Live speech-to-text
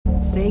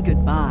Say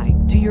goodbye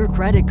to your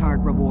credit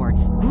card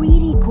rewards.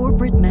 Greedy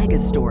corporate mega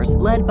stores,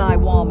 led by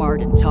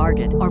Walmart and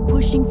Target, are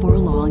pushing for a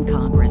law in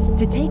Congress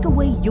to take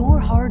away your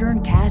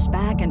hard-earned cash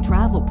back and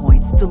travel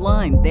points to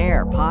line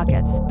their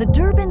pockets. The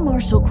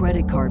Durbin-Marshall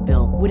credit card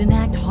bill would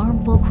enact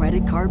harmful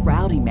credit card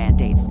routing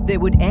mandates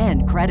that would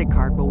end credit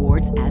card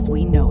rewards as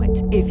we know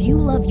it. If you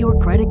love your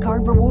credit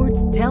card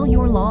rewards, tell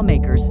your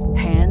lawmakers,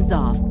 hands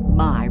off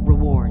my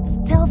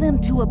rewards. Tell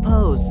them to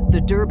oppose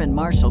the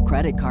Durbin-Marshall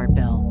credit card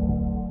bill.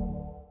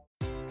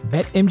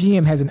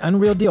 BetMGM has an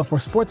unreal deal for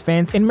sports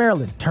fans in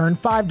Maryland. Turn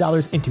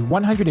 $5 into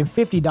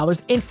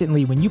 $150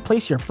 instantly when you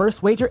place your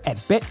first wager at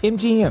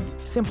BetMGM.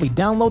 Simply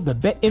download the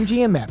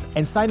BetMGM app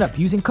and sign up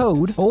using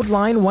code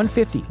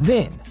OldLine150.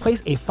 Then,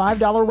 place a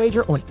 $5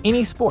 wager on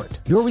any sport.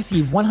 You'll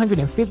receive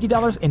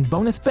 $150 in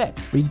bonus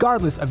bets,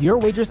 regardless of your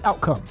wager's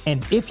outcome.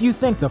 And if you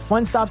think the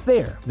fun stops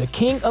there, the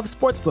King of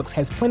Sportsbooks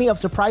has plenty of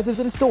surprises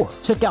in store.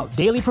 Check out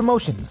daily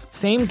promotions,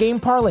 same-game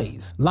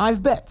parlays,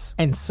 live bets,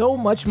 and so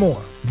much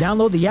more.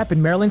 Download the app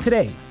in Maryland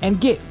today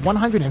and get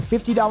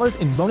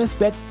 $150 in bonus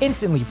bets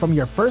instantly from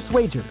your first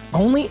wager.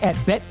 Only at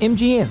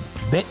BetMGM.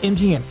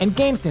 BetMGM and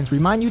GameSense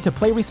remind you to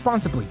play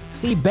responsibly.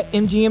 See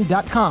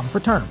BetMGM.com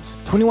for terms.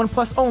 21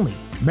 plus only.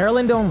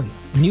 Maryland only.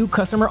 New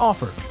customer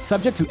offer.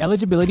 Subject to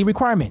eligibility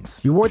requirements.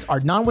 Rewards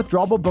are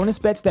non-withdrawable bonus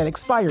bets that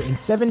expire in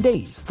 7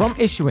 days. From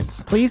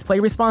issuance, please play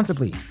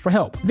responsibly. For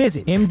help,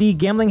 visit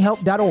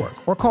mdgamblinghelp.org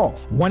or call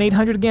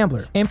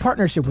 1-800-GAMBLER in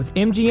partnership with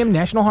MGM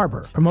National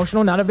Harbor.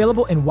 Promotional not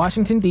available in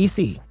Washington,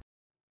 D.C.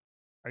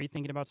 Are you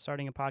thinking about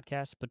starting a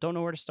podcast but don't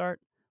know where to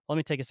start? Let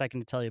me take a second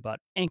to tell you about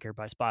Anchor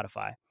by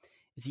Spotify.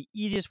 It's the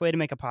easiest way to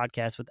make a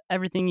podcast with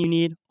everything you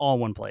need all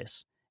in one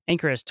place.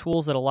 Anchor has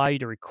tools that allow you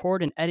to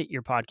record and edit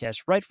your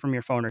podcast right from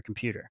your phone or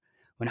computer.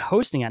 When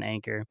hosting on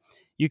Anchor,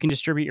 you can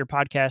distribute your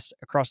podcast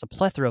across a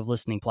plethora of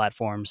listening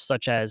platforms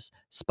such as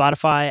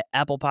Spotify,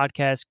 Apple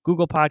Podcasts,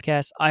 Google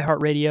Podcasts,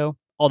 iHeartRadio,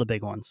 all the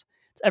big ones.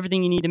 It's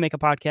everything you need to make a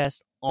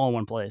podcast all in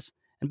one place.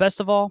 And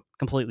best of all,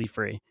 completely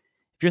free.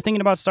 If you're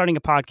thinking about starting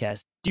a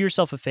podcast, do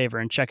yourself a favor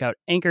and check out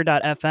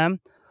anchor.fm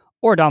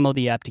or download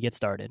the app to get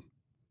started.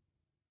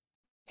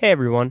 Hey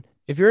everyone,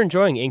 if you're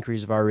enjoying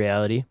Inquiries of Our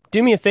Reality,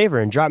 do me a favor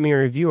and drop me a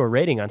review or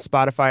rating on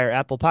Spotify or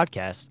Apple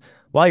Podcasts.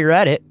 While you're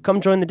at it,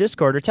 come join the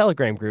Discord or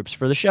Telegram groups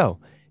for the show.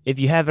 If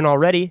you haven't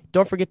already,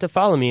 don't forget to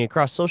follow me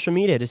across social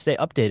media to stay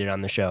updated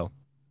on the show.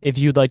 If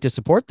you'd like to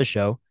support the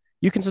show,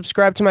 you can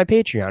subscribe to my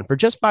Patreon for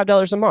just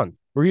 $5 a month,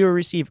 where you will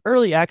receive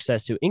early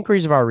access to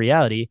Inquiries of Our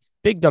Reality,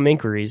 Big Dumb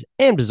Inquiries,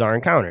 and Bizarre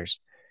Encounters.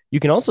 You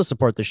can also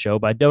support the show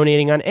by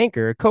donating on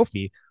Anchor or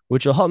Ko-fi,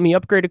 which will help me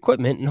upgrade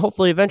equipment and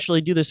hopefully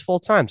eventually do this full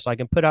time so I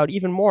can put out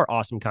even more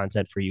awesome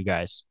content for you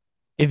guys.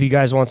 If you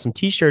guys want some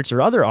t-shirts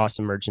or other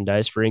awesome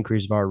merchandise for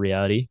Inquiries of Our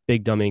Reality,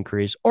 Big Dumb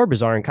Inquiries, or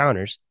Bizarre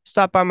Encounters,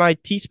 stop by my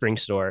Teespring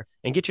store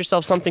and get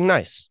yourself something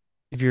nice.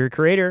 If you're a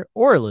creator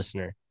or a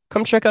listener,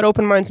 come check out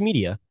Open Minds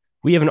Media.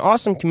 We have an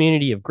awesome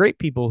community of great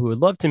people who would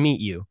love to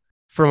meet you.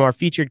 From our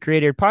featured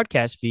creator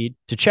podcast feed,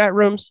 to chat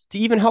rooms, to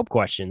even help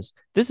questions,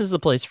 this is the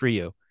place for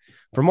you.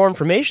 For more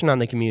information on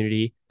the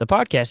community, the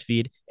podcast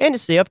feed, and to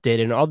stay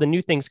updated on all the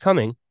new things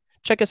coming,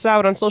 check us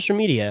out on social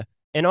media,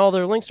 and all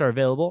their links are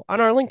available on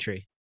our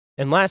Linktree.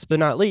 And last but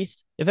not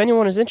least, if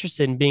anyone is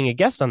interested in being a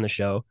guest on the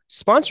show,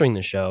 sponsoring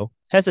the show,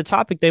 has a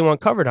topic they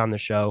want covered on the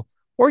show,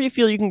 or you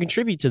feel you can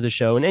contribute to the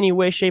show in any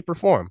way, shape, or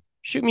form,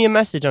 shoot me a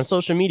message on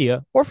social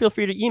media, or feel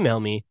free to email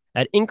me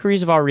at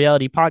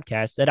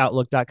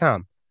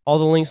inquiriesofourrealitypodcast@outlook.com. All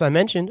the links I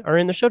mentioned are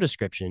in the show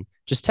description.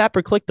 Just tap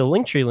or click the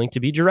Linktree link to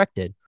be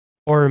directed.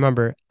 Or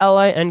remember,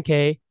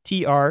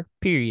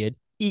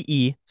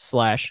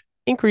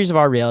 linktr.ee/Inquiries of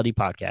Our Reality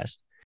Podcast.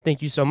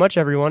 Thank you so much,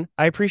 everyone.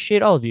 I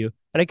appreciate all of you,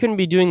 and I couldn't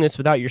be doing this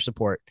without your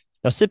support.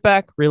 Now sit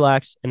back,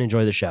 relax, and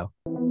enjoy the show.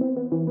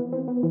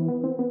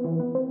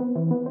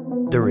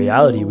 The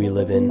reality we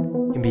live in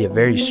can be a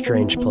very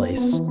strange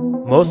place.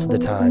 Most of the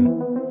time,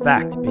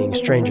 fact being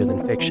stranger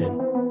than fiction.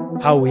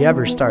 How will we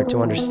ever start to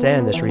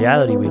understand this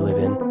reality we live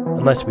in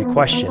unless we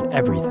question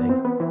everything?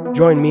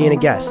 Join me and a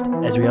guest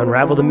as we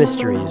unravel the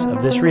mysteries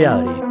of this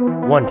reality,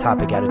 one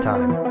topic at a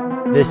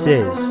time. This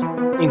is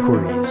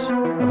Inquiries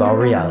of Our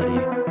Reality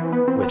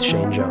with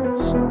Shane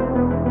Jones.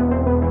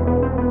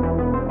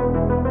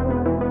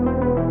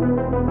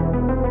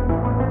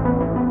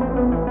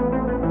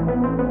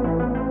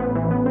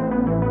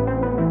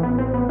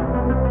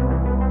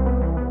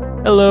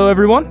 Hello,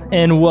 everyone,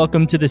 and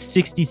welcome to the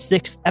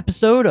 66th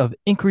episode of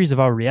Inquiries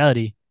of Our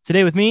Reality.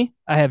 Today with me,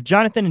 I have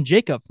Jonathon and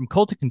Jacob from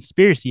Cult of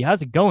Conspiracy.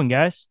 How's it going,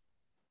 guys?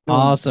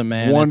 Awesome,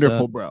 man.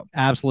 Wonderful, bro.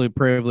 Absolute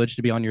privilege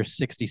to be on your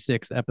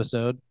 66th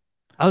episode.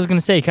 I was going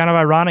to say, kind of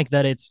ironic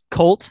that it's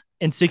Cult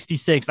and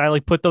 66. I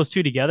put those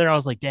two together. I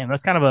was like, damn,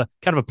 that's kind of a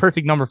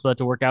perfect number for that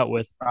to work out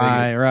with.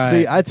 Right.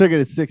 See, I took it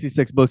as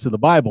 66 books of the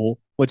Bible,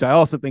 which I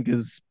also think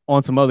is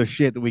on some other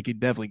shit that we could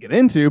definitely get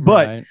into,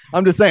 but Right.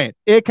 I'm just saying,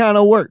 it kind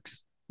of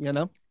works, you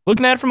know?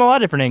 Looking at it from a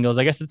lot of different angles.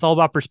 I guess it's all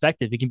about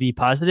perspective. It can be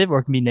positive or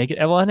it can be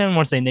negative. Well, I don't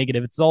want to say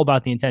negative. It's all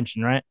about the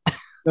intention, right?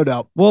 No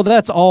doubt. Well,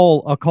 that's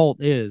all a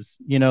cult is,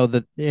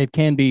 that it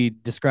can be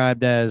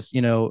described as,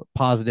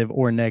 positive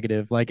or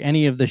negative. Like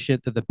any of the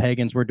shit that the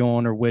pagans were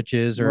doing or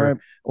witches Right.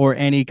 or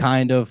any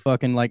kind of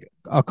fucking like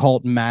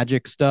occult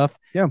magic stuff.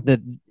 Yeah.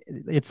 That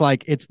it's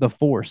like it's the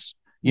force.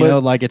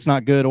 But- Like it's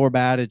not good or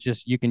bad. It's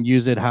just you can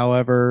use it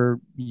however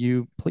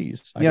you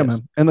please. I Yeah, guess.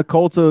 man. And the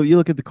cults of, you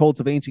look at the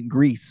cults of ancient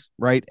Greece,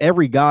 right?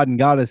 Every god and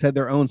goddess had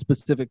their own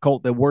specific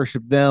cult that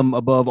worshiped them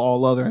above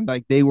all other. And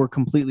like they were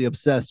completely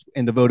obsessed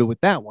and devoted with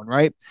that one,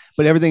 right?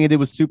 But everything they did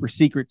was super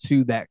secret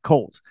to that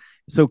cult.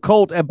 So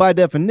cult, by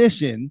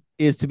definition,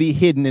 is to be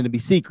hidden and to be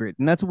secret.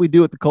 And that's what we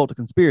do at the Cult of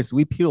Conspiracy.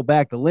 We peel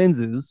back the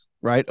lenses,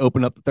 right?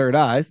 Open up the third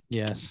eyes.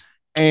 Yes.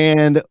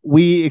 And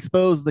we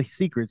expose the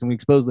secrets and we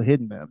expose the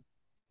hidden, man.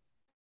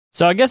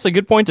 So I guess a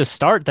good point to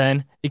start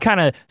then. You kind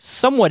of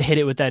somewhat hit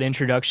it with that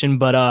introduction,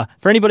 but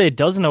for anybody that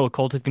doesn't know what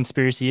Cult of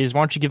Conspiracy is,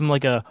 why don't you give them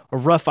like a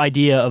rough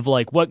idea of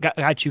like what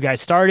got you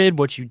guys started,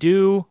 what you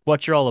do,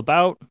 what you're all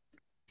about?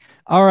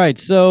 All right.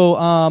 So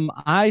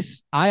I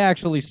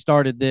actually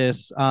started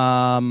this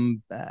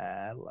in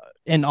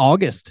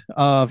August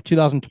of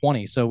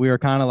 2020. So we were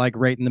kind of like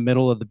right in the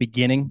middle of the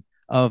beginning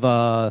of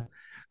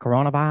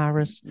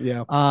coronavirus.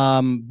 Yeah.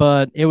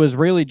 But it was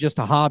really just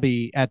a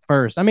hobby at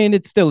first. I mean,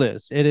 it still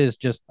is. It is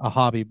just a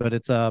hobby, but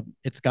it's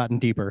gotten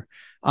deeper.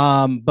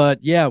 But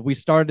yeah, we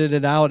started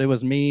it out. It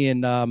was me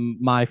and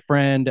my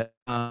friend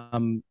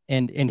and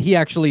he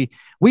actually,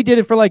 we did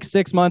it for like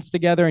 6 months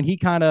together, and he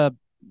kind of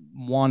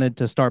wanted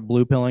to start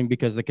blue pilling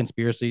because the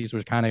conspiracies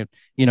was kind of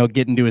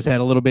getting to his head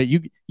a little bit.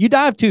 You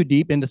dive too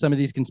deep into some of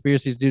these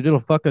conspiracies, dude,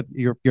 it'll fuck up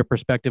your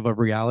perspective of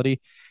reality.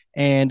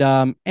 And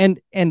not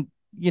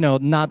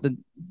that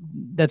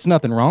that's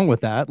nothing wrong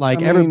with that.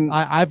 Like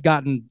I've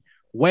gotten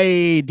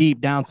way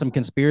deep down some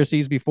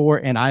conspiracies before,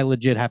 and I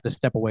legit have to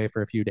step away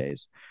for a few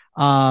days.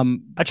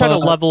 I try to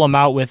level them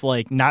out with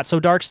like not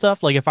so dark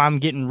stuff. Like if I'm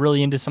getting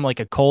really into some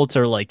like occult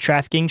or like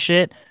trafficking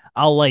shit,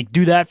 I'll like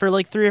do that for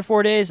like 3 or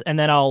 4 days, and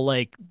then I'll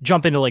like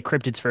jump into like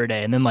cryptids for a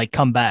day and then like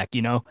come back,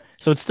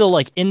 So it's still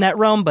like in that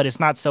realm, but it's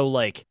not so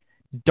like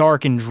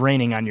dark and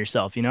draining on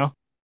yourself,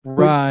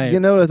 Right.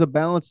 But, as a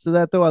balance to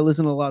that though, I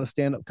listen to a lot of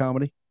stand-up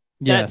comedy.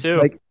 Yes. That too.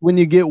 Like when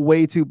you get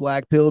way too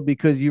black pilled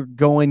because you're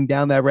going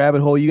down that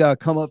rabbit hole, you got to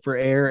come up for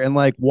air and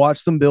like watch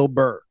some Bill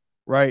Burr,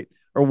 right?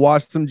 Or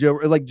watch some Joe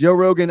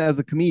Rogan as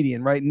a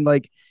comedian, right? And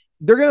like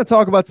they're going to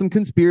talk about some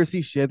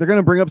conspiracy shit. They're going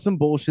to bring up some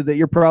bullshit that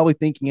you're probably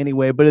thinking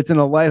anyway, but it's in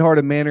a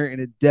lighthearted manner,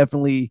 and it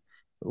definitely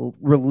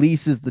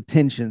releases the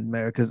tension,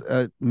 man. Because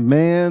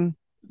man,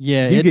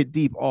 yeah, you get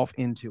deep off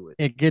into it.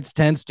 It gets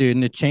tense, dude,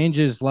 and it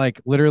changes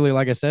like literally,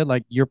 like I said,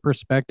 like your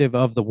perspective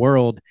of the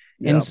world.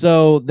 Yeah. And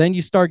so then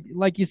you start,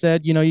 like you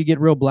said, you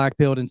get real black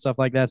pilled and stuff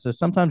like that. So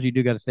sometimes you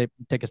do got to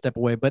take a step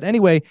away. But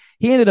anyway,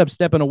 he ended up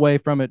stepping away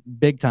from it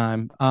big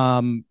time.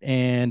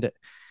 And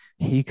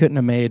he couldn't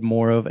have made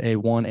more of a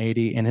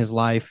 180 in his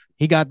life.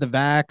 He got the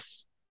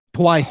vax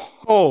twice.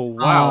 Oh,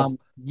 wow.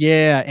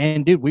 Yeah.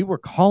 And dude, we were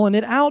calling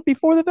it out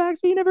before the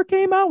vaccine ever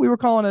came out. We were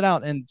calling it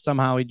out, and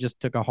somehow he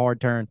just took a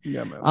hard turn.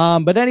 Yeah,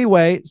 man. But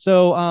anyway,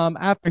 so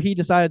after he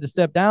decided to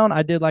step down,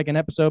 I did like an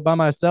episode by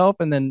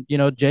myself, and then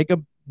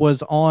Jacob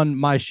was on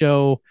my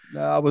show.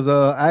 I was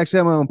I actually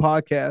had my own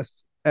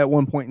podcast at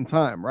one point in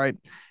time, right?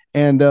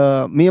 And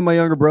me and my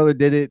younger brother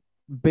did it.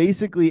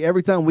 Basically,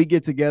 every time we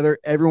get together,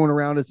 everyone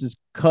around us is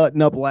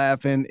cutting up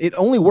laughing. It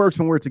only works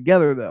when we're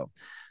together, though.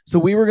 So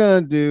we were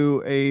going to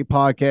do a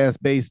podcast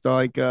based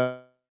like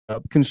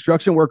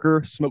construction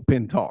worker smoke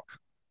pin talk.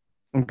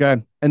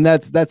 Okay. And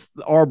that's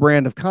our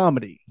brand of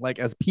comedy, like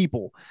as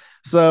people.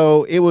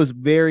 So it was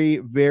very,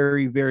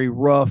 very, very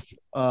rough.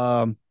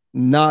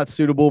 Not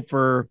suitable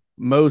for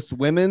most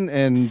women,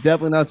 and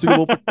definitely not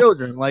suitable for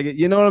children. Like,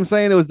 you know what I'm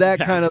saying? It was that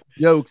kind of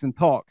jokes and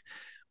talk.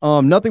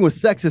 Nothing was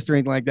sexist or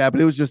anything like that,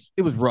 but it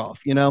was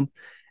rough,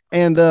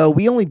 And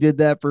we only did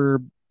that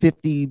for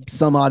 50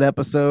 some odd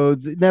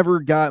episodes. It never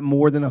got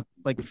more than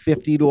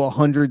 50 to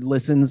 100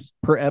 listens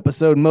per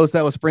episode. Most of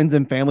that was friends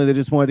and family that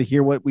just wanted to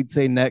hear what we'd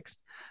say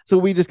next. So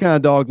we just kind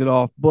of dogged it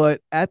off.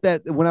 But at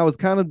that, when I was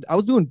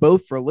doing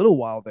both for a little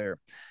while there.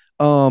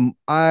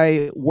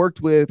 I worked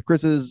with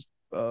Chris's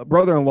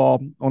brother-in-law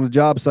on a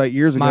job site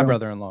years ago. My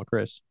brother-in-law,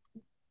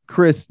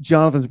 Chris,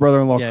 Jonathan's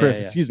brother-in-law, Chris,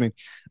 excuse me.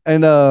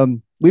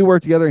 And we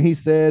worked together, and he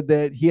said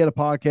that he had a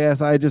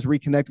podcast. I had just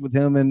reconnected with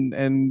him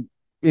and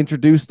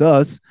introduced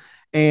us.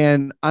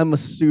 And I'm a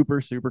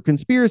super, super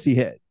conspiracy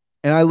head.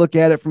 And I look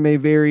at it from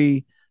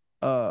we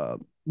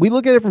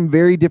look at it from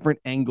very different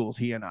angles,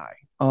 he and I.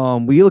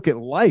 We look at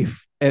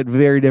life at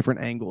very different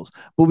angles,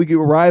 but we can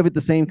arrive at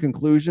the same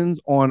conclusions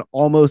on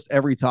almost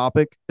every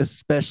topic,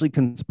 especially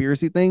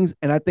conspiracy things.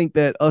 And I think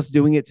that us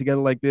doing it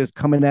together like this,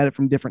 coming at it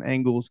from different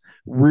angles,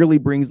 really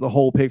brings the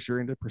whole picture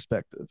into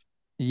perspective.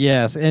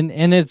 Yes, and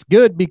it's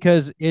good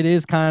because it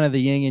is kind of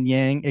the yin and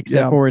yang,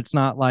 except for it's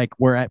not like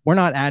we're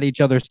not at each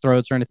other's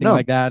throats or anything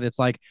like that. It's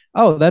like,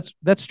 oh, that's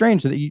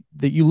strange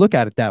that you look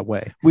at it that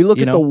way. We look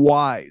at the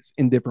whys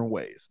in different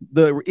ways.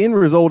 The end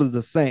result is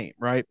the same,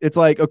 right? It's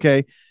like,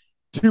 okay,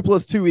 2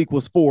 + 2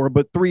 = 4,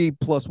 but 3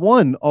 +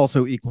 1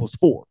 also equals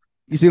 4.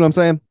 You see what I'm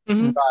saying?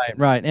 Mhm.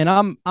 Right. And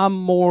I'm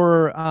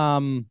more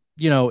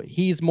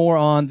he's more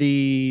on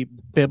the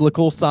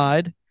biblical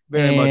side.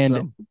 Very much And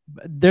so.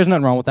 there's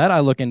nothing wrong with that. I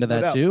look into No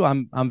that doubt. too.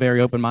 I'm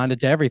very open-minded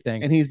to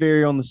everything. And he's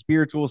very on the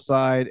spiritual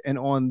side and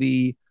on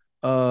the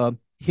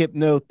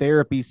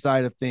hypnotherapy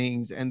side of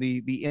things and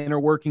the inner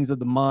workings of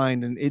the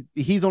mind. And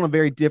he's on a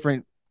very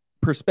different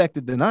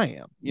perspective than I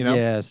am, you know?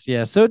 Yes.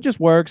 So it just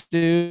works,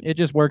 dude. It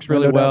just works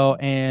really No doubt. well.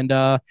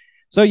 And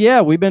so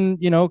yeah, we've been,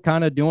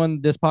 kind of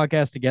doing this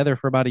podcast together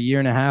for about a year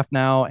and a half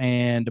now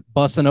and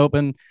busting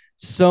open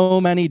so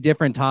many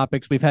different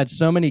topics. We've had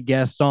so many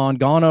guests on,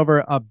 gone over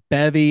a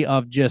bevy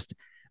of just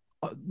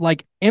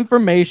like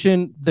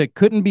information that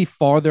couldn't be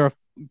farther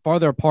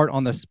apart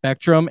on the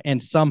spectrum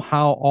and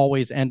somehow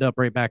always end up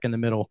right back in the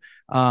middle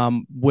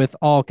with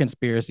all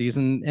conspiracies.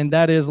 And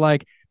that is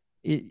like,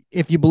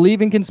 if you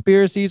believe in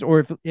conspiracies, or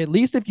if at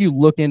least if you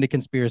look into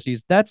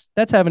conspiracies, that's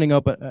having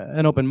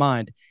an open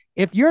mind.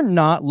 If you're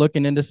not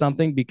looking into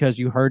something because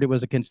you heard it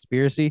was a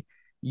conspiracy,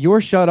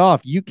 you're shut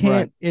off. You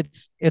can't. Right.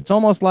 It's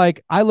almost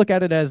like I look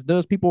at it as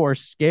those people are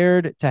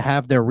scared to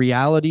have their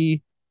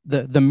reality,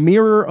 the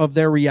mirror of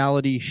their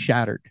reality,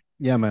 shattered.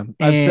 Yeah, man.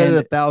 I've said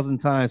it 1,000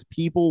 times.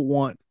 People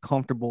want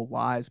comfortable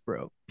lives,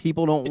 bro.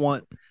 People don't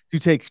want to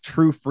take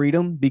true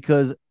freedom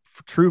because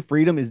true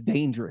freedom is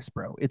dangerous,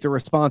 bro. It's a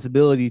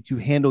responsibility to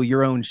handle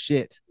your own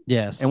shit.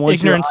 Yes. And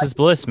ignorance is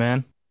bliss,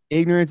 man.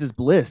 Ignorance is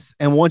bliss.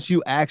 And once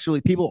you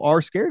people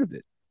are scared of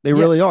it. They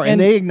really are. And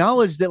they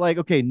acknowledge that, like,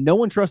 okay, no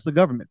one trusts the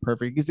government.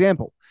 Perfect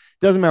example.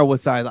 Doesn't matter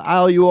what side of the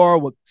aisle you are,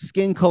 what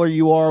skin color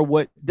you are,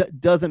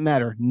 doesn't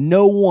matter.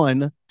 No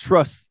one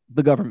trusts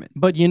the government.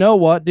 But you know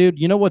what, dude?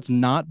 You know what's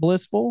not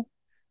blissful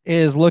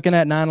is looking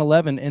at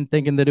 9/11 and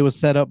thinking that it was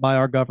set up by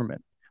our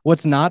government.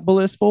 What's not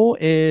blissful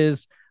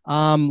is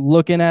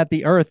looking at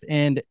the earth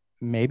and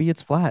maybe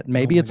it's flat,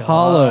 maybe it's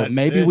hollow,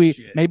 maybe we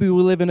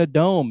live in a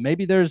dome,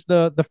 maybe there's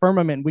the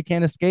firmament, we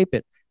can't escape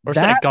it. Or is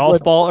that a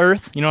golf ball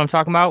Earth? You know what I'm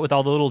talking about, with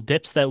all the little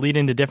dips that lead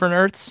into different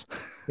Earths?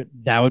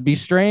 That would be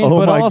strange. Oh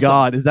but my awesome.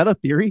 God, is that a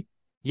theory?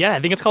 Yeah, I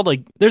think it's called,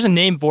 like, there's a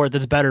name for it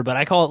that's better, but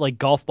I call it like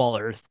golf ball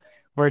Earth,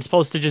 where it's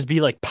supposed to just be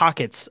like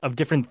pockets of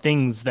different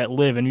things that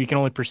live, and you can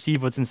only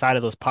perceive what's inside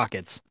of those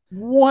pockets.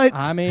 What?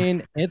 I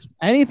mean, it's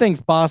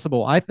anything's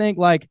possible. I think,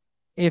 like,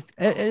 if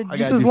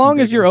just as long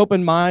as you're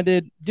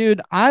open-minded,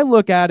 dude, I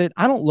look at it.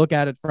 I don't look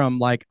at it from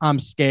like I'm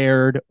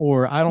scared,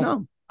 or I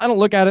don't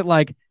look at it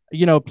like,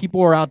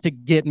 people are out to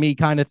get me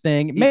kind of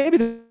thing. Maybe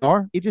they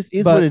are. It just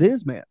is what it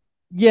is, man.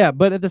 Yeah,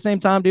 but at the same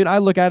time, dude, I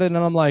look at it and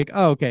I'm like,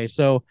 oh, okay,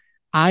 so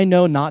I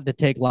know not to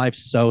take life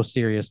so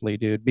seriously,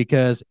 dude,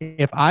 because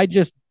if I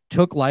just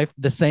took life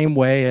the same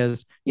way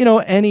as,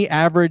 any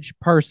average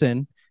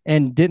person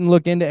and didn't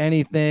look into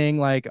anything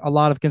like a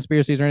lot of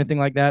conspiracies or anything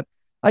like that,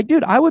 like,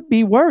 dude, I would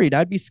be worried.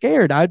 I'd be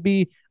scared. I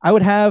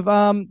would have,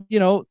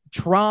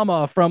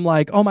 trauma from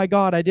like, oh my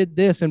God, I did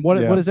this. And what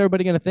is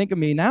everybody going to think of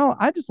me? Now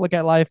I just look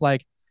at life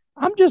like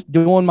I'm just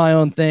doing my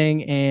own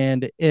thing.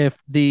 And if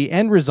the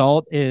end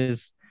result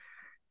is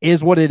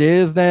what it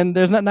is, then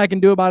there's nothing I can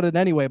do about it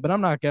anyway, but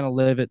I'm not going to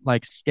live it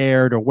like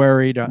scared or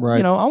worried.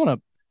 Right. I want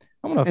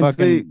to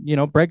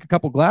fucking, break a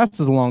couple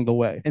glasses along the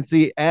way. And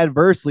see,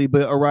 adversely,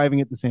 but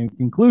arriving at the same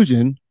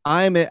conclusion,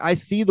 I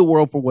see the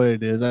world for what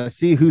it is. I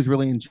see who's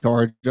really in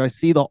charge. I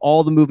see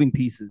all the moving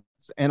pieces,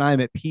 and I'm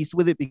at peace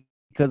with it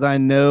because I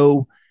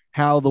know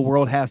how the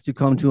world has to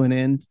come to an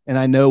end, and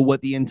I know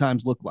what the end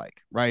times look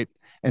like, right?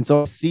 And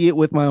so I see it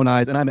with my own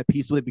eyes, and I'm at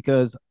peace with it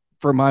because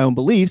for my own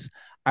beliefs,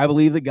 I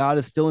believe that God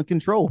is still in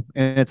control,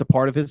 and it's a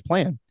part of his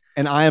plan.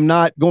 And I am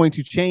not going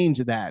to change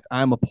that.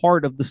 I'm a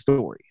part of the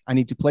story. I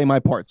need to play my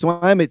part. So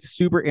I'm at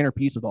super inner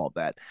peace with all of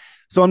that.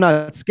 So I'm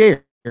not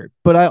scared.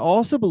 But I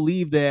also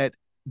believe that,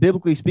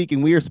 biblically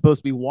speaking, we are supposed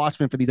to be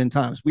watchmen for these end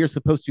times. We are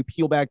supposed to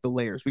peel back the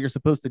layers. We are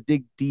supposed to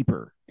dig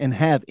deeper and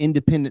have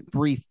independent,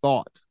 free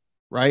thought,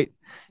 right?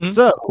 Mm-hmm.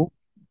 So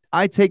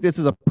I take this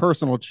as a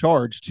personal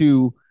charge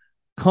to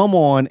come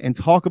on and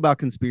talk about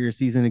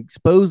conspiracies and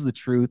expose the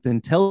truth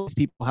and tell these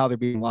people how they're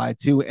being lied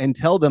to and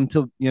tell them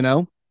to,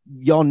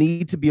 y'all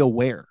need to be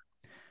aware.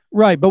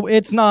 Right. But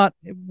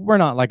we're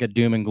not like a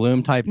doom and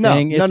gloom type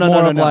thing. It's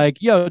more of like,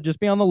 just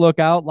be on the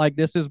lookout. Like,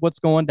 this is what's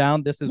going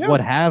down. This is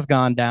what has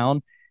gone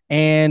down.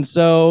 And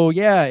so,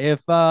 yeah,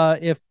 if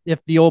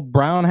the old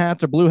brown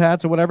hats or blue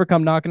hats or whatever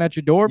come knocking at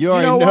your door, you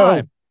already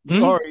know.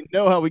 You already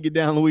know how we get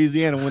down in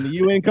Louisiana. When the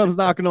UN comes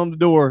knocking on the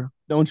door,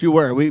 don't you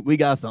worry. We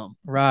got some.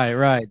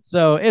 Right.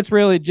 So it's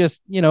really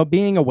just,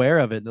 being aware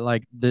of it.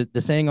 Like the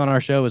saying on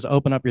our show is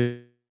open up your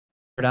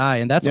eye.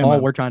 And that's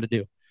all we're trying to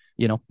do.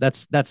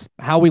 That's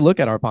how we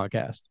look at our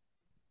podcast.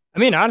 I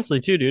mean,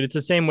 honestly, too, dude, it's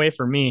the same way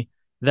for me,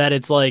 that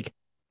it's like,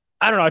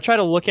 I don't know, I try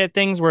to look at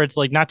things where it's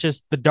like not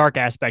just the dark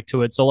aspect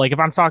to it. So like if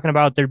I'm talking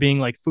about there being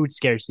like food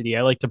scarcity,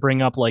 I like to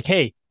bring up like,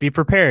 hey, be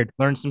prepared,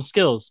 learn some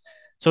skills.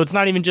 So it's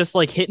not even just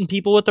like hitting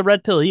people with the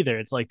red pill either.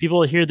 It's like people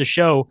will hear the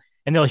show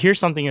and they'll hear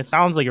something that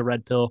sounds like a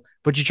red pill,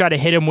 but you try to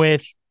hit them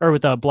with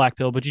a black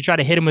pill, but you try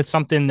to hit them with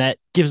something that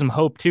gives them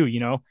hope too,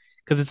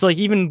 Because it's like,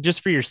 even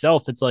just for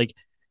yourself, it's like,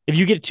 if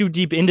you get too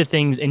deep into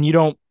things and you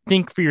don't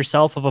think for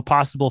yourself of a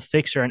possible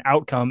fix or an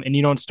outcome, and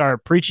you don't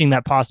start preaching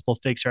that possible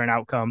fix or an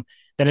outcome,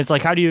 then it's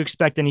like, how do you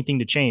expect anything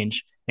to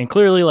change? And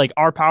clearly, like,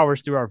 our power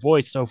is through our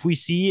voice. So if we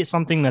see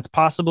something that's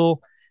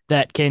possible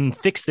that can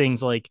fix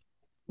things, like,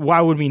 why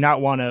would we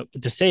not want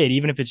to say it,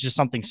 even if it's just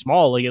something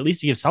small? Like, at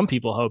least to give some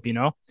people hope, you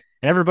know?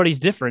 And everybody's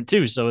different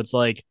too. So it's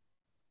like,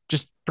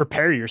 just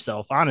prepare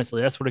yourself.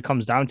 Honestly, that's what it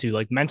comes down to.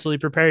 Like, mentally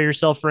prepare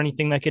yourself for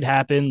anything that could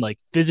happen, like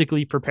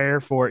physically prepare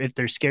for if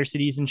there's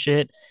scarcities and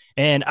shit.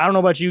 And I don't know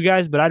about you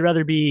guys, but I'd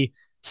rather be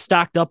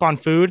stocked up on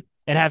food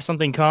and have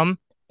something come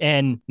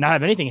and not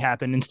have anything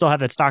happen and still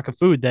have that stock of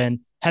food than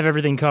have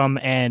everything come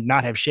and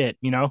not have shit,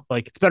 you know?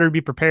 Like, it's better to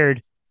be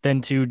prepared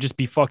than to just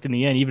be fucked in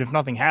the end. Even if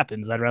nothing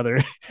happens, I'd rather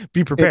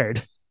be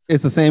prepared.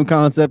 It's the same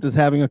concept as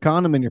having a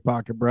condom in your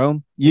pocket,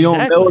 bro. You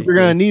don't know if you're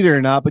going to need it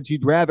or not, but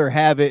you'd rather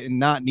have it and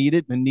not need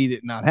it than need it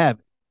and not have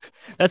it.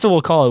 That's what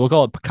we'll call it. We'll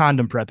call it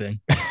condom prepping.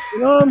 You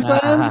know what I'm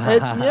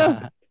saying?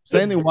 Yeah.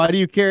 Same thing. Why do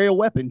you carry a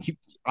weapon?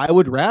 I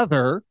would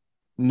rather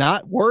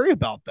not worry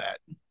about that.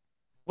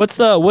 What's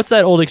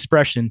that old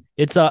expression?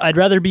 It's I'd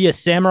rather be a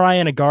samurai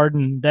in a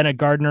garden than a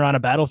gardener on a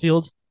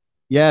battlefield.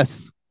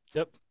 Yes.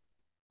 Yep.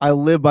 I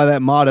live by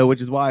that motto,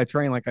 which is why I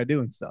train like I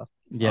do and stuff.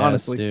 Yes,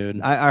 honestly, dude.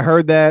 I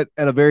heard that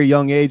at a very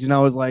young age, and I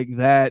was like,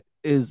 that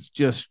is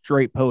just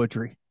straight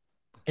poetry.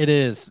 It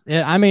is.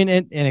 I mean,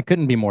 and it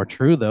couldn't be more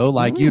true though.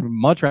 Like, you'd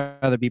much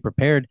rather be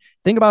prepared.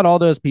 Think about all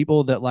those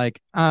people that,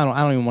 like, I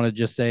don't even want to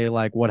just say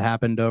like what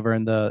happened over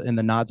in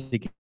the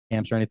Nazi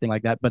camps or anything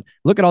like that. But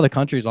look at all the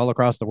countries all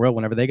across the world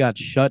whenever they got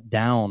shut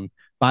down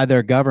by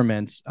their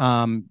governments,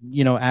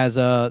 as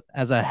a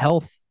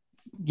health,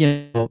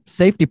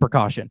 safety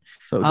precaution.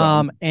 So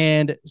dumb.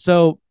 And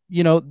so,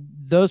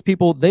 those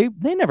people, they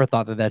never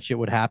thought that shit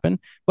would happen.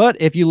 But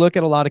if you look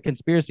at a lot of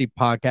conspiracy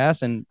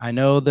podcasts, and I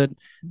know that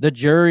the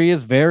jury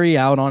is very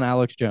out on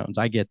Alex Jones,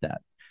 I get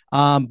that.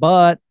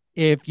 But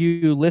if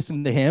you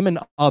listen to him and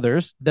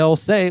others, they'll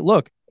say,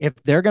 look, if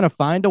they're going to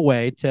find a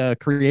way to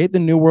create the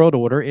new world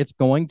order, it's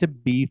going to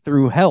be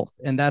through health.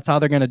 And that's how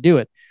they're going to do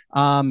it.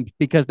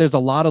 Because there's a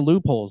lot of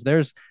loopholes.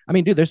 There's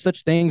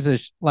such things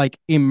as like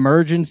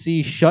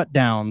emergency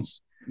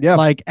shutdowns. Yeah.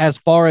 Like, as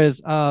far as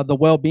the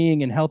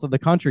well-being and health of the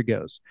country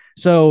goes.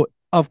 So,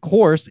 of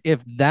course, if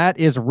that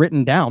is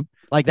written down,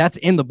 like that's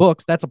in the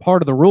books, that's a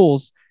part of the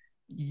rules,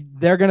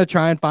 they're going to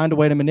try and find a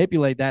way to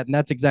manipulate that. And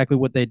that's exactly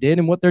what they did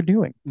and what they're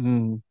doing.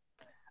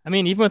 I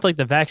mean, even with like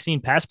the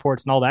vaccine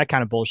passports and all that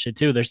kind of bullshit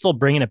too, they're still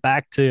bringing it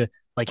back to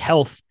like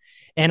health.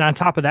 And on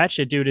top of that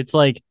shit, dude, it's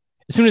like,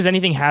 as soon as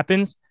anything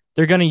happens,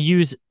 they're going to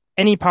use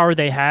any power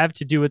they have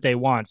to do what they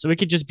want. So it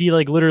could just be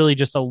like literally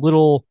just a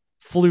little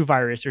flu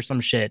virus or some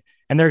shit.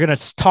 And they're going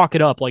to talk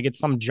it up like it's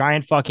some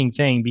giant fucking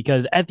thing,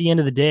 because at the end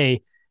of the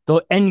day,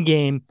 the end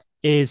game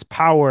is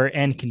power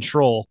and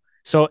control.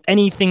 So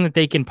anything that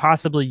they can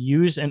possibly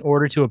use in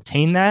order to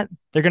obtain that,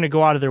 they're going to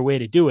go out of their way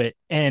to do it.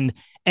 And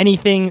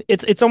anything,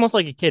 it's almost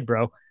like a kid,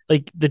 bro.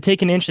 Like the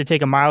take an inch to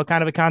take a mile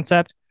kind of a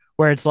concept,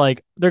 where it's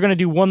like they're going to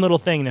do one little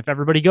thing. And if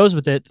everybody goes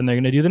with it, then they're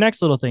going to do the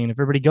next little thing. And if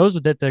everybody goes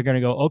with it, they're going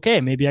to go, okay,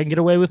 maybe I can get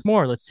away with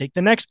more. Let's take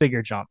the next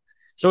bigger jump.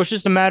 So it's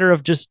just a matter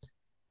of just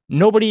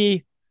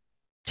nobody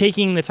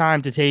taking the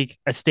time to take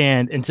a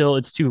stand until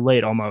it's too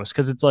late almost.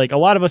 Cause it's like a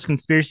lot of us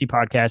conspiracy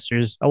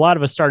podcasters, a lot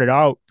of us started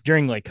out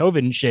during like COVID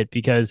and shit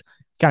because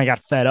kind of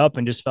got fed up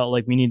and just felt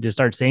like we needed to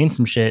start saying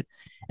some shit.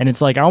 And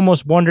it's like, I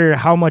almost wonder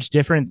how much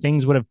different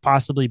things would have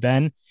possibly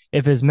been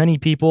if as many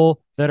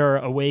people that are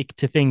awake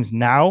to things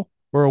now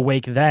were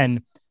awake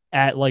then,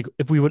 at like,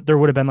 if there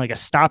would have been like a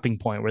stopping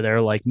point where there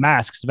are like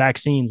masks,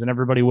 vaccines, and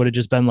everybody would have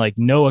just been like,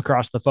 no,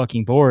 across the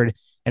fucking board,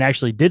 and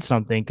actually did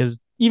something. Cause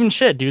even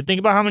shit, dude, think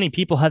about how many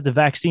people have the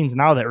vaccines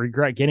now that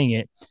regret getting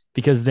it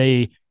because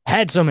they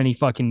had so many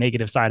fucking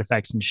negative side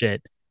effects and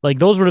shit. Like,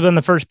 those would have been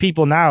the first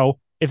people now,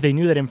 if they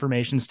knew that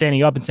information,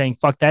 standing up and saying,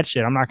 fuck that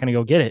shit, I'm not going to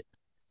go get it.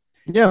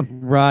 Yeah.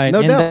 Right.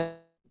 No doubt.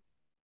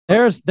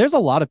 There's a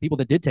lot of people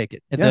that did take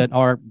it that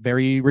are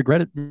very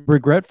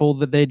regretful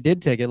that they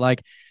did take it.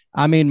 Like,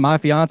 I mean, my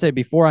fiance,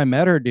 before I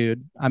met her,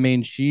 dude, I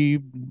mean, she,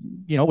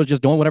 was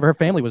just doing whatever her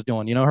family was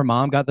doing. Her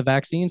mom got the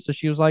vaccine, so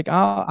she was like,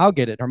 I'll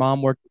get it. Her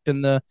mom works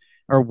in the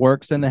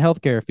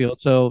healthcare field.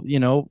 So,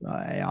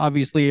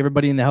 obviously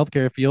everybody in the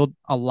healthcare field,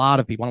 a lot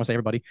of people, I don't want to say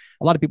everybody,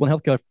 a lot of people in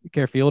the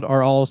healthcare field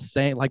are all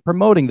saying, like,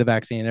 promoting the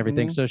vaccine and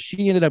everything. So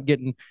she ended up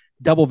getting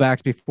double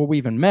vax before we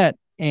even met.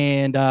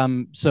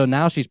 And so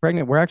now she's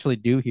pregnant. We're actually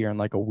due here in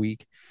like a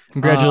week.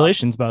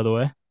 Congratulations, by the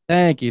way.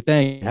 Thank you.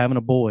 Having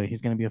a boy,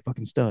 he's going to be a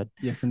fucking stud.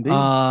 Yes, indeed.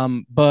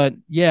 But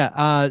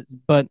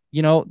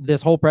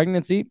this whole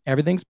pregnancy,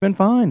 everything's been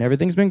fine.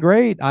 Everything's been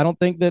great. I don't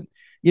think that,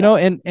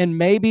 and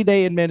maybe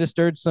they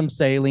administered some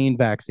saline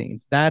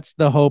vaccines. That's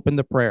the hope and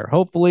the prayer.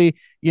 Hopefully,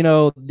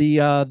 the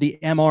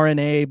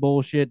mRNA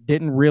bullshit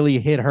didn't really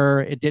hit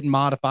her. It didn't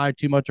modify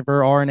too much of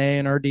her RNA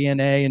and her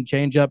DNA and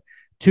change up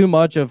too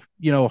much of,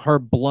 her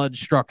blood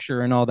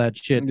structure and all that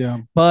shit. Yeah.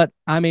 But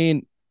I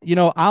mean,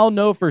 I'll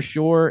know for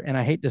sure, and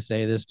I hate to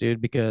say this,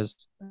 dude,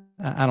 because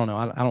I don't know.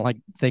 I don't like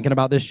thinking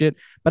about this shit,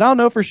 but I'll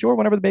know for sure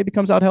whenever the baby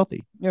comes out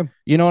healthy. Yeah.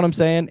 You know what I'm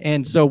saying?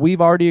 And so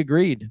we've already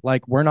agreed,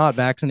 like, we're not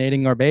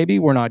vaccinating our baby.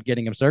 We're not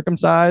getting him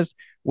circumcised.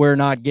 We're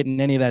not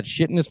getting any of that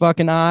shit in his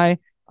fucking eye.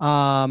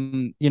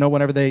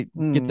 Whenever they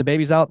get the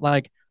babies out,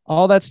 like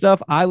all that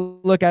stuff, I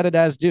look at it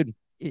as, dude,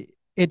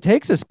 it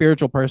takes a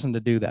spiritual person to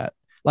do that.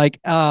 Like,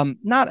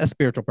 not a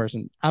spiritual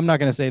person. I'm not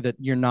going to say that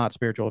you're not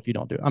spiritual if you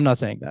don't do it. I'm not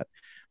saying that.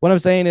 What I'm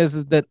saying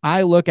is that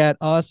I look at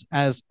us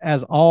as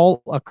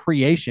all a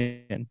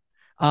creation,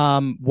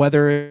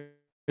 whether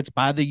it's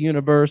by the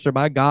universe or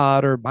by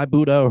God or by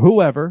Buddha or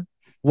whoever,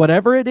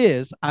 whatever it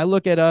is, I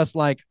look at us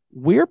like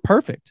we're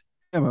perfect.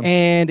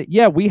 And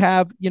yeah, we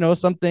have,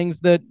 some things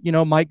that,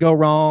 might go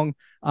wrong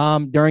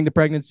during the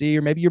pregnancy,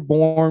 or maybe you're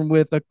born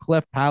with a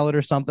cleft palate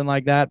or something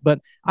like that. But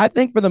I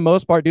think for the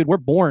most part, dude, we're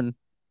born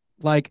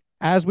like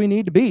as we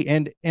need to be.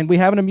 And we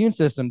have an immune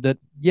system that,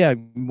 yeah,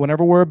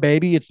 whenever we're a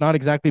baby, it's not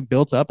exactly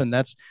built up. And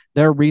that's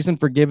their reason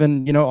for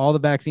giving, all the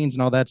vaccines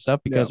and all that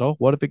stuff, because,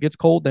 what if it gets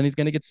cold? Then he's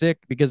going to get sick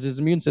because his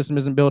immune system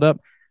isn't built up.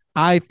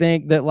 I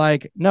think that,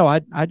 like, no,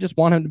 I just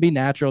want him to be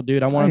natural,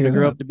 dude. I want him to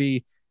grow up to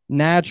be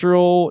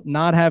natural,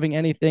 not having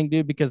anything,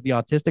 dude, because the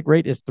autistic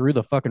rate is through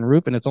the fucking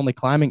roof and it's only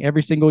climbing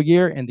every single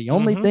year. And the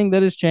only thing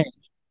that has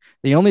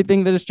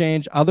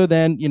changed, other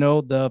than,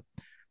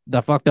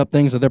 the fucked up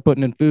things that they're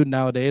putting in food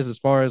nowadays, as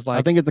far as, like,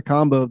 I think it's a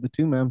combo of the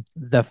two, man.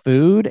 The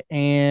food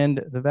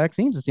and the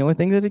vaccines. It's the only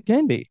thing that it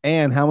can be.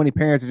 And how many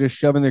parents are just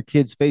shoving their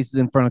kids' faces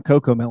in front of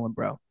Coco Melon,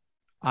 bro?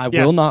 I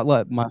will not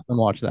let my son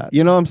watch that.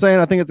 You know what I'm saying?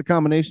 I think it's a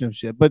combination of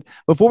shit. But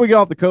before we get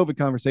off the COVID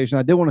conversation,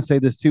 I did want to say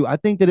this too. I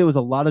think that it was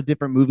a lot of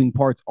different moving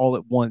parts all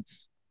at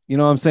once. You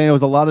know what I'm saying? It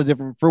was a lot of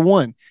different. For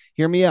one,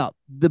 hear me out.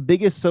 The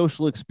biggest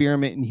social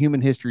experiment in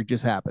human history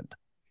just happened.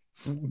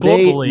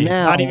 Globally,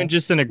 not even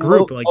just in a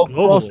group, like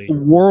globally. The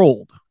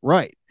world,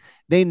 right?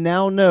 They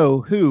now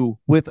know who,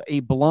 with a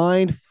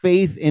blind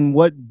faith in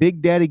what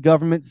Big Daddy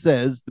government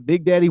says, the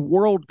Big Daddy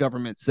world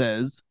government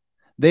says,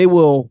 they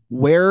will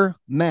wear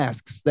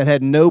masks that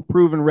had no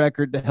proven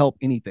record to help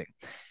anything.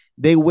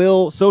 They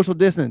will social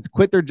distance,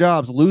 quit their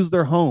jobs, lose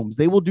their homes.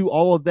 They will do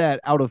all of that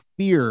out of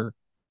fear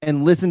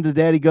and listen to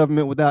daddy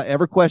government without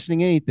ever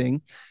questioning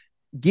anything.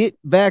 Get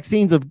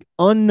vaccines of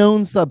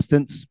unknown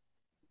substance.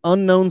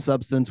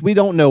 We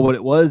don't know what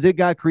it was. It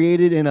got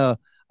created in a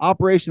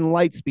Operation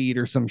Lightspeed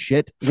or some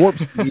shit, warp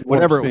speed,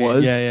 whatever it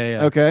was.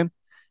 Yeah. Okay.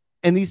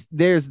 And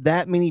there's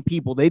that many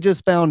people. They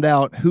just found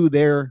out who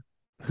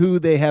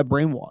they have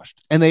brainwashed.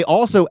 And they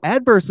also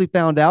adversely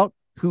found out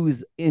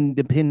who's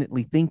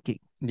independently thinking.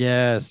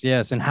 Yes.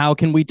 And how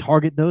can we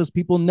target those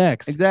people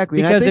next?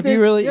 Exactly. Because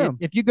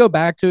if you go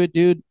back to it,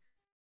 dude,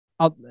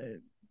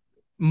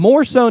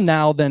 more so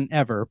now than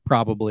ever,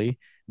 probably,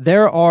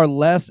 there are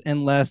less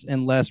and less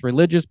and less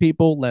religious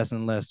people, less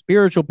and less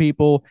spiritual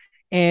people.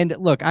 And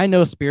look, I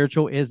know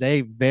spiritual is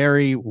a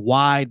very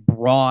wide,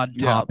 broad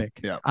topic.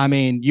 Yeah. I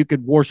mean, you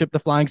could worship the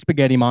flying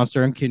spaghetti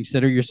monster and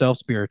consider yourself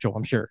spiritual,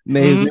 I'm sure.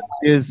 May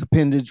his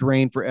appendage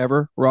reign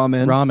forever.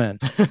 Ramen.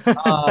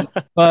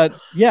 But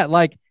yeah,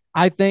 like,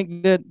 I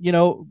think that,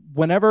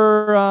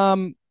 whenever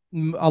a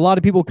lot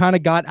of people kind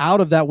of got out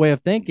of that way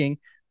of thinking,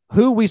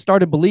 who we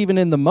started believing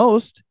in the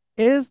most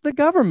is the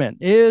government,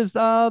 is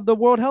the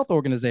World Health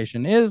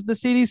Organization, is the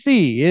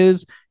CDC,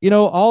 is,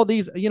 all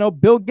these,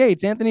 Bill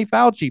Gates, Anthony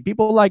Fauci,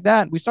 people like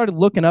that. We started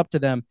looking up to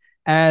them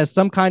as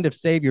some kind of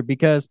savior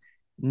because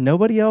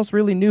nobody else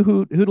really knew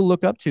who to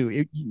look up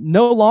to.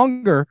 No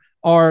longer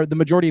are the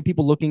majority of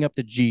people looking up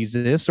to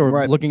Jesus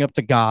or looking up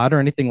to God or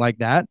anything like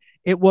that.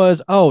 It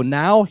was,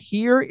 now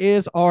here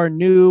is our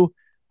new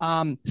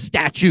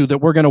statue that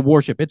we're going to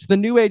worship. It's the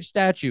new age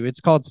statue. It's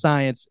called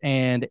science,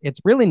 and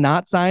it's really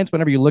not science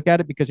whenever you look at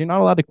it because you're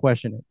not allowed to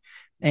question it.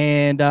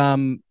 And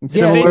it's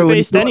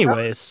faith-based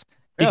anyways,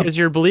 because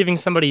you're believing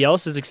somebody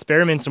else's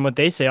experiments and what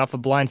they say off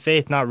of blind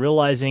faith, not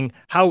realizing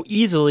how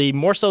easily,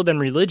 more so than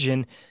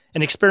religion,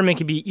 an experiment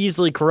can be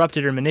easily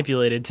corrupted or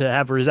manipulated to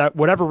have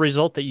whatever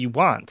result that you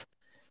want.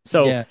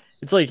 So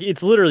it's like,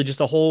 it's literally just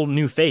a whole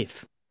new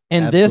faith.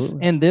 And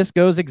this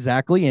goes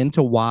exactly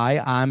into why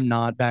I'm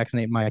not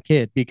vaccinating my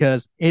kid,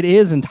 because it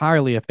is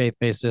entirely a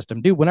faith-based system.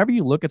 Dude, whenever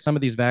you look at some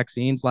of these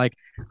vaccines, like,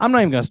 I'm not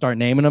even going to start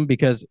naming them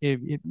because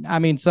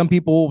some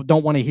people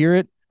don't want to hear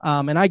it.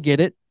 And I get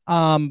it.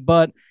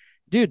 But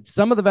dude,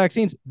 some of the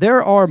vaccines,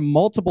 there are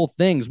multiple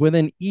things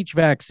within each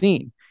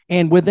vaccine,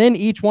 and within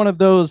each one of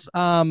those,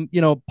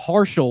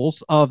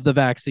 partials of the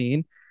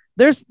vaccine,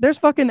 there's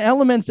fucking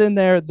elements in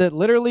there that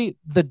literally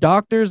the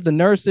doctors, the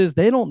nurses,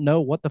 they don't know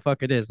what the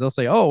fuck it is. They'll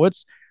say, oh,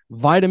 it's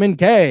vitamin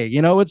K,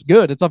 it's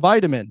good. It's a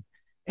vitamin.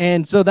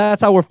 And so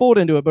that's how we're fooled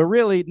into it. But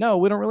really, no,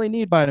 we don't really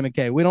need vitamin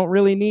K. We don't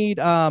really need,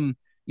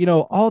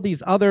 all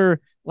these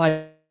other,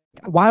 like,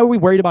 why are we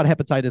worried about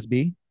hepatitis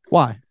B?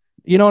 Why?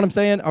 You know what I'm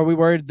saying? Are we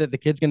worried that the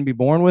kid's going to be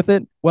born with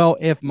it? Well,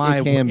 if my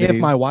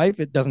wife,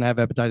 it doesn't have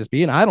hepatitis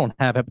B and I don't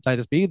have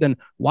hepatitis B, then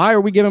why are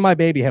we giving my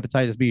baby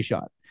hepatitis B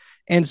shot?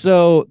 And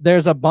so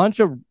there's a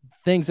bunch of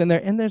things in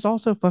there. And there's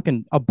also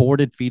fucking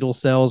aborted fetal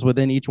cells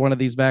within each one of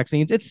these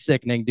vaccines. It's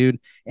sickening, dude.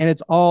 And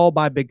it's all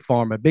by Big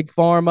Pharma. Big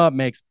Pharma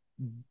makes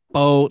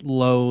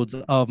boatloads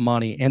of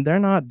money, and they're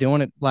not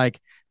doing it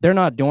like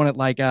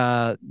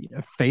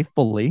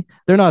faithfully.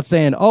 They're not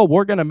saying, oh,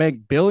 we're gonna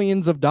make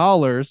billions of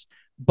dollars,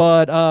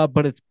 but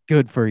it's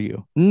good for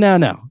you.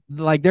 No,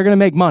 like they're gonna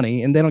make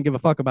money and they don't give a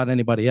fuck about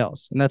anybody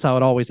else, and that's how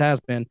it always has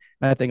been.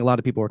 And I think a lot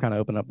of people are kind of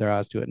opening up their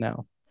eyes to it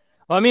now.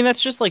 Well, I mean,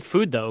 that's just like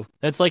food, though.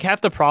 That's like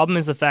half the problem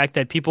is the fact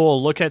that people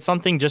will look at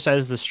something just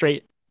as the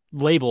straight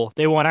label.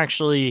 They won't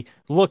actually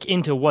look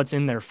into what's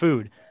in their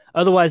food.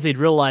 Otherwise, they'd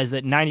realize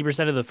that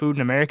 90% of the food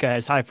in America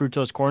has high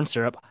fructose corn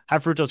syrup. High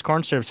fructose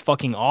corn syrup is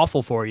fucking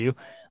awful for you.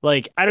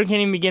 Like, can't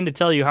even begin to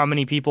tell you how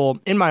many people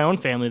in my own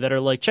family that are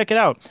like, check it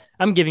out.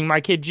 I'm giving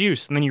my kid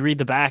juice. And then you read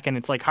the back and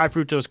it's like high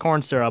fructose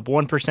corn syrup,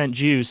 1%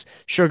 juice,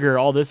 sugar,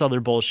 all this other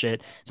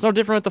bullshit. It's no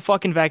different with the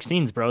fucking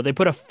vaccines, bro. They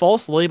put a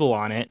false label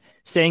on it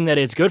saying that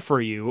it's good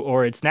for you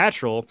or it's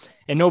natural.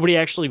 And nobody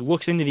actually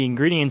looks into the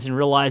ingredients and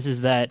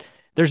realizes that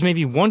there's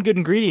maybe one good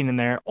ingredient in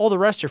there. All the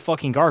rest are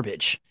fucking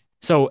garbage.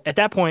 So at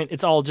that point,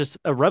 it's all just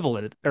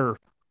irrelevant or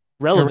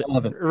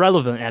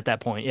irrelevant at that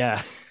point.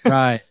 Yeah.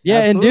 Right. Yeah.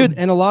 And dude,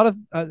 and a lot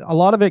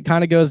of it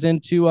kind of goes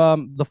into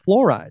the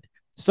fluoride.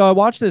 So I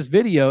watched this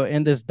video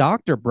and this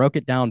doctor broke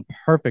it down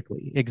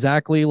perfectly,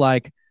 exactly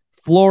like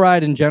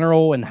fluoride in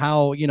general and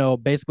how,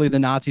 basically the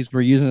Nazis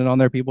were using it on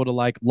their people to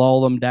like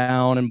lull them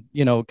down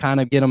and, kind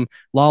of get them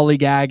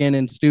lollygagging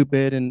and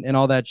stupid and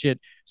all that shit.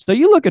 So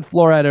you look at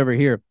fluoride over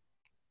here.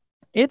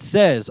 It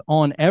says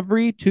on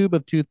every tube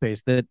of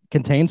toothpaste that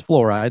contains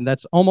fluoride, and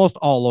that's almost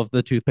all of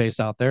the toothpaste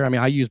out there. I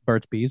mean, I use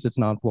Burt's Bees. It's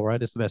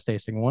non-fluoride. It's the best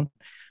tasting one.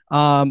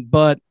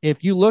 But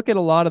if you look at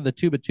a lot of the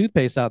tube of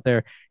toothpaste out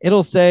there,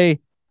 it'll say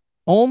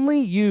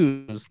only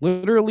use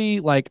literally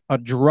like a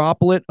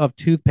droplet of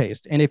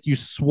toothpaste. And if you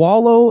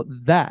swallow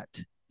that,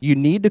 you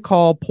need to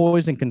call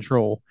poison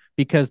control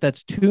because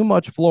that's too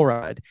much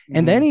fluoride.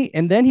 Mm-hmm.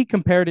 And then he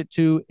compared it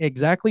to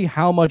exactly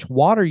how much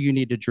water you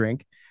need to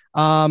drink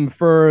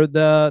for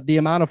the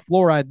amount of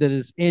fluoride that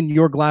is in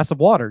your glass of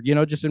water,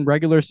 just in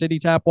regular city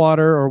tap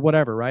water or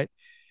whatever, right?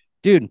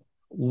 Dude,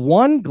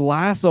 one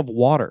glass of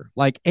water,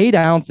 like 8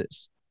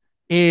 ounces,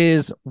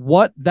 is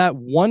what that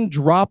one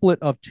droplet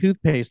of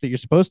toothpaste that you're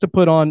supposed to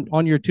put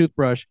on your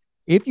toothbrush.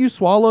 If you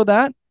swallow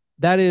that,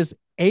 that is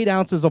 8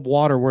 ounces of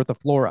water worth of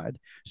fluoride.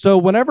 So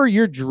whenever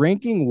you're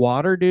drinking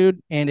water,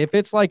 dude, and if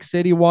it's like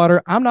city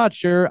water, I'm not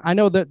sure. I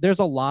know that there's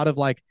a lot of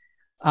like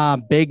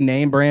big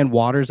name brand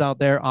waters out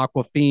there,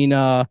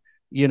 Aquafina,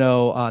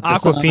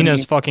 Aquafina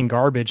is fucking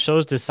garbage. So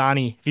is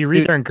Dasani. If you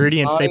read their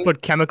ingredients, they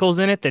put chemicals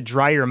in it that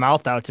dry your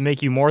mouth out to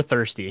make you more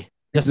thirsty.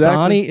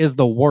 Dasani is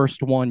the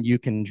worst one you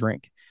can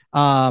drink.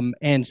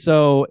 And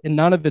so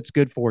none of it's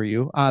good for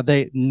you.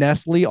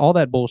 Nestle, all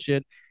that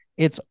bullshit.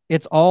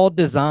 It's all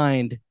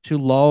designed to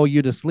lull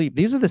you to sleep.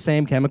 These are the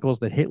same chemicals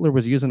that Hitler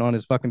was using on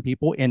his fucking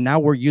people, and now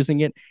we're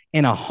using it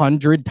in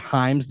 100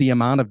 times the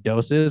amount of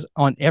doses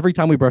on every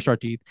time we brush our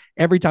teeth,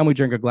 every time we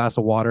drink a glass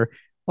of water.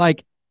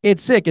 Like,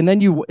 it's sick. And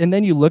then you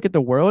look at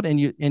the world and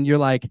you're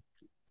like,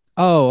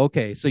 oh,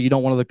 okay, so you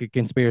don't want to look at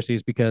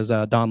conspiracies because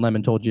Don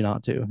Lemon told you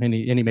not to, and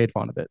he made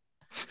fun of it.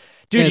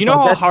 Dude, you know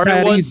how hard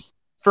it was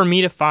for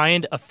me to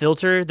find a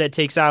filter that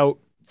takes out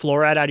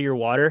fluoride out of your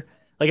water?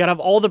 Like, out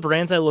of all the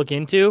brands I look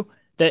into,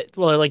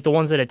 like the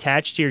ones that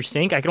attach to your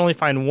sink, I can only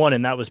find one,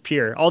 and that was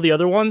Pure. All the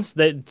other ones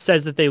that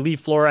says that they leave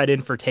fluoride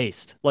in for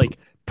taste, like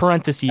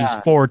parentheses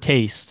for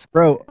taste.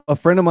 Bro, a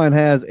friend of mine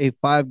has a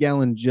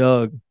 5-gallon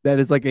jug that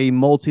is like a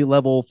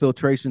multi-level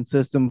filtration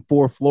system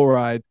for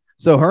fluoride.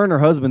 So her and her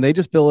husband, they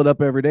just fill it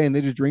up every day and they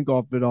just drink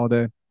off of it all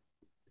day.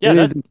 Yeah, it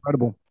is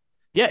incredible.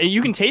 Yeah,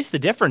 you can taste the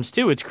difference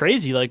too. It's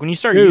crazy. Like when you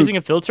start using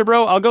a filter,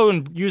 bro, I'll go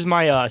and use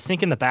my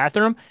sink in the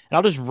bathroom and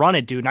I'll just run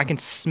it, dude. And I can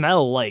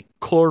smell like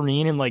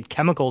chlorine and like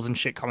chemicals and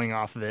shit coming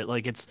off of it.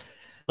 I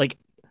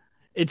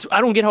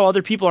don't get how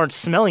other people aren't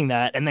smelling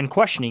that and then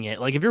questioning it.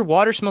 Like if your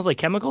water smells like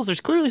chemicals,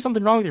 there's clearly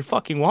something wrong with your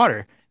fucking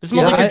water. If it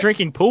smells like you're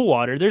drinking pool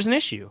water, there's an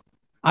issue.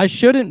 I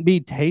shouldn't be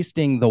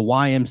tasting the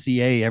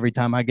YMCA every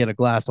time I get a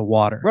glass of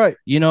water. Right.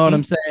 You know what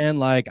I'm saying?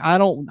 Like I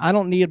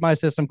don't need my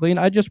system clean.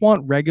 I just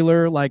want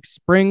regular like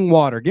spring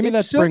water. Give me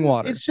that spring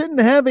water. It shouldn't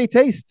have a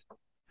taste.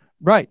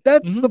 Right.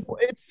 That's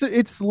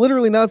it's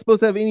literally not supposed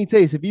to have any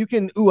taste. If you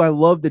can, I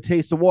love the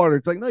taste of water.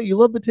 It's like, no, you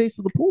love the taste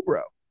of the pool,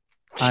 bro.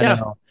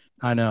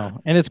 I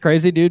know. And it's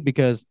crazy, dude,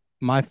 because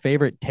my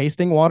favorite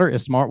tasting water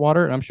is smart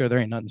water, and I'm sure there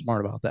ain't nothing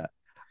smart about that.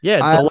 Yeah,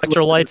 it's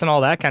electrolytes and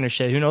all that kind of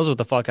shit. Who knows what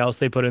the fuck else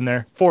they put in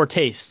there for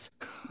taste.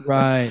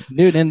 Right,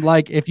 dude. And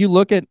like, if you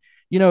look at,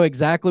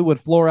 exactly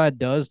what fluoride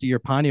does to your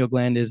pineal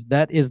gland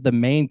that is the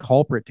main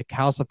culprit to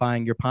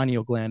calcifying your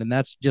pineal gland. And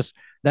that's how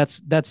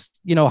that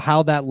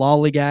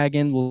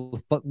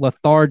lollygagging,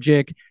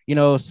 lethargic,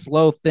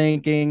 slow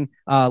thinking,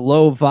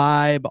 low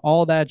vibe,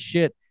 all that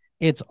shit.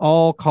 It's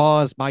all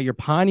caused by your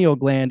pineal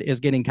gland is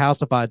getting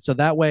calcified. So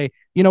that way,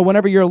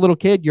 whenever you're a little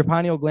kid, your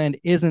pineal gland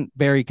isn't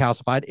very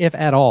calcified, if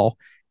at all.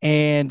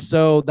 And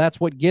so that's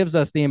what gives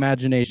us the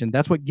imagination.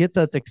 That's what gets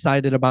us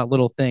excited about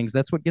little things.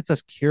 That's what gets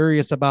us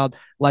curious about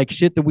like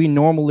shit that we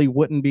normally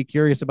wouldn't be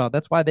curious about.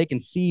 That's why they can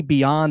see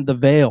beyond the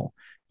veil.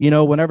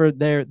 Whenever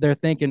they're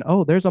thinking,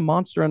 oh, there's a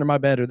monster under my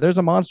bed or there's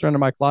a monster under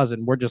my closet,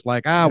 and we're just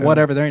like,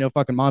 whatever, there ain't no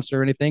fucking monster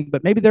or anything.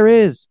 But maybe there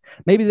is.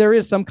 Maybe there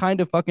is some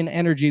kind of fucking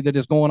energy that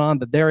is going on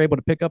that they're able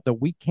to pick up that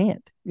we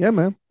can't. Yeah,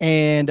 man.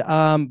 And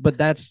but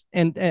that's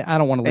and I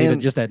don't want to leave it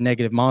just at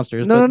negative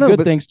monsters, no, but no, good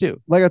but things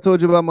too. Like I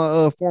told you about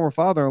my former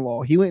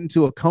father-in-law, he went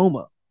into a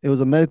coma. It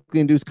was a medically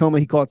induced coma.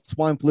 He caught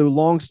swine flu.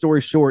 Long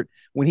story short,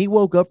 when he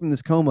woke up from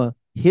this coma,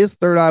 his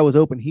third eye was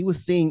open. He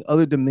was seeing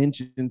other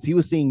dimensions. He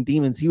was seeing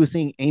demons. He was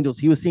seeing angels.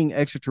 He was seeing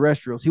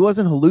extraterrestrials. He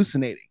wasn't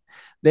hallucinating.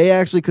 They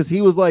actually, because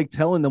he was like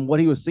telling them what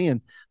he was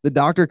seeing. The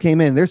doctor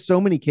came in. There's so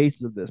many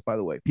cases of this, by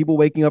the way. People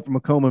waking up from a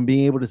coma and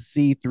being able to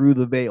see through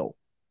the veil.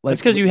 Like,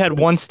 that's because you had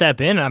one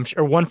step in, I'm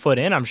sure, or 1 foot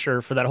in, I'm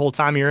sure, for that whole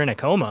time you're in a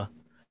coma.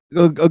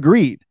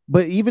 Agreed.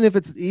 But even if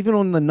it's even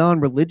on the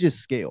non-religious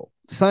scale,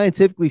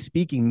 scientifically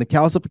speaking, the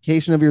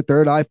calcification of your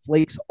third eye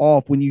flakes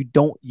off when you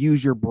don't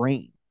use your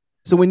brain.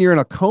 So when you're in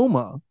a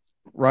coma,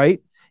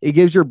 right, it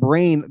gives your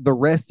brain the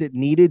rest it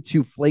needed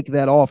to flake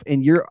that off,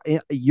 and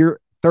your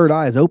third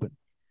eye is open.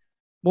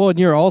 Well, and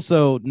you're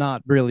also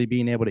not really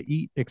being able to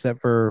eat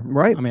except for,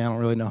 right. I mean, I don't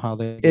really know how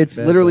it's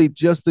fed, literally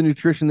just the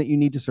nutrition that you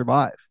need to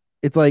survive.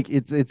 It's like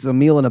it's a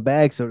meal in a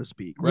bag, so to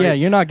speak. Right? Yeah,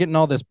 you're not getting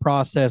all this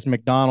processed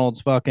McDonald's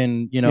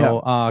fucking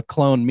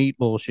clone meat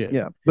bullshit.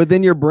 Yeah, but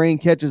then your brain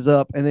catches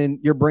up, and then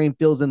your brain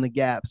fills in the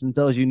gaps and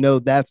tells you, no,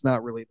 that's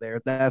not really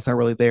there. That's not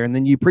really there, and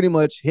then you pretty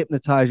much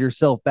hypnotize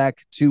yourself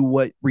back to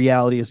what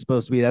reality is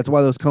supposed to be. That's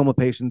why those coma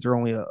patients are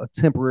only a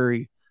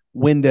temporary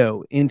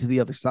window into the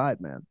other side,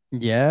 man.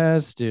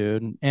 Yes,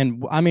 dude.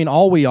 And I mean,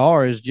 all we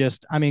are is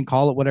just, I mean,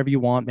 call it whatever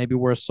you want. Maybe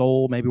we're a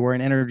soul, maybe we're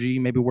an energy,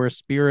 maybe we're a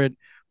spirit.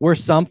 We're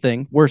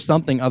something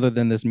other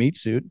than this meat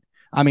suit.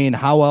 I mean,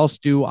 how else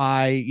do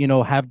I,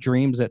 have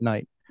dreams at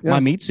night? Yeah. My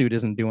meat suit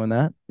isn't doing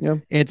that. Yeah.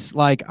 It's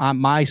like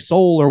my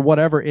soul or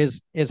whatever is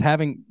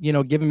having,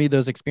 giving me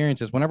those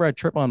experiences. Whenever I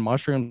trip on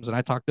mushrooms and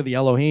I talk to the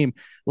Elohim,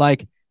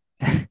 like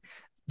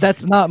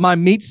that's not my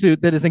meat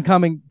suit that isn't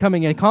coming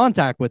in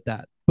contact with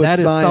that. But that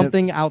is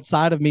something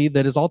outside of me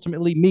that is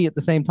ultimately me at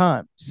the same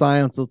time.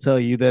 Science will tell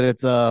you that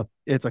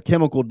it's a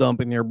chemical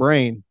dump in your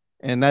brain.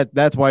 And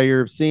that's why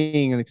you're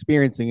seeing and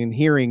experiencing and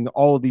hearing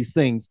all of these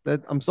things.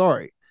 That I'm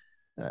sorry,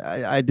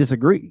 I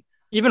disagree.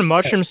 Even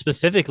mushrooms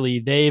specifically,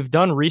 they've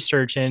done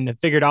research and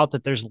figured out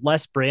that there's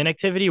less brain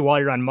activity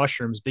while you're on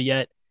mushrooms. But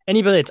yet,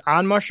 anybody that's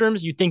on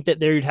mushrooms, you think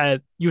that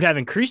you'd have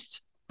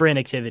increased brain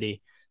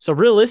activity. So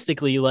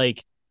realistically,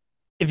 like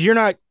if you're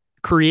not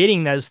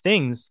creating those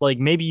things, like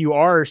maybe you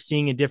are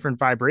seeing a different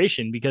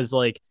vibration, because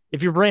like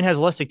if your brain has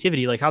less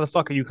activity, like how the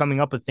fuck are you coming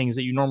up with things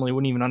that you normally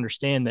wouldn't even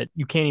understand, that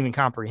you can't even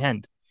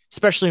comprehend?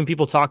 Especially when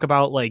people talk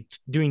about like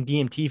doing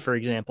DMT, for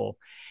example,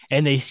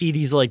 and they see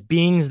these like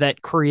beings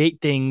that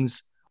create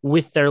things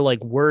with their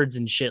like words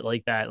and shit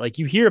like that. Like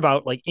you hear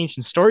about like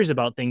ancient stories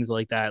about things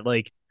like that.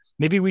 Like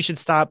maybe we should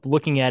stop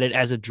looking at it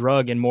as a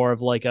drug and more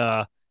of like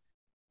I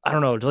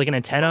don't know, like an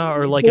antenna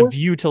or like a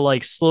view to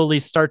like slowly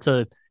start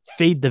to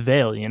fade the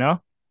veil,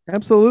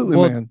 Absolutely,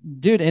 man.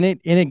 Dude, and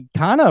it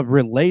kind of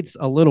relates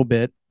a little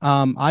bit.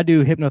 I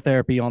do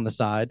hypnotherapy on the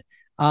side.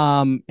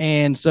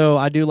 And so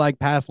I do like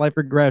past life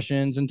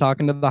regressions and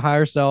talking to the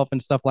higher self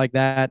and stuff like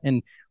that.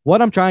 And what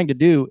I'm trying to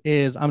do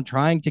is I'm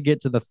trying to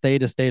get to the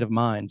theta state of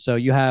mind. So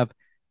you have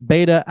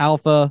beta,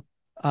 alpha,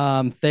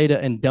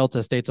 theta, and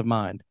delta states of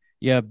mind.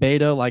 Yeah,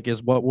 beta like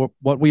is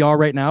what we are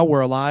right now.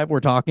 We're alive, we're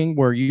talking,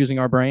 we're using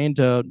our brain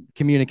to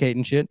communicate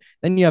and shit.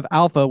 Then you have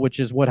alpha, which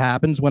is what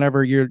happens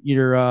whenever you're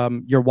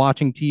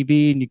watching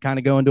TV and you kind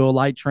of go into a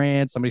light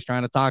trance. Somebody's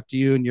trying to talk to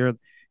you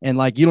and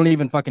like you don't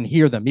even fucking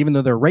hear them, even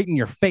though they're right in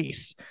your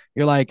face.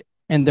 You're like,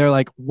 and they're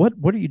like, what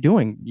are you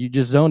doing? You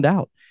just zoned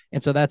out.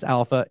 And so that's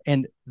alpha.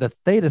 And the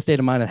theta state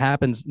of mind, it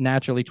happens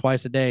naturally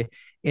twice a day.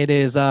 It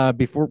is right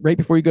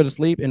before you go to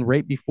sleep and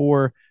right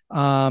before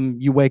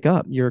you wake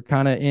up. You're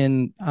kind of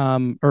in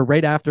or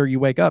right after you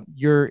wake up,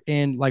 you're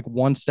in like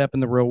one step in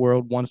the real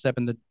world, one step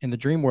in the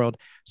dream world.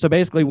 So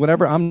basically,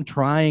 whatever I'm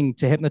trying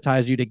to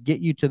hypnotize you to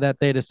get you to that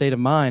theta state of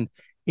mind,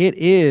 it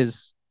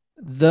is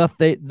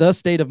the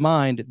state of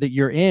mind that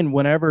you're in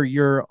whenever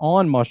you're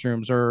on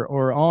mushrooms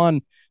or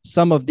on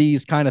some of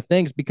these kind of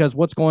things. Because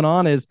what's going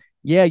on is,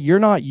 yeah, you're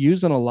not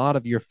using a lot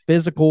of your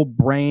physical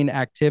brain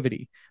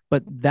activity,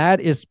 but that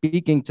is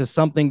speaking to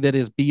something that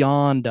is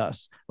beyond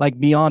us, like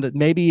beyond it.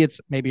 Maybe it's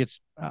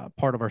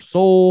part of our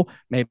soul.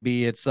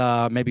 Maybe it's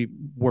maybe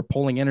we're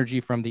pulling energy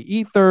from the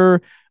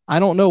ether. I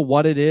don't know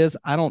what it is.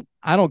 I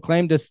don't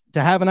claim to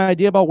have an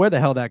idea about where the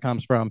hell that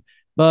comes from.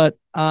 But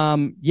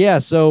yeah,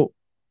 so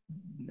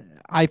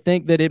I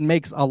think that it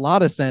makes a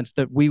lot of sense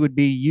that we would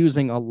be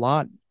using a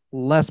lot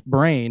less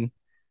brain,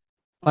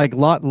 like a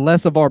lot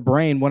less of our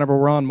brain whenever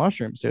we're on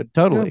mushrooms, dude.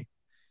 Totally.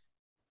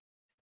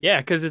 Yeah,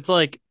 because it's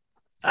like,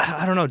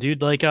 I don't know,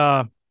 dude. Like,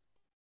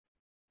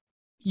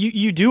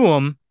 you do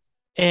them,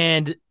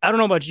 and I don't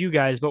know about you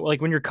guys, but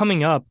like when you're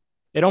coming up,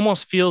 it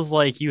almost feels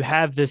like you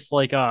have this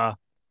like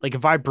like a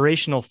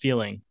vibrational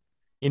feeling,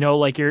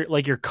 like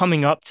you're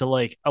coming up to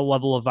like a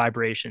level of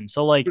vibration.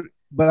 So like,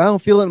 But I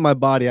don't feel it in my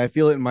body. I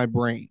feel it in my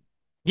brain.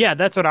 yeah,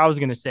 that's what I was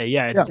gonna say.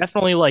 Yeah, it's Yeah.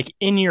 definitely like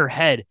in your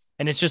head,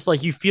 and it's just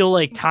like you feel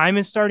like time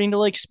is starting to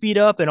like speed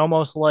up, and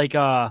almost like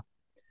I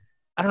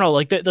don't know,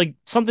 like that, like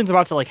something's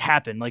about to like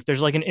happen. Like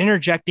there's like an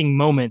interjecting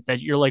moment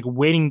that you're like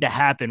waiting to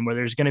happen, where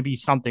there's gonna be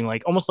something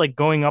like almost like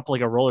going up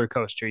like a roller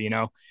coaster, It's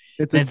a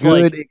and it's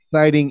like, good,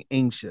 exciting,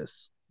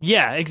 anxious.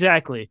 yeah,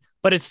 exactly.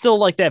 But it's still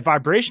like that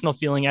vibrational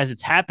feeling as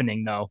it's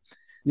happening, though.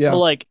 So Yeah.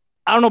 like,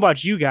 I don't know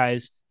about you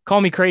guys.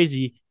 Call me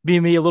crazy,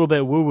 being me a little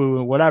bit woo woo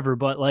and whatever,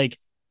 but like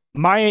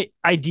my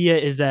idea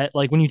is that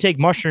like when you take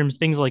mushrooms,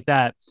 things like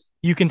that,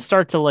 you can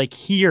start to like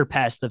hear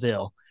past the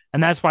veil.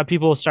 And that's why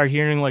people start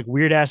hearing like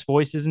weird ass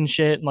voices and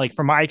shit. And like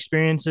from my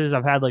experiences,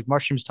 I've had like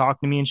mushrooms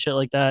talk to me and shit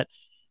like that.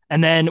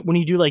 And then when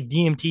you do like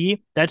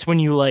DMT, that's when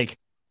you like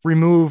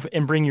remove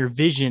and bring your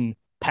vision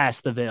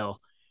past the veil.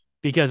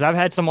 Because I've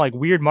had some like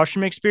weird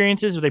mushroom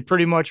experiences where they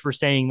pretty much were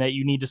saying that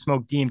you need to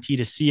smoke DMT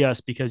to see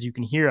us because you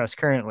can hear us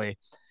currently.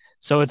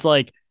 So it's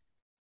like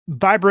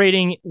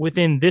vibrating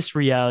within this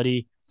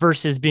reality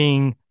versus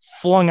being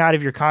flung out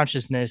of your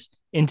consciousness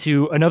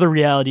into another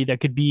reality that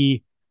could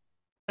be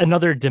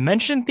another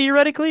dimension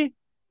theoretically,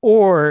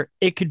 or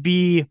it could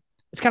be,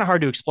 it's kind of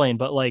hard to explain,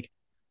 but like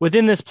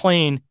within this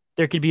plane,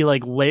 there could be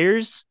like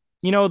layers,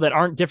 that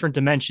aren't different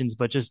dimensions,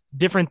 but just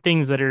different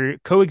things that are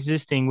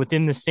coexisting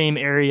within the same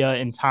area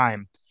and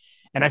time.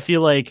 And I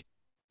feel like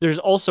there's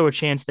also a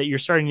chance that you're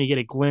starting to get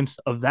a glimpse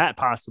of that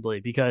possibly,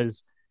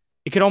 because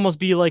it could almost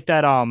be like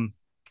that.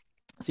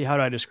 See, how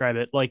do I describe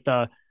it? Like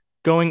the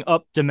going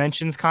up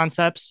dimensions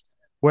concepts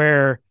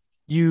where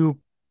you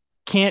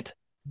can't,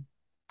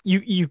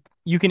 you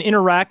can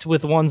interact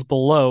with ones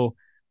below,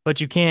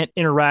 but you can't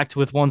interact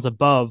with ones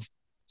above.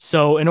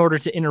 So in order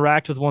to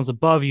interact with ones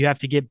above, you have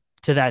to get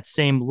to that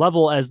same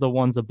level as the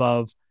ones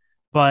above.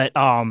 But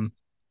I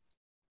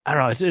don't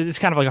know. It's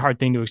kind of like a hard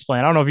thing to explain.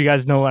 I don't know if you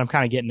guys know what I'm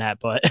kind of getting at,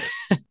 but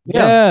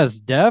Yes,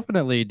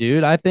 definitely,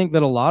 dude. I think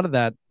that a lot of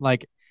that,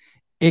 like,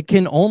 it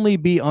can only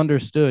be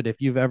understood if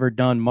you've ever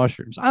done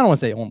mushrooms. I don't want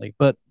to say only,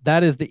 but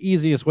that is the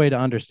easiest way to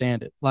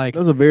understand it. Like,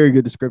 That was a very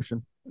good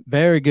description.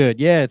 very good.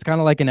 Yeah, it's kind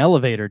of like an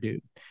elevator,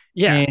 dude.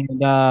 yeah,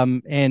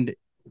 And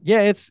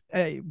yeah, it's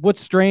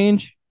what's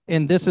strange,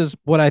 and this is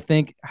what I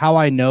think how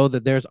I know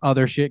that there's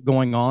other shit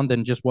going on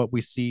than just what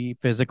we see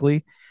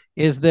physically,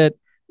 is that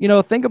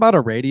think about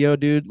a radio,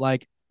 dude.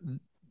 Like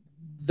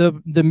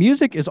the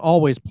music is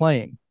always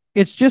playing.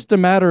 It's just a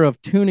matter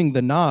of tuning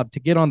the knob to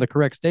get on the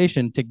correct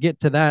station to get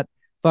to that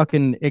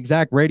fucking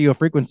exact radio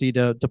frequency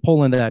to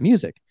pull into that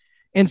music.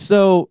 And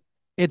so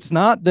it's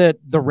not that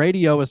the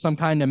radio is some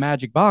kind of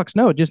magic box.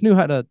 No, it just knew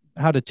how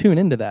to tune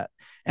into that.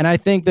 And I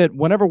think that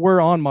whenever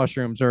we're on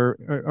mushrooms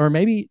or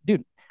maybe,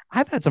 dude,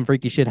 I've had some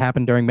freaky shit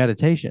happen during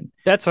meditation.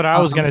 that's what I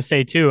was going to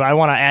say too. I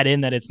want to add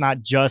in that it's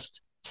not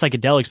just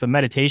psychedelics, but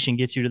meditation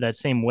gets you to that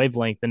same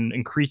wavelength and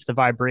increase the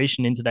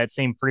vibration into that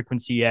same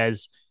frequency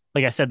as,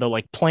 like I said, the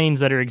like planes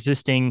that are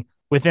existing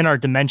within our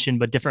dimension,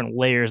 but different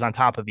layers on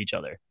top of each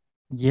other.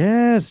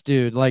 Yes,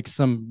 dude, like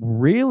some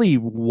really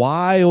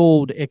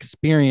wild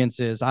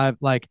experiences. I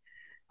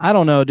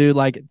don't know, dude,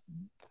 like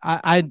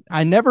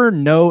I never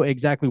know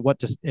exactly what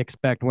to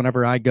expect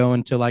whenever I go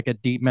into like a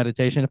deep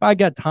meditation. If I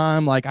get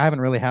time, like I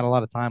haven't really had a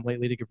lot of time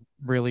lately to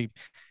really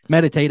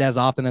meditate as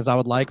often as I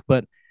would like,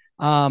 but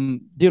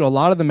dude, a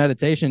lot of the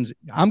meditations,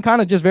 I'm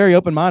kind of just very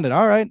open-minded.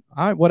 All right,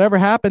 whatever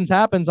happens,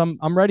 happens. I'm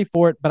ready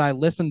for it, but I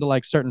listen to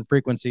like certain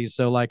frequencies.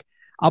 So like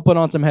I'll put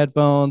on some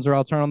headphones or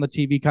I'll turn on the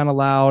TV kind of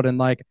loud, and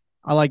like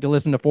I like to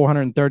listen to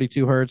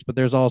 432 hertz, but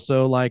there's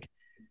also like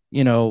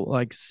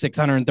like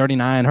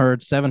 639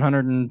 hertz,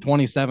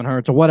 727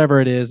 hertz, or whatever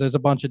it is. There's a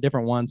bunch of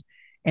different ones.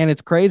 And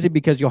it's crazy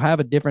because you'll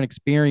have a different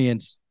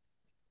experience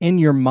in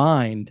your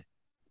mind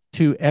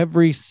to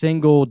every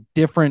single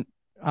different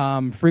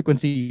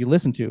frequency you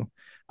listen to.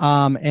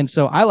 And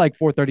so I like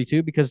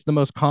 432 because it's the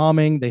most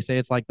calming. They say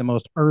it's like the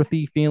most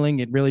earthy feeling.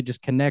 It really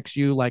just connects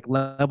you, like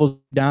levels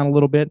down a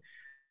little bit.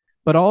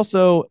 But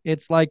also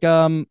it's like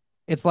touching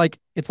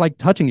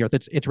the earth.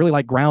 It's really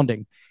like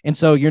grounding. And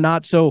so you're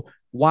not so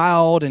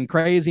wild and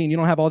crazy and you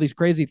don't have all these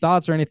crazy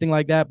thoughts or anything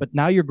like that, but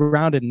now you're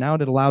grounded, and now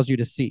it allows you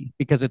to see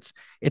because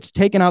it's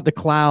taken out the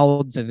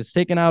clouds and it's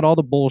taken out all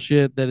the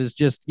bullshit that is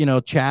just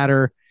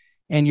chatter,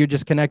 and you're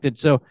just connected.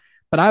 So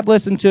but I've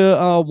listened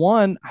to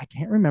one, I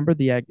can't remember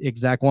the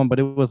exact one, but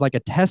it was like a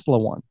Tesla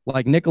one,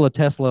 like Nikola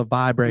Tesla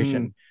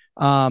vibration.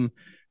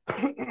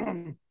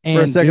 And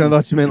for a second, dude, I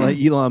thought you meant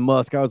like Elon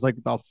Musk. I was like,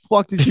 "The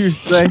fuck did you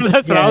say?"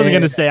 That's what I was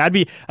gonna say. I'd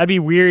be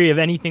weary of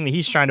anything that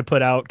he's trying to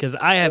put out because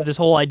I have this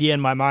whole idea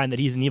in my mind that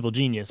he's an evil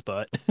genius.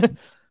 But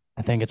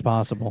I think it's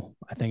possible.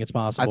 I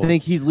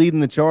think he's leading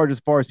the charge as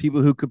far as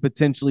people who could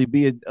potentially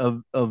be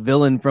a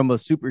villain from a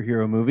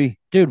superhero movie.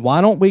 Dude,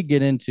 why don't we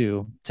get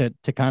into to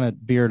kind of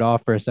veer it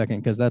off for a second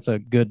because that's a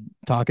good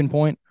talking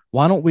point.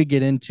 Why don't we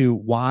get into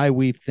why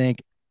we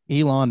think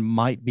Elon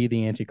might be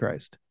the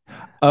Antichrist?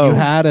 Oh, you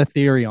had a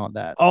theory on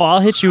that. Oh, I'll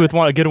hit you with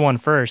a good one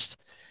first.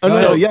 Oh,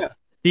 so, yeah.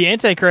 The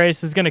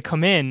Antichrist is going to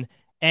come in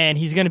and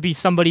he's going to be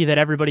somebody that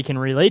everybody can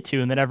relate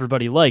to and that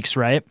everybody likes,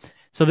 right?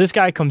 So this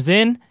guy comes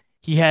in,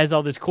 he has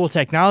all this cool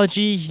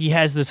technology, he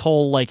has this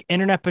whole like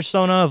internet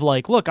persona of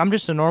like, look, I'm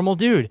just a normal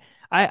dude.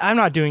 I'm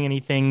not doing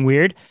anything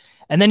weird.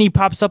 And then he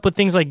pops up with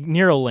things like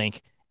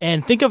Neuralink.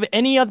 And think of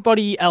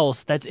anybody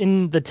else that's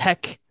in the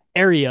tech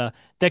area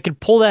that could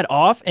pull that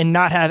off and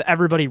not have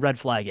everybody red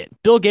flag it.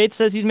 Bill Gates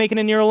says he's making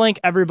a Neuralink.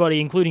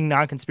 Everybody, including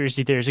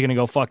non-conspiracy theorists, are going to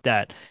go, fuck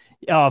that.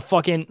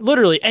 Fucking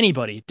literally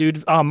anybody,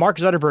 dude. Mark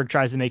Zuckerberg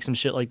tries to make some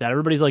shit like that.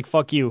 Everybody's like,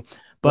 fuck you.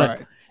 But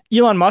Right.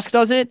 Elon Musk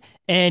does it,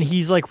 and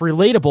he's like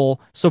relatable.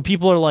 So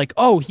people are like,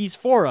 oh, he's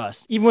for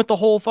us. Even with the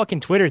whole fucking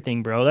Twitter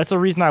thing, bro. That's the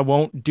reason I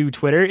won't do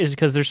Twitter, is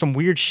because there's some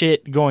weird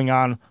shit going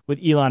on with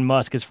Elon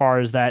Musk as far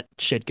as that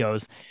shit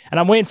goes. And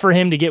I'm waiting for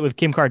him to get with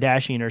Kim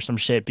Kardashian or some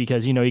shit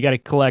because, you know, you got to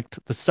collect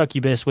the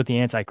succubus with the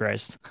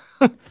Antichrist.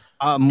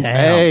 Damn.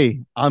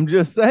 Hey, I'm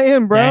just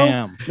saying, bro.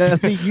 Damn. Now,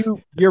 see,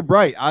 you're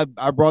right.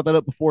 I brought that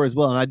up before as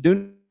well, and I do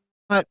not.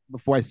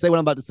 Before I say what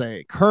I'm about to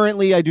say,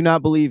 currently, I do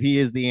not believe he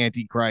is the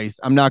Antichrist.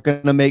 I'm not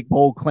going to make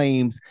bold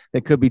claims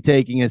that could be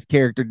taken as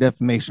character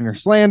defamation or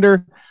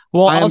slander.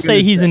 Well, I am I'll say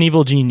gonna he's an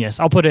evil genius.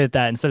 I'll put it at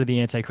that instead of the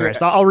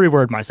Antichrist. I'll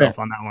reword myself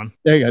on that one.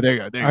 There you go. There you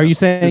go. There you Are go. you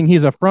saying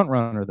he's a front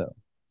runner though?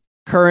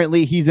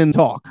 Currently, he's in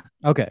talk.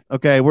 Okay.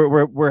 Okay,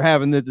 we're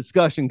having the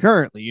discussion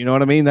currently. You know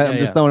what I mean? That I'm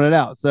just throwing it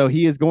out. So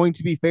he is going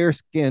to be fair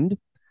skinned.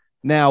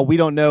 Now we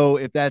don't know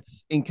if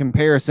that's in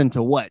comparison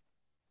to what.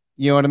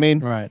 You know what I mean?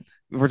 Right.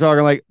 If we're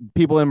talking like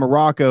people in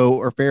Morocco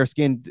are fair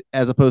skinned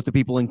as opposed to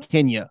people in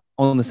Kenya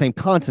on the same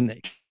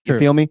continent. You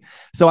feel me?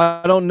 So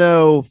I don't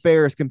know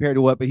fair as compared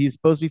to what, but he's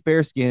supposed to be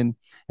fair skinned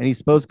and he's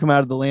supposed to come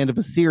out of the land of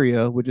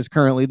Assyria, which is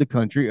currently the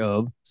country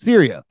of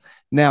Syria.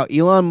 Now,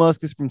 Elon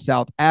Musk is from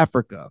South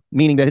Africa,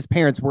 meaning that his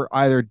parents were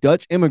either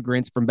Dutch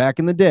immigrants from back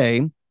in the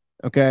day,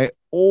 okay,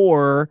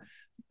 or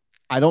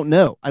I don't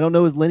know. I don't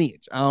know his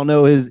lineage. I don't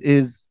know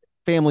his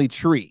family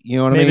tree. You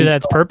know what I mean? Maybe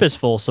that's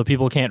purposeful so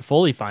people can't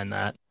fully find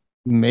that.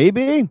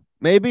 Maybe,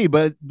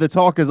 but the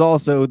talk is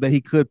also that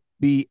he could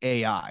be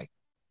AI.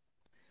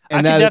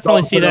 And I can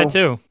definitely see that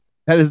too.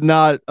 That is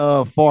not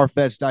a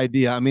far-fetched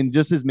idea. I mean,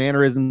 just his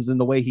mannerisms and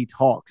the way he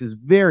talks is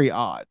very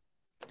odd.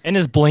 And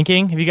his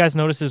blinking. Have you guys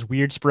noticed his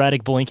weird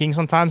sporadic blinking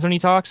sometimes when he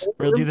talks?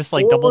 Or he'll do this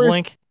like double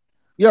blink.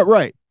 Yeah,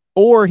 right.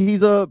 Or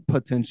he's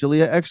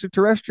potentially an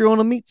extraterrestrial in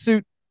a meat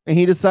suit. And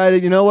he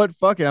decided, you know what?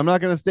 Fuck it. I'm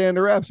not going to stay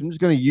under wraps. I'm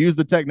just going to use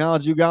the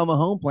technology you got on my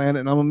home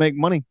planet and I'm going to make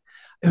money.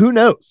 Who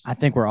knows? I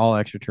think we're all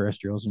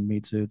extraterrestrials in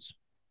meat suits.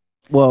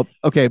 Well,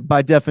 okay,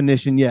 by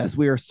definition, yes,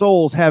 we are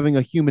souls having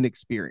a human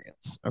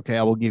experience. Okay,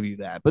 I will give you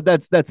that. But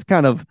that's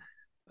kind of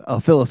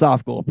a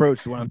philosophical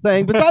approach to what I'm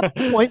saying. Besides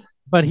the point.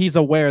 But he's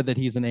aware that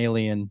he's an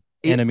alien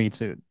in a meat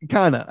suit.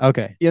 Kind of.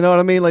 Okay. You know what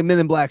I mean? Like Men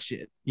in Black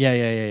shit.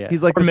 Yeah.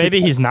 He's like, or maybe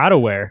he's not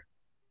aware.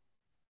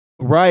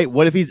 Right.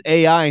 What if he's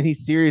AI and he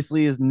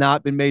seriously has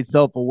not been made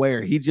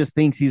self-aware? He just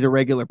thinks he's a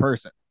regular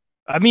person.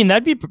 I mean,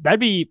 that'd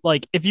be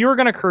like if you were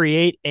going to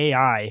create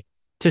AI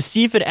to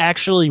see if it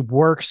actually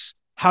works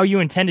how you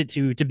intend it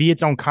to be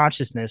its own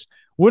consciousness,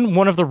 wouldn't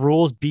one of the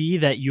rules be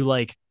that you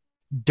like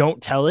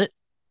don't tell it?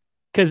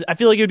 Because I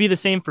feel like it would be the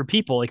same for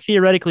people. Like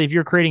theoretically, if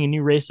you're creating a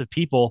new race of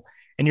people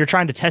and you're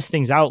trying to test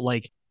things out,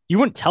 like you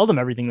wouldn't tell them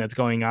everything that's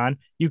going on.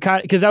 You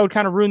kind because that would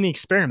kind of ruin the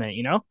experiment,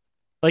 you know?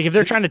 Like if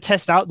they're trying to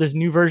test out this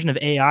new version of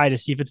AI to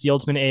see if it's the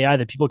ultimate AI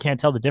that people can't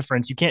tell the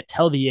difference, you can't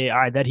tell the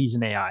AI that he's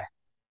an AI.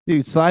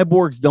 Dude,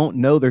 cyborgs don't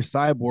know they're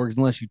cyborgs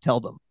unless you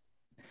tell them.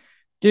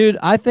 Dude,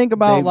 I think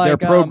about they're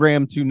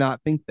programmed to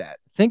not think that.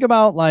 Think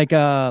about like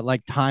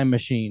time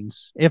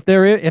machines. If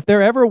there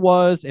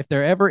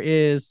ever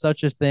is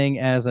such a thing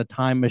as a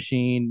time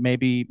machine,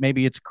 maybe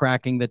it's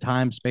cracking the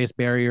time space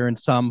barrier in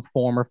some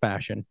form or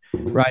fashion,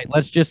 right?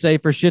 Let's just say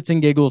for shits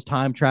and giggles,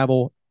 time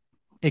travel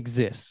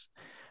exists.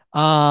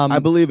 I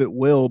believe it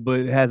will,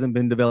 but it hasn't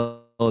been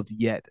developed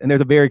yet. And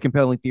there's a very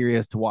compelling theory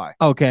as to why.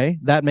 Okay,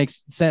 that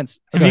makes sense.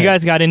 Have you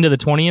guys got into the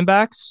 20 and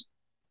backs?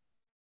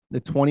 The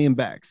 20 and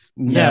backs?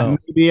 No.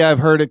 Maybe I've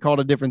heard it called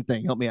a different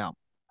thing. Help me out.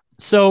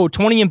 So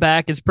 20 and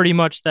back is pretty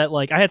much that,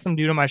 like, I had some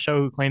dude on my show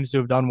who claims to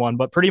have done one,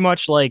 but pretty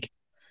much like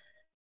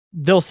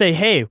they'll say,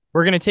 hey,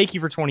 we're going to take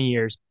you for 20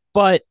 years,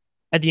 but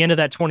at the end of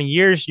that 20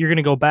 years, you're going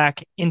to go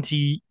back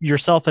into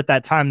yourself at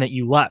that time that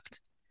you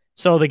left.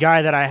 So the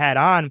guy that I had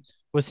on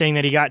was saying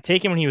that he got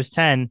taken when he was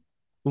 10,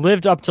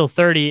 lived up till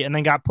 30, and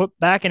then got put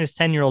back in his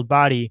 10-year-old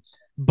body,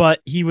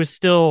 but he was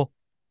still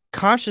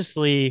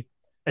consciously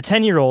a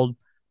 10-year-old.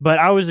 But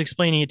I was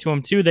explaining it to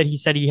him too, that he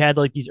said he had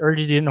like these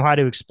urges he didn't know how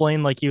to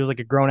explain, like he was like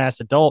a grown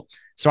ass adult.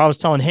 So I was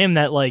telling him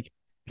that like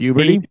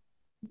puberty,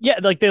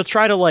 like they'll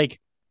try to like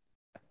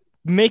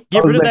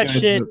get rid of that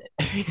shit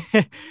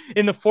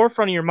in the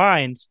forefront of your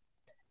mind,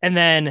 and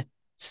then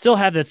still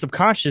have that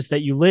subconscious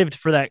that you lived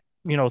for that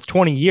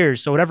 20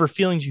 years. So whatever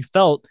feelings you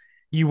felt,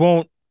 you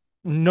won't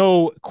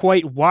know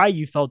quite why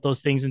you felt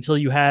those things until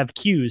you have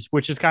cues,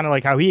 which is kind of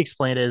like how he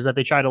explained it, is that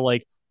they try to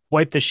like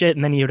wipe the shit,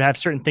 and then you would have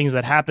certain things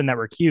that happen that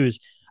were cues.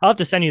 I'll have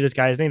to send you this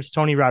guy. His name's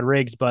Tony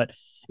Rodriguez, but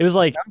it was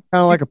like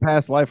kind of like a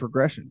past life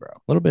regression, bro.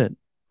 A little bit.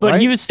 But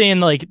right? he was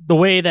saying like the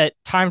way that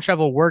time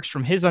travel works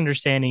from his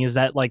understanding is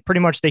that like pretty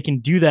much they can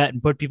do that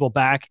and put people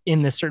back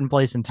in this certain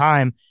place in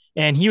time.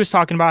 And he was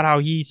talking about how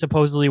he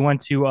supposedly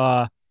went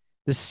to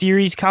the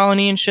Ceres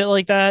colony and shit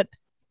like that.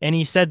 And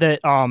he said that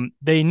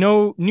they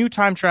know new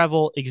time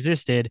travel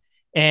existed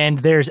and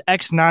there's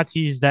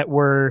ex-Nazis that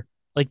were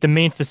like the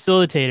main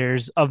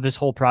facilitators of this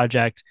whole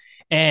project.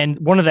 And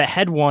one of the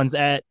head ones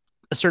at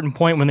a certain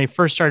point when they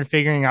first started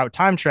figuring out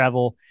time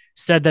travel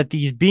said that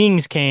these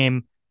beings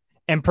came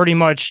and pretty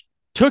much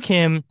took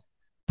him,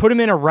 put him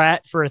in a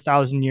rat for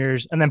 1,000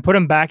 years, and then put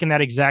him back in that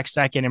exact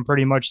second and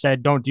pretty much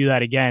said, don't do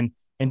that again,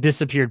 and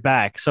disappeared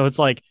back. So it's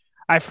like,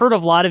 I've heard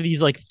of a lot of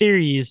these like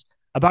theories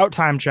about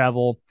time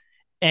travel,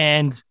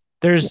 and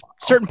there's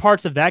certain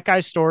parts of that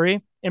guy's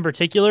story in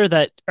particular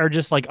that are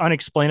just like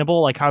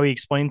unexplainable, like how he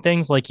explained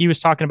things. Like he was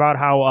talking about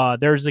how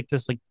there's like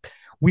this like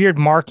weird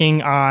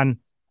marking on,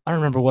 I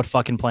don't remember what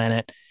fucking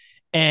planet,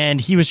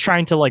 and he was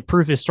trying to like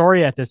prove his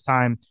story at this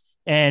time,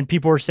 and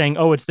people were saying,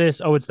 oh, it's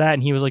this, oh, it's that.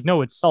 And he was like,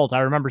 no, it's salt.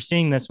 I remember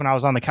seeing this when I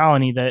was on the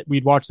colony, that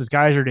we'd watch this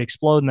geyser to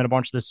explode and then a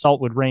bunch of this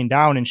salt would rain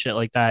down and shit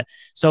like that.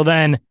 So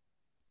then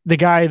the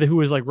guy who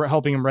was like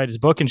helping him write his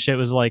book and shit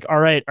was like, all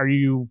right, are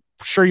you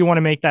sure you want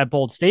to make that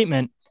bold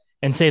statement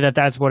and say that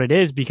that's what it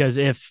is? Because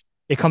if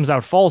it comes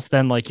out false,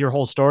 then like your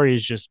whole story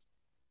is just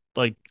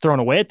like thrown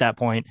away at that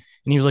point.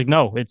 And he was like,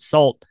 no, it's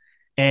salt.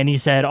 And he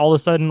said all of a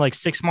sudden, like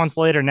 6 months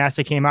later,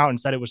 NASA came out and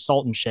said it was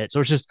salt and shit.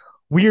 So it's just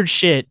weird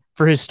shit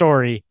for his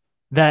story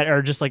that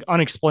are just like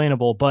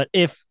unexplainable. But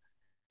if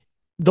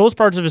those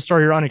parts of his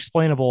story are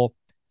unexplainable,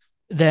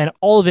 then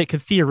all of it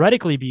could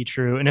theoretically be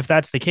true. And if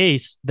that's the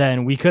case,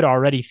 then we could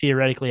already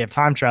theoretically have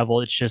time travel.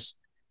 It's just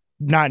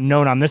not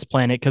known on this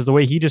planet, because the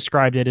way he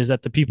described it is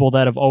that the people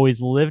that have always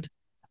lived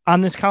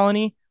on this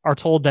colony are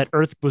told that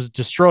Earth was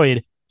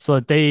destroyed so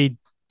that they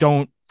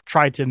don't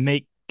try to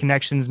make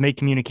connections, make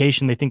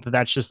communication. They think that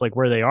that's just like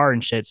where they are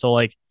and shit. So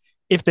like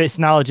if this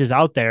knowledge is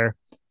out there,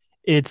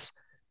 it's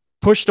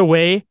pushed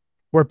away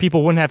where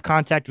people wouldn't have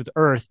contact with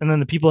Earth. And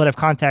then the people that have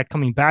contact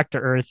coming back to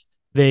Earth,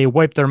 they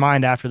wipe their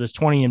mind after this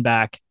 20 and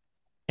back,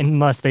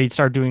 unless they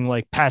start doing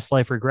like past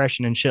life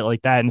regression and shit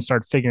like that and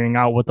start figuring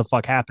out what the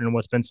fuck happened and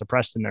what's been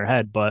suppressed in their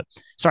head. But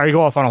sorry to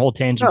go off on a whole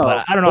tangent,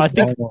 but I don't know. I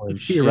think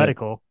it's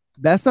theoretical.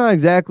 That's not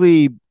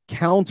exactly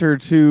counter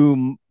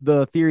to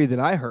the theory that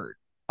I heard,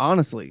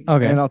 honestly.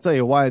 Okay. And I'll tell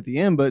you why at the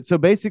end. But so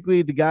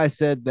basically, the guy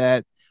said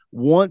that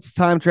once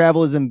time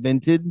travel is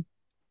invented,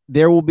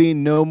 there will be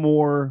no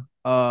more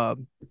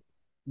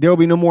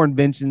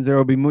inventions. There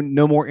will be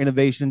no more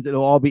innovations.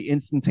 It'll all be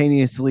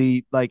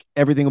instantaneously, like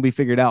everything will be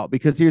figured out.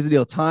 Because here's the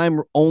deal: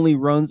 time only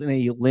runs in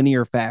a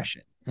linear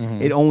fashion.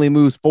 Mhm. It only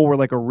moves forward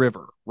like a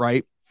river,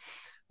 right?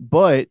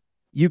 But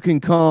you can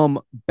come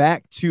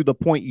back to the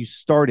point you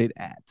started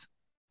at,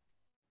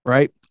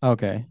 right?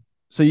 Okay.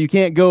 So you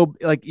can't go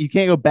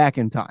back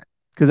in time,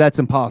 because that's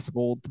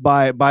impossible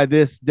by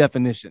this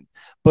definition.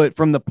 But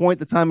from the point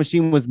the time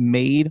machine was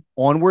made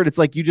onward, it's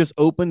like you just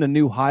opened a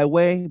new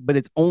highway, but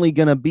it's only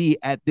going to be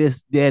at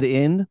this dead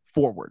end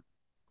forward.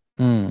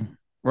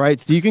 Right?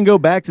 So you can go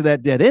back to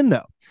that dead end,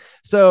 though.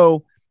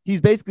 So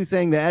he's basically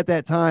saying that at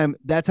that time,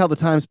 that's how the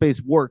time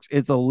space works.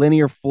 It's a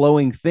linear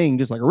flowing thing,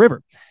 just like a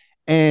river.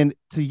 And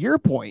to your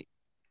point,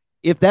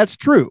 if that's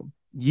true,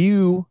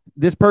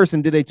 this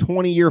person did a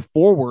 20-year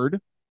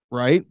forward,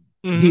 right?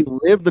 Mm-hmm. He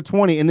lived the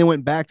 20 and then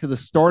went back to the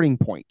starting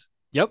point.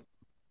 Yep.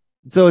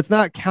 So it's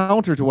not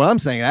counter to what I'm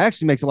saying. It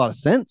actually makes a lot of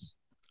sense.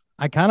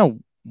 I kind of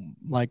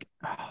like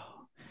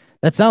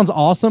that sounds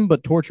awesome,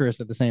 but torturous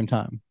at the same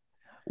time.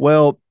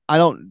 Well, I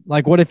don't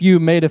like, what if you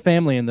made a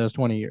family in those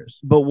 20 years?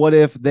 But what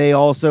if they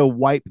also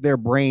wipe their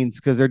brains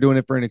because they're doing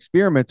it for an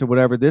experiment or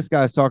whatever? This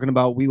guy's talking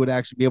about we would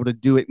actually be able to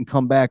do it and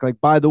come back.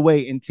 Like, by the way,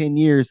 in 10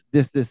 years,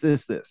 this.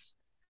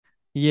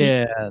 Yeah.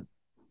 See,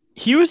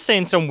 he was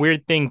saying some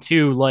weird thing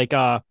too. Like,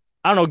 I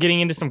don't know,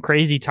 getting into some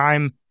crazy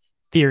time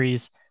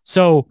theories.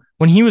 So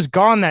when he was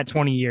gone that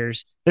 20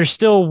 years, there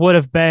still would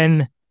have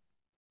been,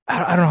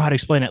 I don't know how to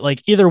explain it.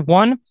 Like either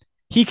one,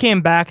 he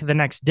came back the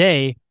next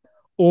day,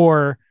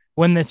 or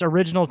when this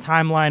original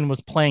timeline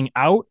was playing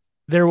out,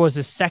 there was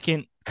a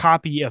second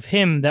copy of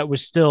him that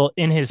was still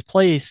in his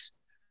place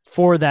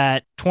for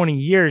that 20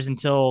 years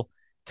until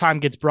time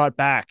gets brought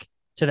back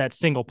to that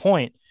single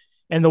point.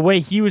 And the way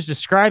he was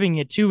describing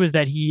it too is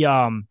that he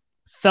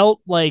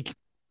felt like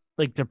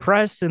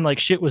depressed and like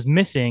shit was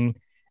missing.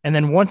 And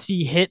then once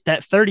he hit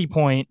that 30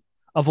 point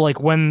of like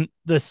when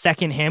the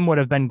second him would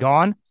have been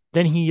gone,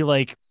 then he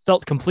like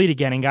felt complete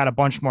again and got a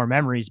bunch more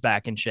memories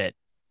back and shit.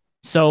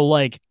 So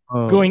like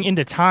going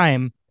into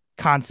time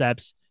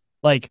concepts,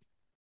 like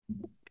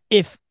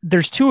if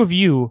there's two of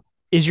you,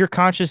 is your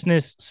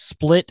consciousness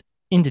split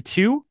into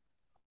two,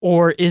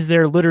 or is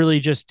there literally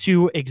just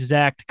two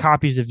exact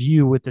copies of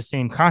you with the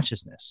same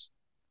consciousness?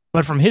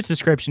 But from his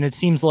description, it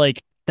seems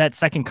like that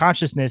second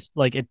consciousness,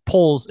 like it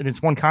pulls and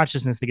it's one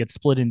consciousness that gets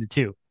split into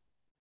two.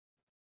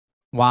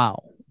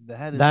 Wow.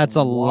 That's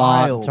a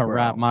lot to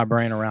wrap my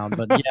brain around.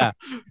 But yeah,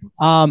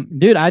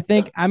 Dude,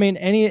 I mean,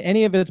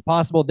 any of it's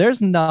possible.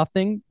 There's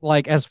nothing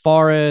like as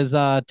far as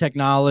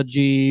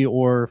technology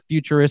or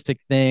futuristic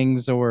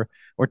things or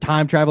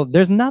time travel.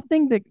 There's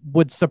nothing that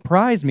would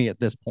surprise me at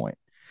this point.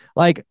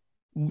 Like,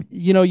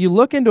 you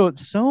look into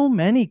so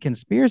many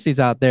conspiracies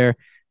out there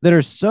that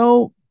are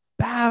so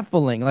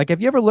baffling. Like,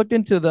 have you ever looked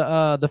into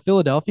the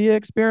Philadelphia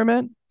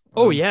experiment?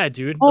 Oh yeah,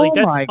 dude. Like Oh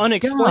that's my God.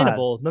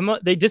 unexplainable.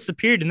 They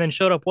disappeared and then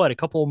showed up a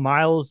couple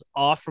miles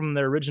off from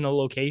their original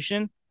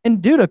location.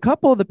 And dude, a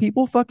couple of the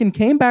people fucking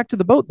came back to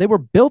the boat. They were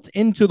built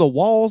into the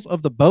walls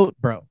of the boat,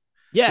 bro.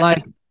 Yeah.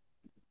 Like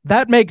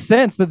that makes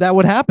sense that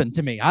would happen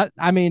to me.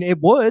 I mean, it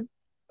would.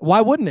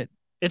 Why wouldn't it?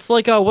 It's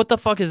like what the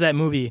fuck is that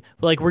movie?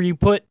 Like where you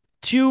put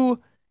two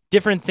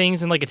different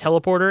things in like a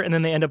teleporter and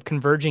then they end up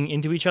converging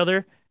into each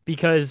other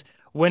because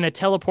when a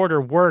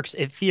teleporter works,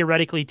 it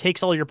theoretically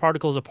takes all your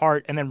particles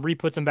apart and then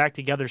re-puts them back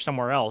together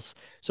somewhere else.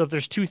 So if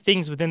there's two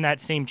things within that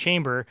same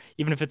chamber,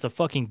 even if it's a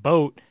fucking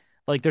boat,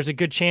 like there's a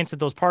good chance that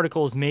those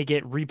particles may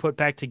get re-put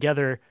back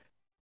together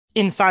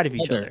inside of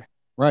each other.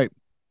 Right.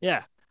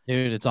 Yeah.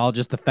 Dude, it's all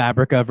just the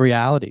fabric of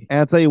reality. And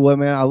I'll tell you what,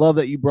 man, I love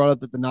that you brought up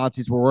that the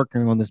Nazis were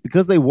working on this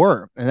because they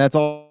were. And that's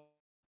all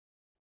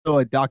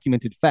a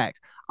documented fact.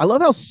 I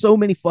love how so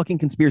many fucking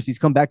conspiracies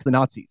come back to the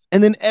Nazis.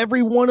 And then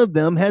every one of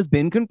them has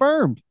been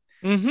confirmed.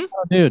 Mm-hmm.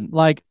 Oh, dude,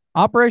 like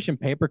Operation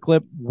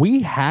Paperclip,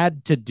 we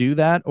had to do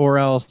that or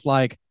else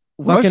like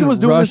Russia was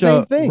doing the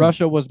same thing.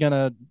 Russia was going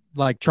to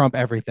like trump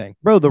everything.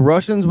 Bro, the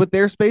Russians with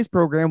their space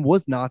program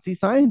was Nazi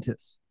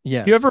scientists.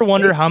 Yes. Do you ever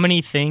wonder how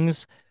many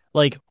things,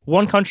 like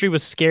one country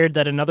was scared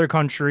that another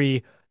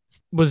country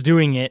was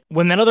doing it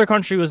when that other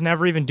country was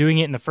never even doing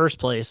it in the first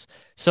place?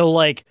 So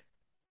like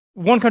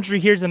one country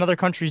hears another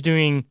country's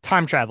doing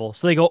time travel.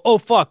 So they go, oh,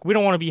 fuck, we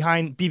don't want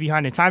to be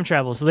behind in time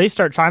travel. So they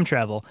start time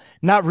travel,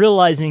 not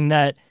realizing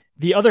that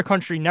the other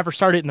country never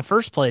started in the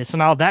first place. So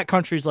now that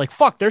country's like,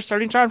 fuck, they're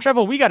starting time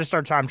travel. We got to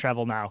start time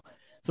travel now.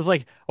 So it's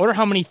like, I wonder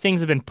how many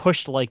things have been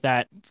pushed like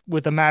that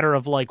with a matter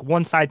of like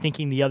one side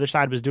thinking the other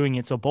side was doing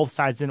it. So both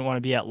sides didn't want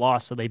to be at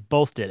loss. So they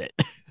both did it.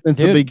 Since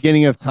the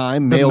beginning of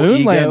time, the male moon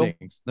ego.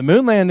 landings. The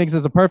moon landings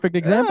is a perfect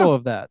example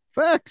of that.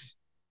 Facts.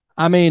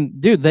 I mean,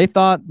 dude, we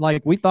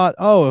thought,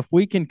 oh, if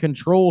we can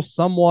control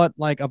somewhat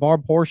like of our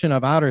portion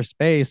of outer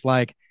space,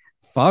 like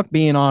fuck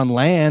being on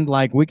land,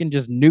 like we can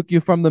just nuke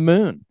you from the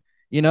moon,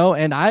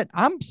 and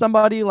I'm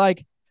somebody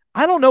like,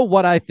 I don't know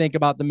what I think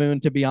about the moon,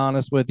 to be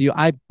honest with you.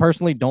 I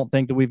personally don't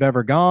think that we've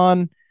ever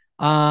gone.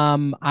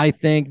 I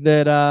think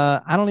that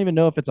I don't even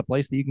know if it's a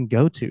place that you can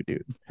go to,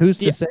 dude. Who's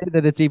to say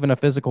that it's even a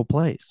physical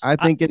place? I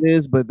think it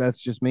is, but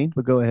that's just me.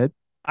 But go ahead.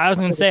 I was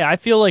gonna say, I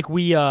feel like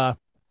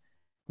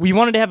we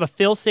wanted to have a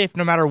fail-safe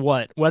no matter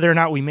what, whether or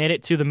not we made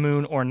it to the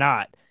moon or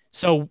not.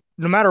 So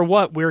no matter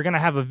what, we were going to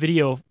have a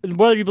video,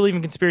 whether you believe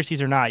in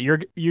conspiracies or not,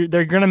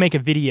 they're going to make a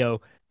video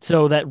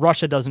so that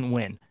Russia doesn't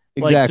win.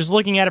 Exactly. Like, just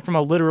looking at it from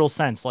a literal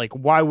sense, like,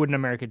 why wouldn't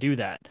America do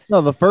that?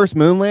 No, the first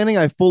moon landing,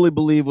 I fully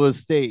believe was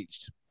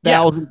staged.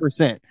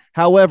 1,000%.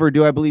 However,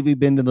 do I believe we've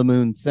been to the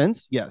moon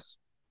since? Yes.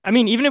 I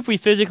mean, even if we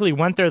physically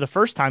went there the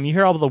first time, you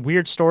hear all the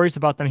weird stories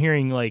about them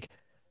hearing, like,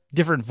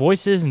 different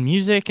voices and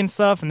music and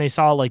stuff, and they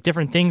saw like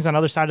different things on the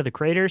other side of the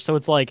crater. So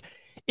it's like,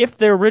 if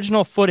their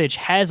original footage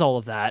has all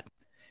of that,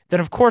 then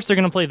of course they're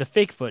going to play the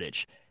fake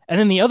footage. And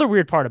then the other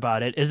weird part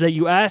about it is that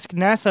you ask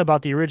NASA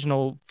about the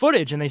original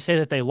footage and they say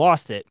that they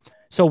lost it.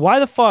 So why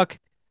the fuck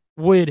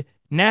would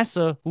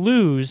NASA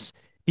lose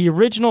the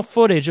original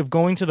footage of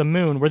going to the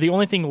moon where the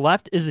only thing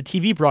left is the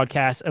TV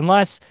broadcast,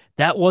 unless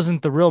that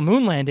wasn't the real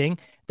moon landing?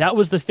 That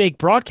was the fake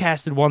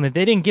broadcasted one that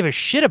they didn't give a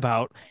shit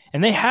about,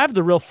 and they have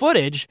the real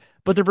footage,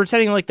 but they're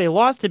pretending like they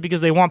lost it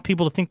because they want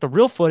people to think the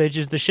real footage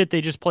is the shit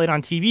they just played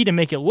on TV to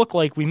make it look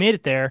like we made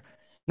it there,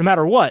 no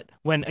matter what.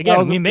 When,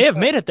 again, we may have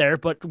made it there,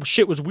 but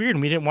shit was weird,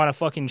 and we didn't want to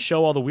fucking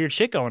show all the weird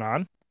shit going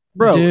on.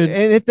 Bro, dude.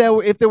 And if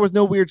there was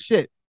no weird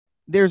shit,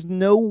 there's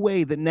no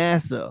way that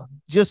NASA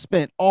just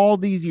spent all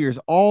these years,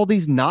 all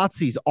these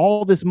Nazis,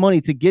 all this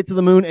money to get to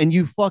the moon, and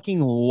you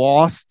fucking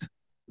lost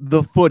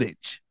the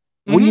footage.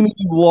 What do you mean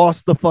you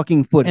lost the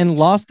fucking footage? And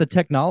lost the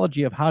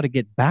technology of how to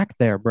get back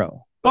there,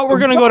 bro. But we're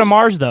going to go to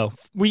Mars, though.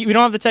 We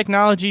don't have the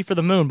technology for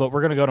the moon, but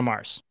we're going to go to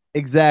Mars.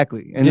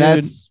 Exactly. And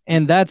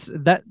dude, that's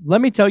that.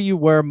 Let me tell you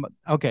where.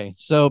 Okay.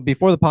 So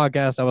before the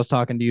podcast, I was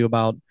talking to you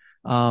about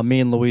me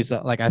and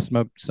Louisa. Like I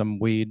smoked some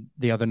weed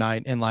the other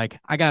night and like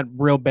I got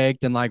real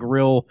baked and like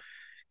real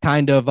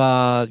kind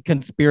of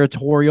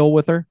conspiratorial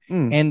with her.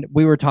 And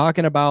we were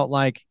talking about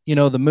like,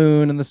 the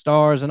moon and the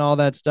stars and all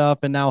that stuff.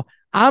 And now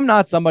I'm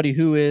not somebody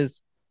who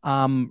is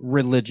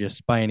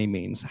religious by any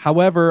means.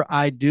 However,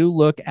 I do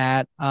look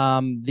at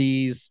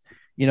these,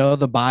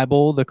 the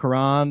Bible, the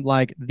Quran,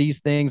 like these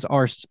things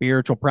are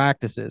spiritual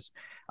practices.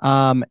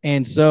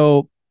 And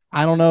so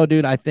I don't know,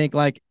 dude, I think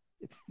like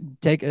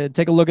take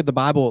a look at the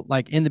Bible.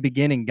 Like in the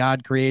beginning,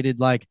 God created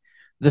like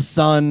the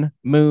sun,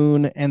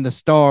 moon, and the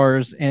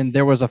stars, and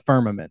there was a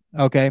firmament.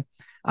 Okay.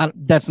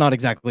 That's not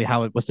exactly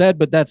how it was said,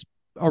 but that's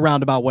a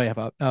roundabout way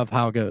of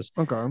how it goes.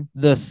 Okay.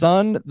 The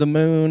sun, the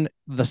moon,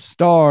 the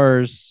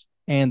stars,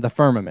 and the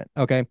firmament.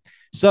 Okay.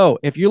 So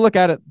if you look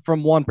at it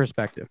from one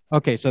perspective,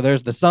 okay, so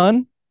there's the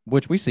sun,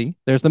 which we see,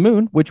 there's the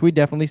moon, which we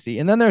definitely see,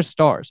 and then there's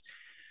stars.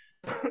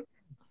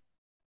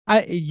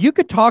 You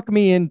could talk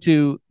me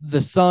into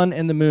the sun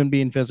and the moon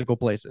being physical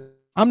places.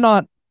 I'm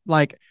not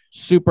like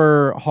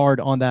super hard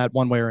on that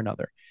one way or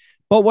another.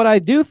 But what I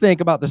do think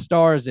about the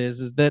stars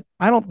is that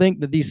I don't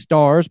think that these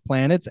stars,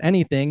 planets,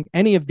 anything,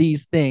 any of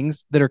these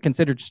things that are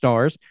considered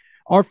stars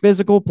are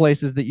physical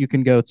places that you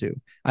can go to.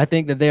 I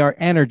think that they are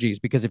energies,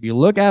 because if you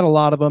look at a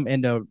lot of them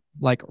into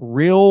like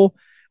real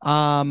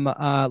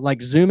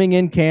like zooming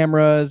in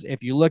cameras,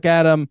 if you look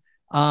at them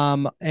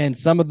and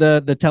some of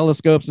the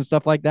telescopes and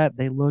stuff like that,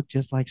 they look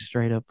just like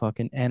straight up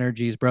fucking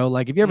energies, bro.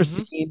 Like, have you ever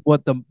seen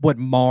what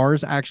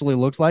Mars actually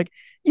looks like?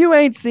 You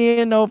ain't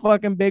seeing no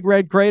fucking big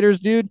red craters,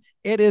 dude.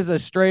 It is a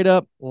straight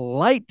up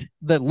light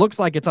that looks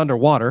like it's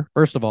underwater,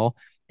 first of all,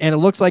 and it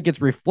looks like it's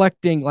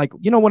reflecting, like,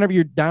 you know, whenever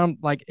you're down,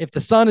 like if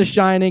the sun is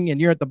shining and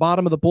you're at the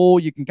bottom of the pool,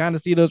 you can kind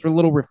of see those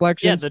little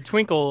reflections. Yeah, the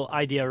twinkle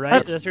idea, right?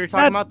 That's what you're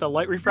talking about, the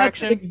light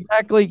refraction.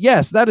 Exactly.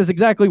 Yes, that is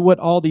exactly what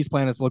all these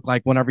planets look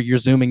like whenever you're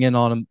zooming in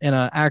on them in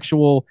an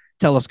actual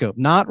telescope,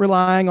 not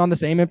relying on the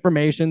same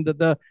information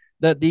that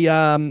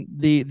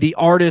the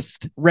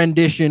artist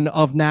rendition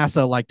of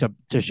NASA like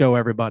to show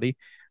everybody.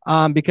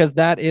 Because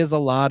that is a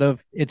lot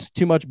of, it's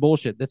too much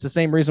bullshit. That's the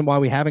same reason why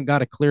we haven't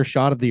got a clear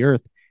shot of the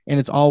Earth, and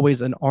it's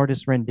always an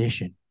artist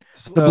rendition.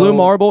 So, the blue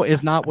marble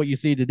is not what you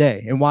see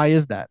today. And why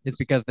is that? It's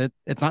because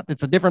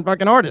it's a different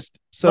fucking artist.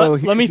 So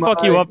let me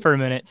fuck you up for a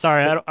minute.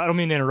 Sorry, I don't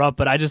mean to interrupt,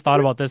 but I just thought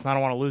about this and I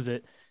don't want to lose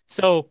it.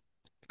 So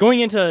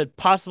going into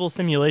possible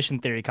simulation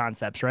theory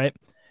concepts, right?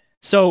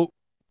 So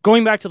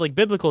going back to like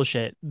biblical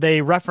shit,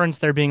 they reference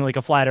there being like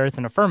a flat earth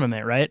and a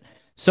firmament, right?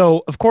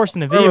 So of course in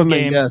the video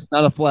game, yes,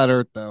 not a flat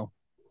earth though.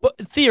 But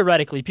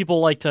theoretically, people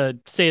like to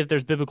say that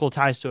there's biblical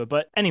ties to it.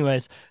 But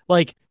anyways,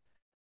 like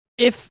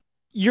if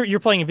you're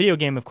playing a video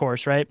game, of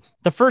course, right?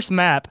 The first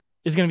map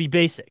is going to be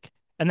basic.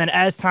 And then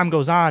as time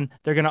goes on,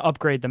 they're going to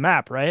upgrade the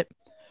map, right?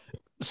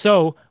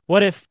 So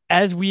what if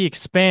as we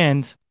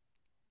expand,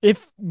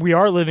 if we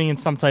are living in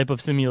some type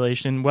of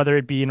simulation, whether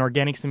it be an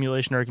organic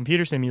simulation or a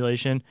computer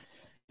simulation,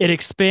 it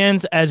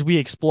expands as we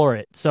explore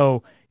it.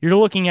 So you're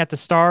looking at the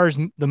stars,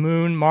 the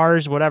moon,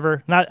 Mars,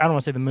 whatever. I don't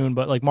want to say the moon,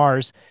 but like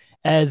Mars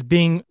as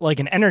being like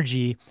an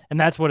energy, and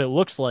that's what it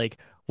looks like.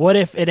 What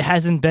if it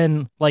hasn't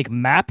been like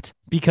mapped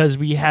because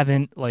we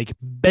haven't like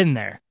been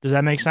there? Does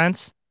that make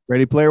sense?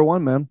 Ready Player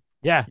One, man.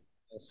 Yeah.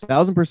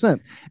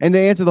 1,000%. And to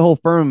answer the whole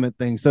firmament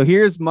thing, so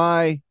here's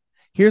my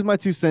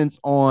 2 cents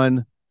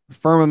on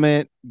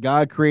firmament.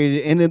 God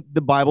created, and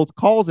the Bible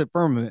calls it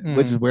firmament,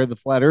 which is where the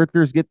flat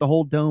earthers get the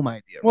whole dome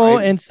idea. Well,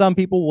 right? And some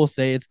people will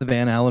say it's the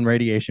Van Allen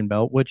radiation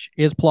belt, which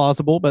is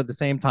plausible, but at the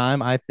same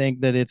time, I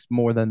think that it's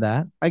more than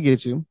that. I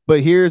get you,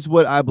 but here's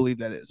what I believe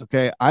that is.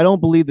 Okay, I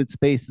don't believe that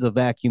space is a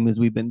vacuum as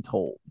we've been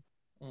told,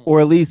 or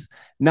at least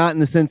not in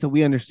the sense that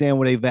we understand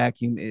what a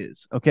vacuum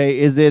is. Okay,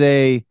 is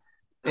it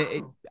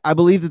I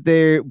believe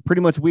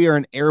that we are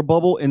an air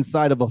bubble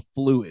inside of a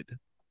fluid.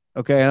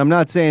 Okay, and I'm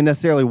not saying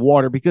necessarily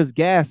water, because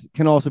gas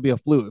can also be a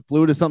fluid.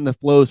 Fluid is something that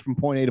flows from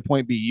point A to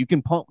point B. You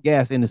can pump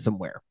gas into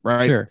somewhere,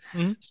 right? Sure.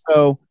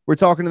 So we're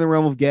talking in the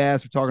realm of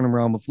gas, we're talking in the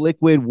realm of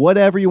liquid,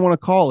 whatever you want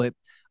to call it.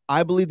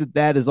 I believe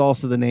that is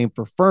also the name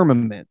for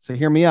firmament. So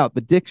hear me out.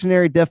 The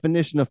dictionary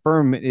definition of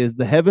firmament is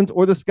the heavens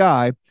or the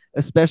sky,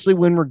 especially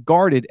when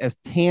regarded as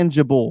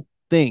tangible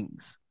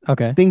things.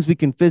 Okay. Things we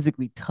can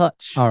physically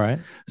touch. All right.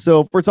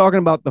 So if we're talking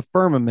about the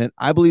firmament,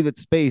 I believe that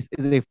space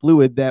is a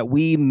fluid that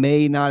we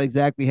may not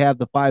exactly have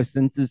the 5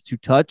 senses to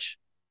touch.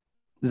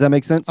 Does that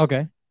make sense?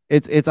 Okay.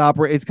 It's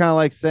kind of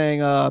like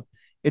saying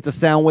it's a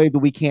sound wave that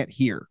we can't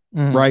hear,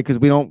 right? Because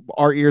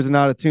our ears are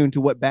not attuned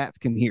to what bats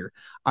can hear.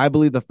 I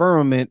believe the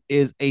firmament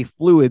is a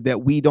fluid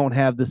that we don't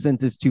have the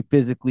senses to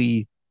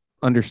physically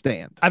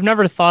understand. I've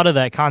never thought of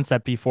that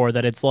concept before,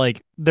 that it's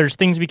like there's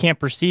things we can't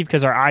perceive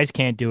because our eyes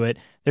can't do it.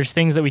 There's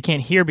things that we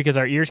can't hear because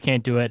our ears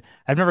can't do it.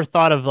 I've never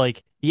thought of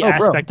like the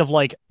aspect of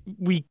like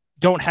we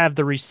don't have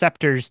the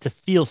receptors to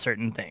feel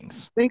certain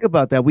things. Think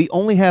about that. We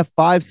only have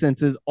 5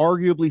 senses,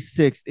 arguably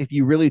 6 if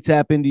you really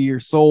tap into your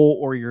soul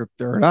or your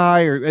third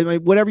eye, or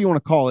whatever you want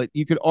to call it.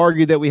 You could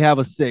argue that we have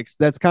a 6th.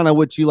 That's kind of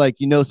what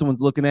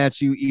someone's looking at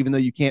you, even though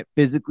you can't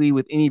physically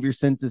with any of your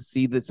senses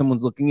see that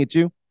someone's looking at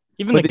you.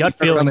 Even the gut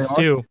feelings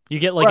too. You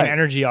get like an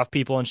energy off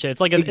people and shit.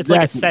 It's like it's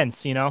like a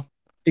sense, you know?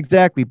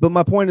 Exactly. But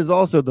my point is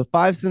also the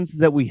 5 senses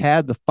that we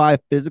had, the 5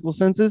 physical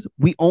senses,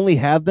 we only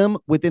have them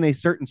within a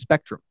certain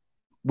spectrum.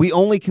 We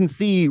only can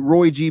see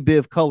Roy G.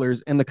 Biv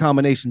colors and the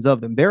combinations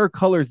of them. There are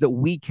colors that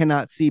we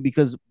cannot see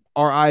because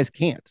our eyes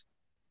can't.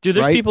 Dude,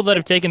 there's people that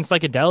have taken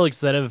psychedelics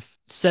that have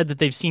said that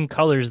they've seen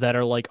colors that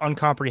are like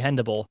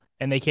uncomprehendable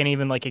and they can't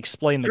even like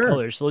explain the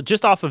colors. So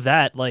just off of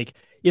that, like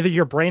either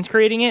your brain's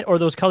creating it or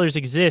those colors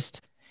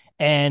exist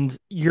and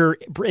you're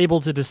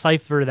able to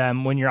decipher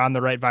them when you're on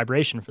the right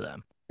vibration for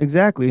them.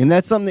 Exactly. And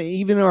that's something that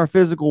even in our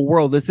physical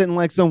world, this isn't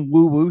like some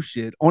woo-woo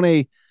shit on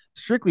a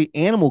strictly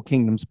animal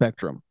kingdom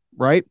spectrum,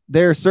 right?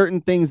 There are certain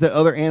things that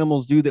other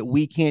animals do that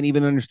we can't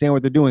even understand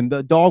what they're doing.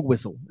 The dog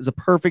whistle is a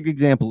perfect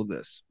example of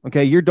this.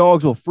 Okay. Your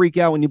dogs will freak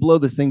out when you blow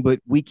this thing, but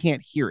we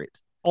can't hear it.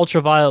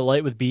 Ultraviolet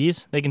light with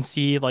bees. They can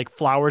see like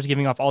flowers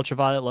giving off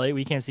ultraviolet light.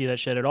 We can't see that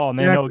shit at all. And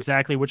they know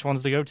exactly which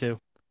ones to go to.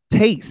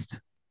 Taste.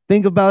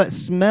 Think about it.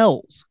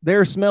 Smells. There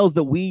are smells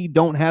that we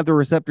don't have the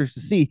receptors to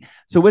see.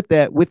 So with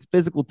that, with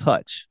physical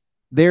touch,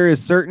 there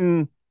is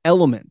certain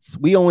elements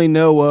we only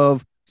know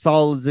of: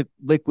 solids,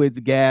 liquids,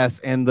 gas,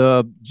 and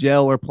the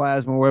gel or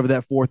plasma, or whatever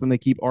that fourth one they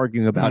keep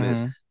arguing about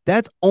is.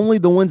 That's only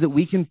the ones that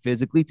we can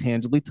physically,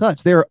 tangibly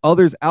touch. There are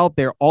others out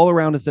there all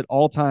around us at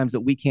all times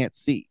that we can't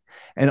see.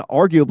 And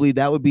arguably,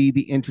 that would be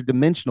the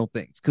interdimensional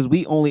things, because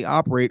we only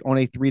operate on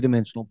a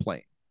three-dimensional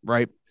plane,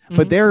 right?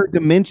 But there are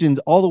dimensions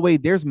all the way.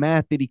 There's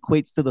math that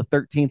equates to the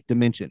 13th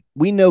dimension.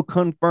 We know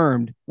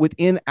confirmed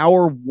within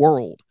our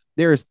world,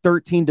 there is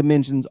 13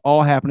 dimensions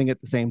all happening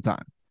at the same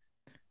time.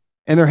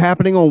 And they're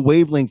happening on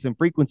wavelengths and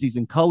frequencies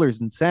and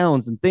colors and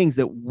sounds and things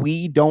that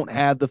we don't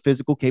have the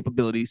physical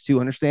capabilities to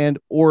understand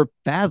or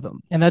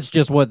fathom. And that's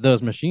just what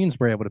those machines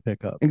were able to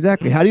pick up.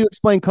 Exactly. How do you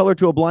explain color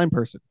to a blind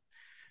person?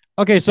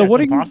 Okay, so what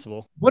are you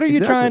Exactly.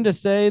 trying to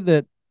say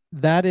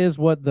that is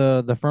what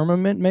the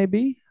firmament may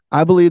be?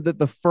 I believe that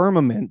the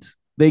firmament,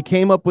 they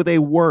came up with a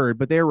word,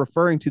 but they're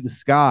referring to the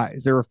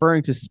skies. They're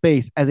referring to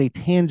space as a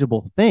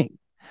tangible thing.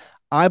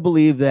 I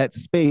believe that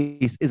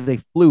space is a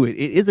fluid.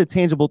 It is a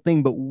tangible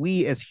thing, but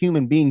we as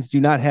human beings do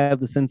not have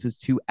the senses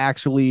to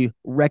actually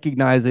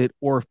recognize it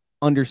or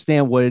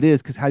understand what it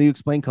is. Because how do you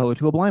explain color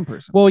to a blind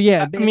person? Well,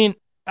 yeah. I mean,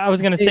 I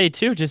was going to say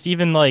too, just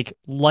even like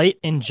light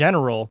in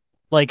general,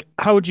 like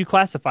how would you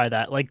classify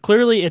that? Like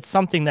clearly it's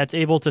something that's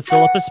able to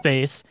fill up a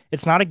space.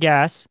 It's not a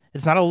gas.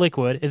 It's not a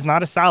liquid. It's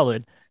not a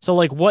solid. So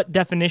like what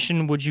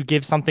definition would you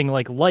give something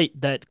like light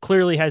that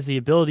clearly has the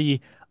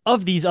ability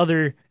of these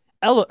other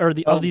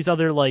of these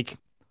other like,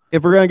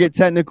 if we're going to get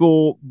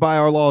technical by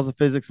our laws of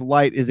physics,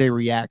 light is a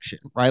reaction,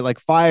 right? Like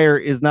fire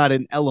is not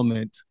an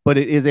element, but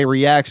it is a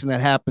reaction that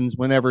happens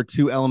whenever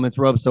two elements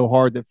rub so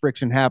hard that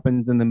friction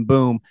happens and then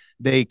boom,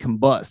 they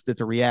combust.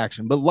 It's a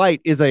reaction. But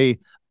light is a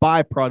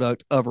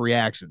byproduct of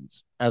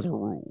reactions as a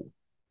rule.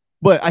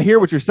 But I hear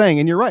what you're saying,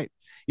 and you're right.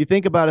 You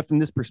think about it from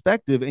this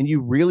perspective, and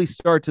you really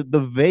start to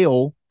the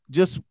veil,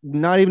 just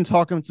not even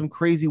talking some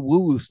crazy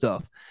woo-woo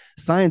stuff.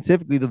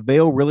 Scientifically, the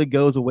veil really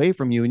goes away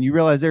from you, and you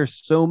realize there's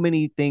so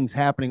many things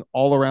happening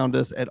all around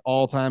us at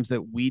all times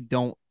that we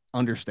don't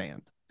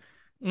understand.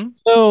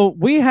 So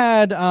we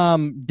had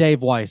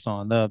Dave Weiss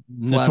on, the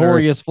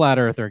notorious flat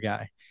earther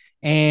guy,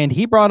 and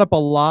he brought up a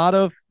lot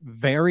of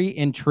very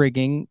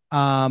intriguing,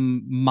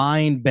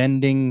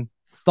 mind-bending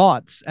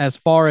thoughts as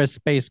far as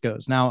space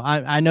goes. Now,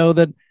 I know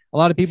that a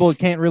lot of people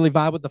can't really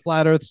vibe with the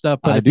flat earth stuff,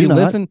 but if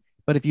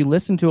you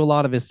listen to a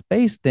lot of his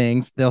space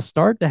things, they'll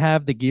start to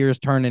have the gears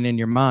turning in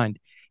your mind.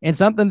 And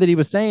something that he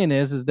was saying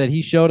is that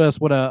he showed us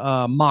what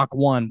a Mach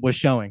 1 was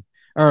showing,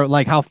 or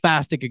like how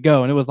fast it could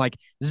go. And it was like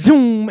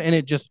zoom, and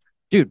it just,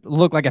 dude,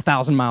 looked like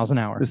 1,000 miles an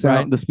hour. The sound,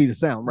 right? The speed of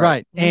sound,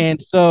 right?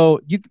 And so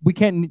we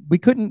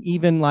couldn't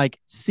even like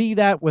see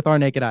that with our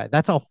naked eye.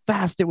 That's how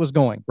fast it was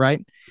going,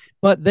 right?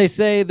 But they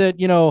say that,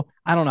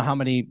 I don't know how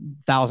many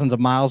thousands of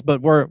miles,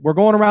 but we're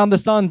going around the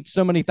sun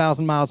so many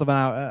thousand miles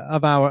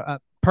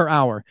per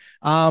hour.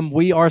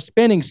 We are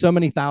spinning so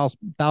many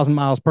thousand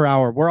miles per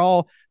hour. We're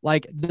all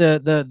like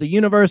the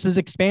universe is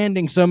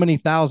expanding so many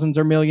thousands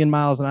or million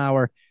miles an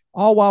hour.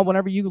 All while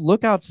whenever you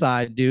look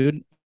outside,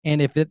 dude,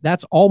 and if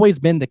that's always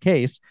been the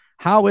case,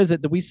 how is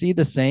it that we see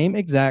the same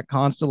exact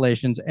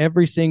constellations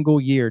every single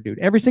year, dude?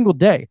 Every single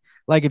day.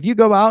 Like if you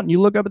go out and you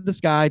look up at the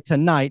sky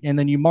tonight and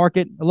then you mark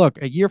it,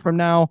 look, a year from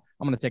now,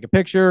 I'm going to take a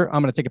picture.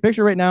 I'm going to take a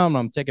picture right now. I'm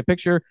going to take a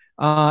picture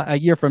a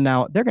year from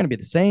now. They're going to be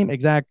the same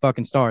exact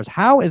fucking stars.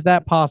 How is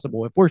that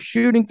possible? If we're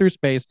shooting through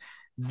space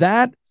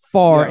that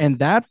far and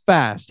that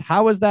fast,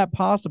 how is that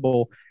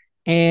possible?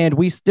 And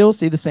we still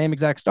see the same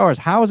exact stars.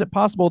 How is it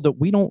possible that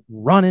we don't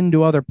run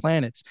into other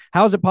planets?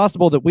 How is it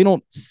possible that we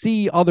don't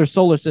see other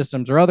solar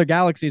systems or other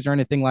galaxies or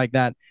anything like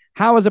that?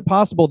 How is it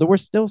possible that we're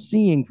still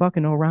seeing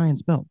fucking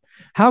Orion's belt?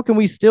 How can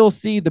we still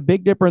see the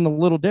Big Dipper and the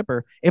Little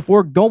Dipper if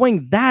we're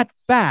going that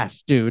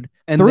fast, dude?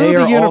 And they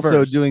are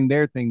also doing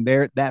their thing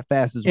there that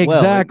fast as well.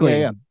 Exactly.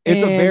 Yeah.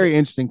 It's a very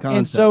interesting concept.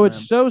 And so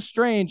it's so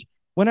strange.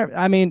 Whenever,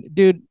 I mean,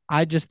 dude,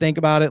 I just think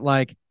about it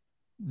like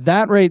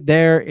that right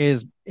there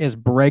is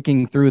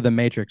breaking through the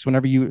matrix.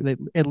 Whenever you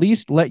at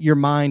least let your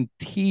mind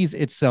tease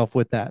itself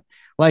with that.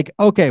 Like,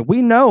 okay,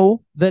 we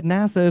know that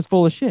NASA is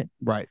full of shit.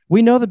 Right.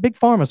 We know that Big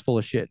Pharma is full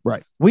of shit.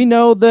 Right. We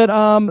know that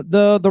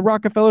the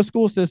Rockefeller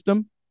school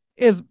system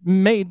is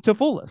made to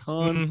fool us.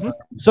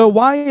 So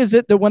why is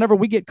it that whenever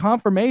we get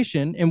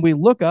confirmation and we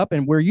look up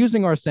and we're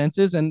using our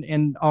senses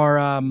and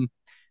our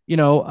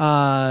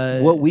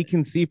what we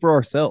can see for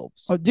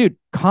ourselves? Oh, dude,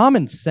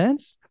 common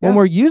sense. When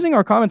we're using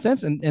our common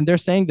sense and they're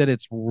saying that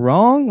it's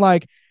wrong,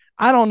 like,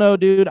 I don't know,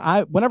 dude.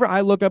 Whenever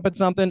I look up at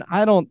something,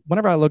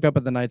 whenever I look up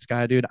at the night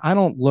sky, dude, I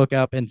don't look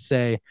up and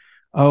say,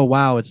 oh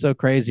wow, it's so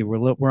crazy.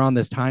 We're on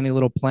this tiny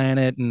little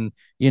planet, and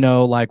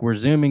like we're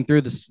zooming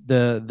through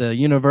the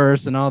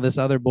universe and all this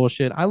other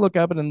bullshit. I look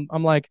up and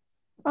I'm like,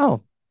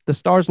 oh, the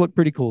stars look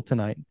pretty cool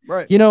tonight.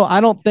 Right.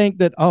 I don't think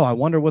that. Oh, I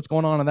wonder what's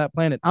going on that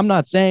planet. I'm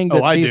not saying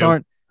that I these do.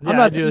 aren't. I'm Yeah, I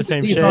not do the saying that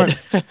same these shit.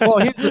 aren't. Well,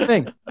 here's the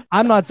thing.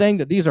 I'm not saying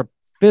that these are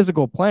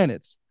physical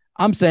planets.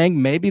 I'm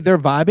saying maybe they're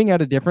vibing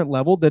at a different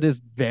level that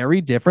is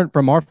very different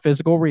from our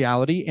physical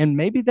reality, and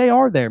maybe they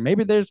are there.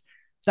 Maybe there's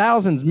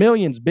thousands,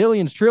 millions,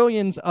 billions,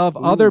 trillions of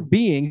other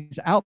beings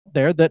out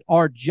there that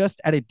are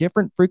just at a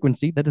different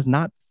frequency that is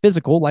not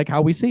physical like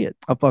how we see it.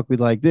 I'll fuck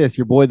with like this.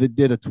 Your boy that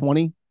did a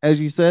 20, as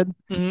you said,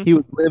 he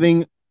was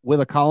living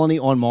with a colony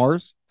on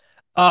Mars.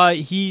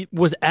 He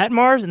was at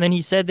Mars, and then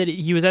he said that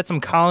he was at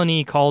some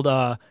colony called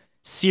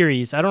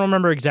Ceres. I don't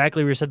remember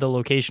exactly where he said the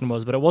location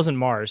was, but it wasn't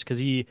Mars because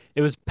it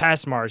was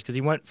past Mars because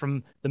he went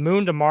from the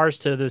moon to Mars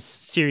to the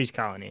Ceres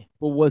colony.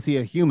 Well, was he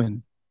a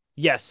human?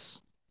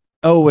 Yes.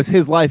 Oh, it was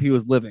his life he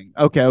was living.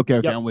 Okay.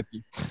 Yep. I'm with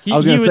you. He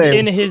was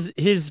in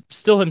his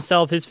still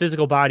himself, his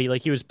physical body.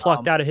 Like he was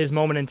plucked out of his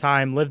moment in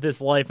time, lived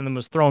this life, and then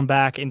was thrown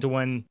back into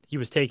when he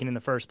was taken in the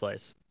first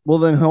place. Well,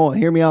 then hold on,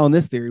 hear me out on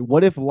this theory.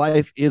 What if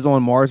life is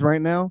on Mars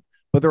right now,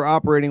 but they're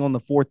operating on the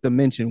fourth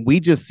dimension? We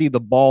just see the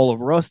ball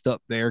of rust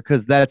up there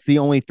because that's the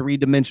only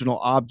three-dimensional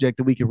object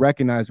that we could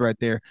recognize right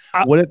there.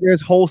 What if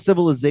there's whole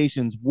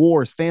civilizations,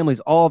 wars, families,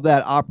 all of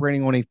that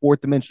operating on a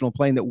fourth dimensional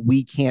plane that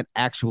we can't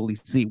actually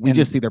see? We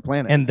just see their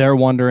planet. And they're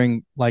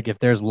wondering like if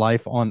there's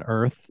life on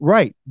Earth.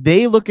 Right.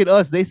 They look at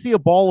us, they see a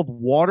ball of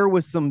water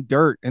with some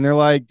dirt, and they're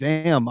like,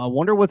 damn, I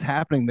wonder what's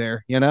happening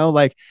there.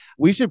 Like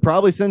we should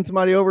probably send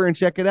somebody over and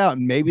check it out.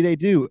 And maybe they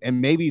do. And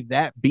maybe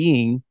that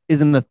being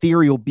is an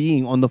ethereal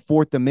being on the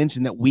fourth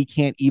dimension that we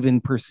can't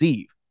even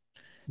perceive.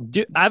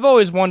 Dude, I've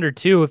always wondered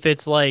too if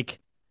it's like,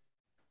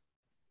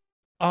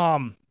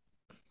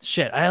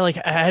 shit. I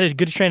had a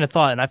good train of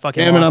thought and I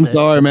fucking Damn it, lost I'm it.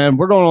 sorry, man.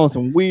 We're going on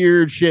some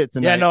weird shit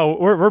tonight. Yeah, no,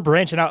 we're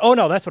branching out. Oh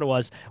no, that's what it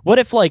was. What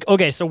if like,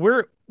 okay, so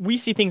we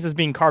see things as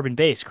being carbon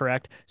based,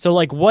 correct? So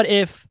like, what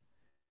if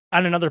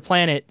on another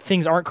planet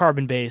things aren't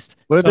carbon based?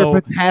 What if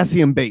they're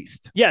potassium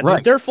based? Yeah,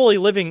 right. they're fully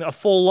living a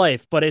full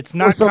life, but it's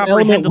not some element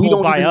we comprehensible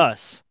don't by even-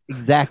 us.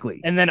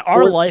 Exactly. And then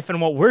our life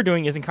and what we're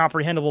doing isn't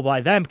comprehensible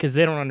by them because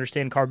they don't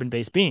understand carbon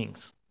based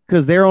beings.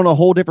 Because they're on a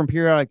whole different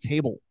periodic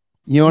table.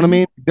 You know what I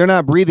mean? They're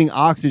not breathing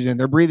oxygen.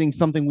 They're breathing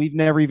something we've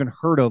never even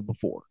heard of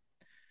before.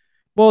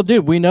 Well,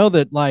 dude, we know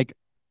that like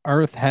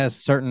Earth has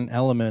certain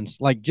elements,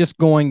 like just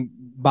going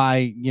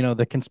by,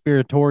 the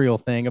conspiratorial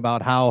thing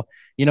about how,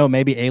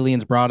 maybe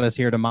aliens brought us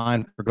here to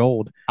mine for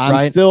gold. I'm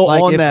right? still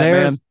like on if that,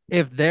 there's, man.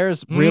 If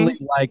there's really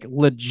like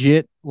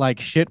legit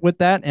like shit with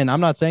that, and I'm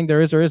not saying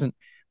there is or isn't,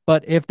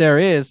 but if there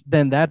is,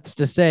 then that's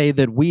to say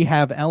that we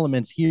have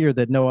elements here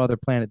that no other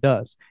planet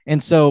does.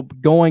 And so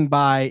going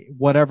by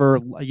whatever,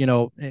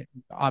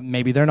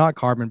 maybe they're not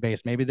carbon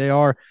based, maybe they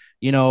are,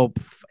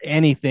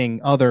 anything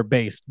other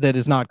based that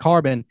is not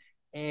carbon.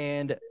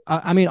 And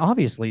I mean,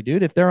 obviously,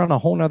 dude, if they're on a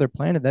whole nother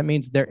planet, that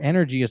means their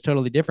energy is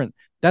totally different.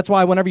 That's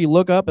why whenever you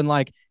look up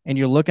and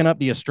you're looking up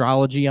the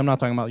astrology, I'm not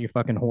talking about your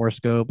fucking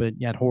horoscope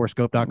at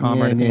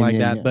horoscope.com or anything like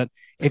that. But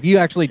if you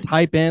actually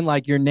type in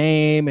like your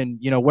name and,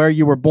 where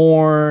you were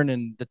born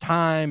and the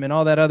time and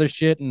all that other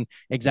shit and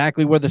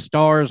exactly where the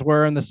stars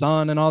were and the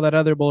sun and all that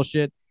other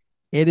bullshit,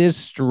 it is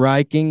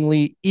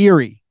strikingly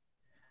eerie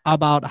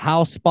about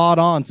how spot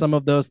on some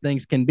of those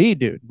things can be,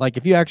 dude. Like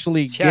if you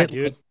actually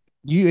Dude.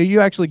 You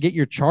actually get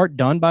your chart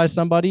done by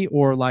somebody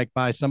or like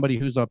by somebody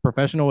who's a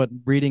professional at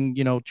reading,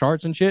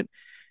 charts and shit,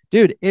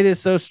 dude, it is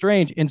so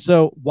strange. And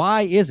so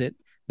why is it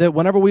that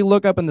whenever we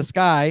look up in the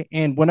sky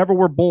and whenever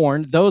we're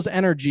born, those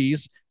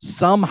energies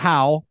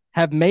somehow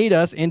have made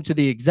us into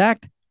the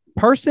exact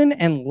person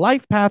and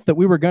life path that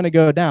we were going to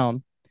go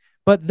down?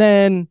 But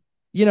then,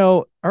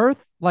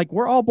 Earth, like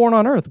we're all born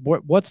on Earth.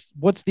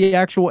 What's the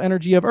actual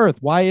energy of Earth?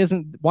 Why is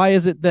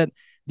it that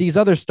these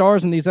other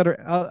stars and these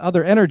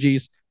other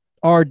energies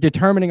are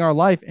determining our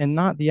life and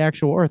not the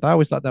actual Earth? I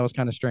always thought that was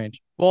kind of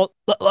strange. Well,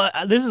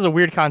 this is a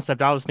weird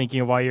concept I was thinking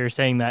of while you were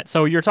saying that.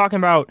 So you're talking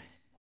about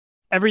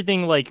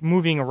everything like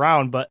moving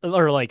around,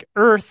 or like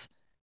Earth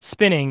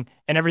spinning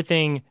and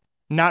everything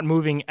not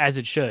moving as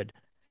it should.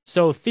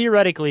 So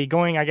theoretically,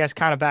 going, I guess,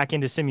 kind of back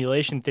into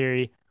simulation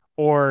theory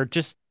or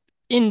just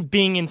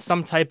being in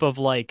some type of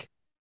like,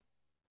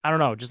 I don't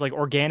know, just like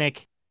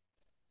organic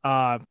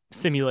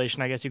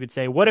simulation, I guess you could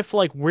say. What if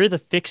like we're the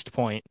fixed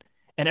point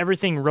and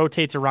everything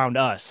rotates around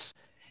us,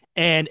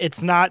 and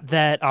it's not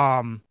that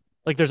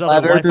like there's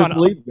other life on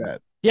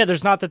that. Yeah,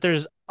 there's not that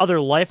there's other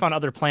life on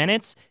other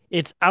planets.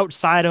 It's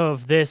outside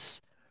of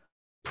this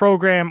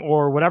program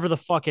or whatever the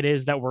fuck it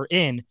is that we're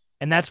in,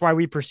 and that's why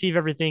we perceive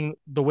everything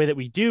the way that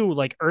we do.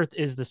 Like Earth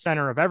is the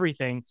center of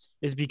everything,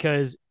 is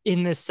because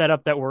in this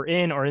setup that we're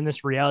in, or in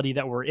this reality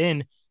that we're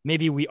in,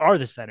 maybe we are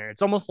the center.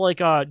 It's almost like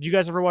do you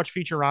guys ever watch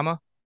Futurama?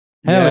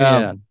 Hell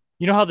yeah.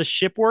 You know how the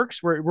ship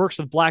works, where it works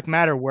with black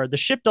matter, where the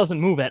ship doesn't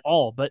move at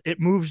all, but it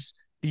moves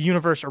the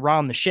universe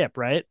around the ship,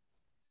 right?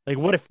 Like,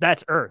 what if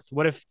that's Earth?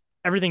 What if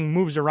everything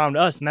moves around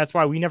us, and that's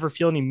why we never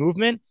feel any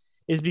movement?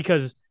 Is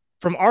because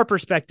from our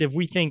perspective,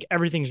 we think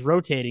everything's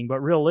rotating, but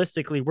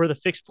realistically, we're the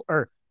fixed,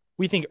 or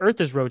we think Earth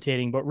is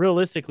rotating, but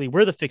realistically,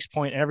 we're the fixed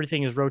point and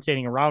everything is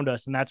rotating around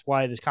us. And that's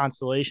why the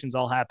constellations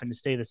all happen to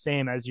stay the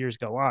same as years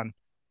go on.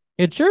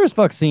 It sure as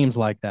fuck seems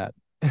like that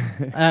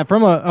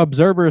from an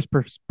observer's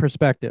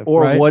perspective.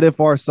 Or right? what if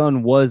our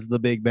sun was the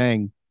Big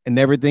Bang and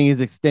everything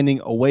is extending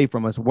away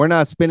from us? We're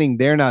not spinning,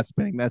 they're not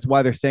spinning. That's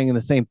why they're staying in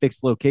the same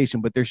fixed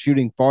location, but they're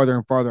shooting farther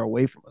and farther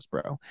away from us,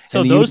 bro.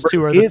 So and those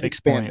two are the fixed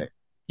expanding. point.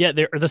 Yeah,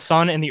 the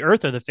sun and the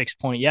Earth are the fixed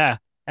point. Yeah.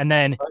 And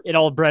then it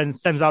all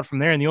stems out from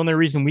there. And the only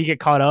reason we get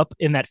caught up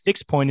in that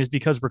fixed point is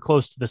because we're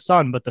close to the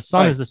sun, but the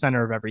sun is the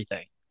center of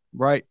everything.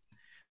 Right.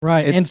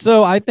 Right. And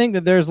so I think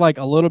that there's like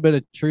a little bit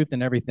of truth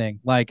in everything.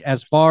 Like,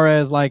 as far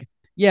as like,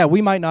 yeah,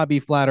 we might not be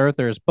flat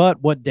earthers,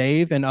 but what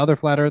Dave and other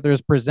flat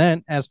earthers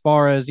present as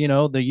far as,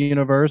 the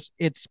universe,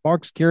 it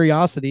sparks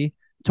curiosity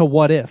to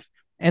what if.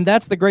 And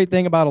that's the great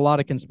thing about a lot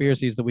of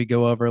conspiracies that we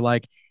go over.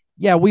 Like,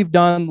 yeah, we've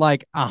done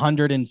like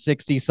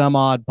 160 some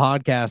odd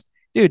podcasts.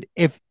 Dude,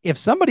 if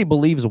somebody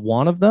believes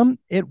one of them,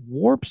 it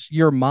warps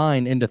your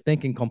mind into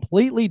thinking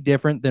completely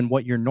different than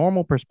what your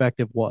normal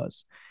perspective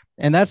was.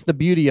 And that's the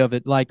beauty of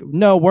it. Like,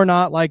 no, we're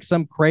not like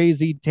some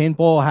crazy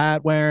tinfoil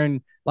hat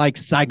wearing like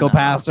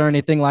psychopaths or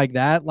anything like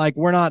that. Like,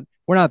 we're not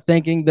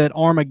thinking that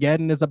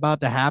Armageddon is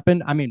about to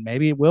happen. I mean,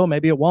 maybe it will,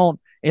 maybe it won't.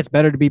 It's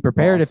better to be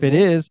prepared if it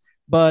is.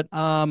 But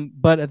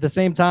at the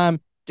same time,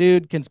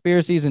 dude,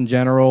 conspiracies in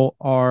general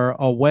are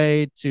a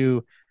way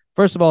to,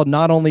 first of all,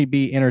 not only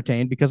be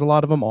entertained, because a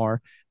lot of them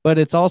are, but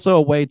it's also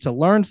a way to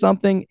learn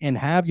something and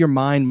have your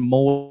mind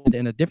molded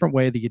in a different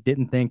way that you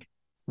didn't think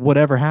would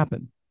ever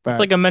happen. It's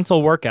like a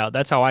mental workout.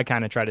 That's how I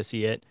kind of try to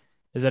see it,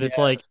 is that it's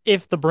like,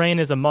 if the brain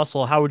is a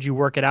muscle, how would you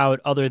work it out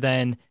other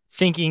than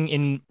thinking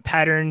in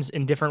patterns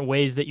in different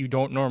ways that you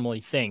don't normally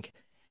think?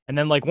 And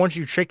then, like, once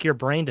you trick your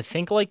brain to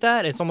think like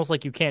that, it's almost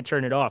like you can't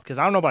turn it off. Because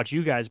I don't know about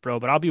you guys, bro,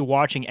 but I'll be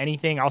watching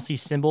anything. I'll see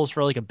symbols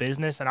for like a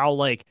business and I'll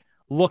like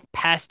look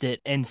past it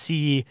and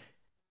see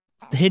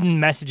hidden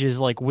messages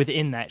like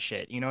within that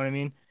shit. You know what I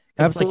mean?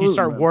 It's like you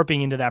start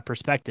warping into that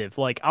perspective.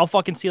 Like, I'll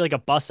fucking see like a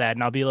bus ad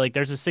and I'll be like,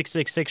 there's a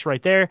 666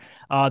 right there.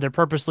 They're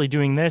purposely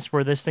doing this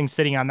where this thing's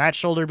sitting on that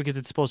shoulder because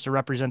it's supposed to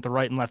represent the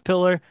right and left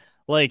pillar.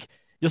 Like,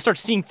 you'll start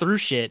seeing through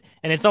shit.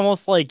 And it's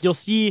almost like you'll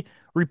see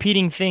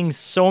repeating things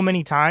so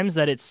many times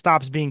that it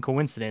stops being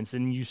coincidence.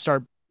 And you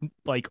start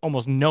like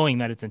almost knowing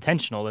that it's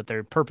intentional, that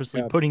they're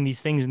purposely putting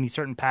these things in these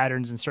certain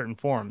patterns and certain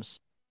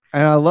forms.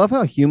 And I love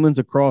how humans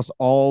across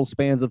all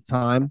spans of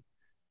time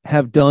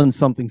have done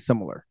something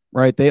similar.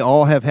 Right. They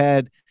all have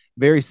had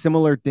very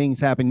similar things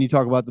happen. You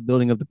talk about the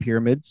building of the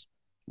pyramids,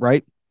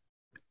 right?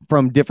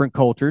 From different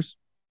cultures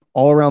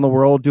all around the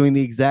world doing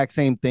the exact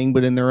same thing,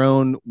 but in their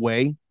own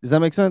way. Does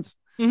that make sense?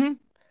 Mm-hmm.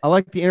 I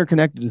like the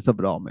interconnectedness of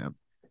it all, man.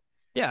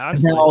 Yeah.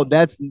 Honestly. Now,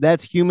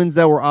 that's humans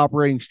that were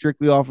operating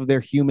strictly off of their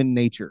human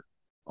nature,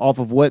 off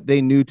of what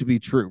they knew to be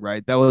true,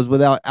 right? That was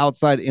without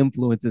outside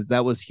influences.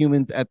 That was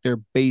humans at their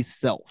base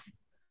self.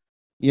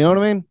 You know what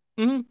I mean?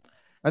 Mm-hmm.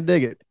 I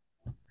dig it.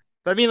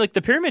 But I mean, like,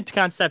 the pyramid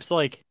concept's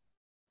like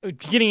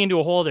getting into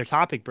a whole other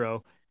topic,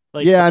 bro.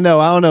 Like, yeah, I know.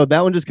 I don't know.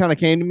 That one just kind of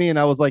came to me and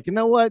I was like, you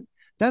know what?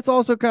 That's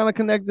also kind of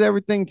connects to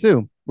everything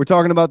too. We're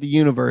talking about the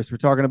universe. We're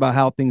talking about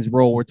how things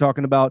roll. We're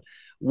talking about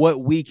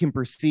what we can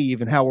perceive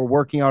and how we're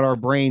working out our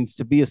brains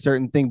to be a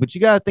certain thing. But you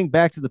got to think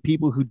back to the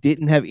people who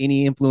didn't have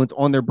any influence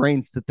on their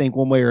brains to think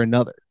one way or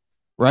another,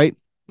 right?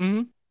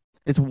 Mm-hmm.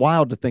 It's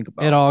wild to think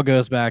about. It all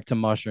goes back to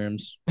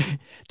mushrooms.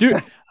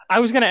 Dude,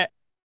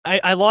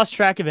 I lost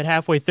track of it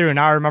halfway through, and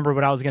now I remember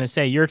what I was going to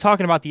say. You were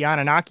talking about the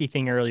Anunnaki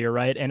thing earlier,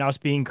 right? And us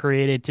being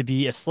created to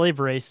be a slave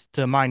race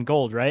to mine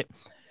gold, right?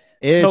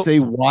 It's a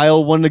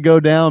wild one to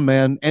go down,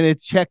 man. And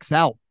it checks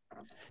out.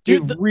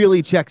 Dude, it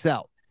really checks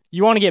out.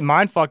 You want to get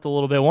mind fucked a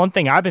little bit. One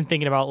thing I've been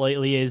thinking about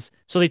lately is,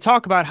 so they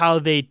talk about how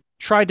they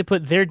tried to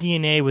put their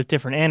DNA with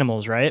different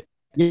animals, right?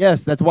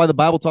 Yes, that's why the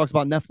Bible talks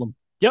about Nephilim.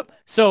 Yep.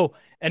 So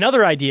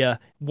another idea,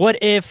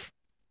 what if,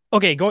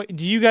 okay,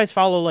 do you guys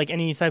follow like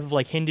any type of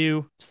like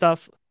Hindu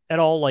stuff at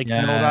all? Like,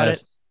 know about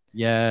it?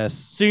 Yes.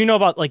 So you know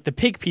about like the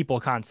pig people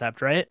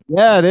concept, right?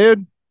 Yeah,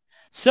 dude.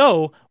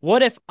 So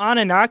what if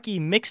Anunnaki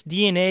mixed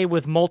DNA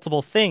with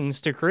multiple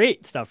things to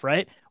create stuff,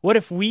 right? What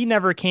if we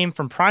never came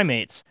from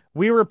primates?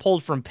 We were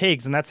pulled from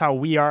pigs, and that's how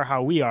we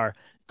are.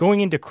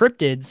 Going into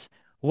cryptids,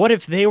 what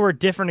if they were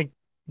different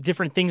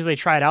things they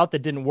tried out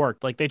that didn't work?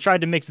 Like, they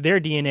tried to mix their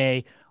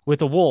DNA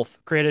with a wolf,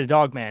 created a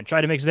dog man.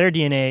 Tried to mix their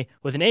DNA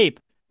with an ape,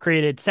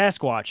 created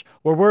Sasquatch,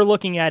 where we're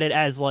looking at it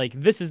as like,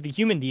 this is the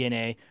human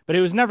DNA, but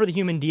it was never the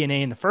human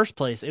DNA in the first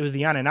place. It was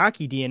the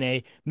Anunnaki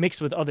DNA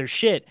mixed with other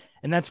shit.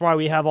 And that's why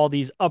we have all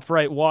these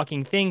upright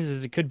walking things,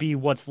 is it could be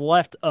what's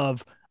left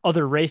of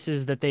other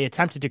races that they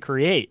attempted to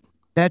create.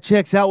 That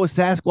checks out with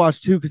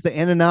Sasquatch too, because the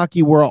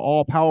Anunnaki were an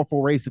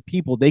all-powerful race of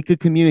people. They could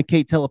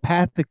communicate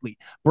telepathically.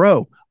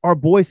 Bro, our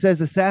boy says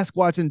the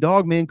Sasquatch and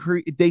Dogman,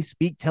 they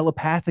speak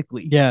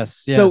telepathically.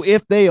 Yes. So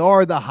if they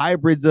are the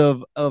hybrids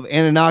of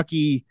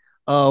Anunnaki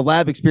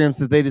lab experiments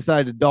that they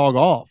decided to dog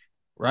off,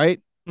 right?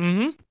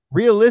 Mm-hmm.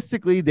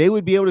 Realistically, they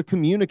would be able to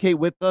communicate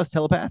with us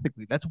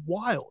telepathically. That's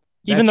wild.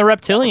 Even the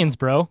reptilians,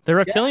 bro. The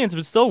reptilians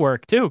would still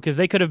work too, because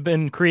they could have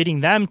been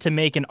creating them to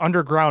make an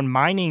underground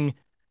mining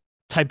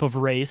type of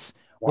race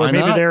where Why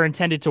maybe not? they're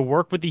intended to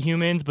work with the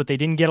humans, but they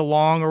didn't get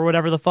along or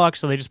whatever the fuck,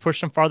 so they just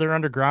pushed them farther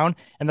underground.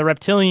 And the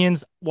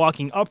reptilians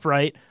walking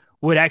upright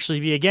would actually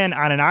be, again,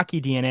 Anunnaki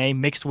DNA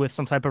mixed with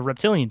some type of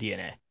reptilian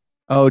DNA.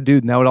 Oh,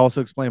 dude, and that would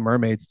also explain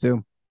mermaids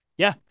too.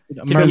 Yeah.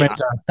 Mermaids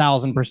are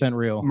 1,000%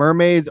 real.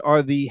 Mermaids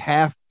are the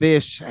half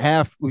fish,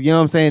 half. You know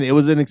what I'm saying? It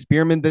was an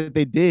experiment that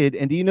they did.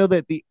 And do you know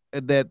that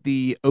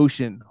the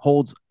ocean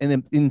holds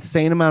an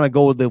insane amount of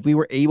gold that if we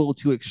were able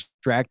to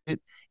extract it,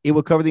 it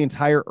would cover the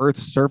entire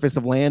Earth's surface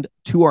of land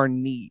to our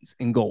knees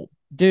in gold.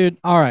 Dude,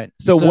 all right.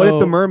 So what if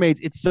the mermaids?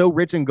 It's so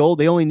rich in gold,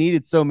 they only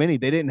needed so many.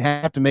 They didn't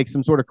have to make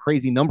some sort of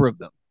crazy number of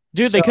them.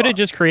 Dude, they could have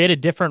just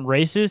created different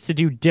races to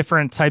do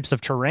different types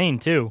of terrain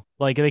too.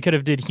 Like they could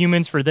have did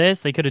humans for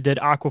this. They could have did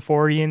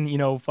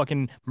aquaphorian,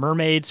 fucking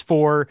mermaids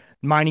for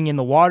mining in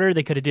the water.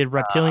 They could have did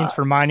reptilians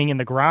for mining in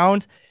the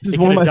ground. This is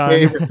one of my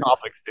favorite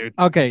topics, dude.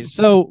 Okay,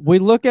 so we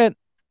look at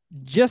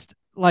just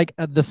like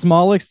the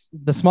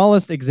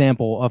smallest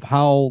example of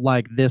how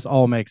like this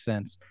all makes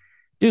sense.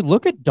 Dude,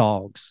 look at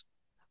dogs.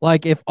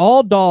 Like if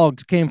all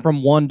dogs came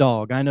from one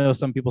dog, I know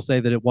some people say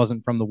that it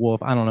wasn't from the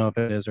wolf. I don't know if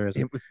it is or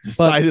isn't. It was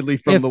decidedly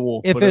from the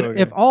wolf.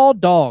 If all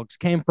dogs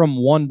came from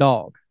one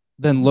dog,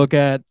 then look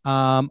at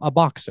a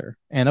boxer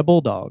and a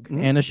bulldog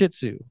and a Shih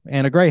Tzu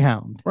and a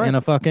greyhound and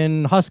a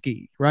fucking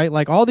husky, right?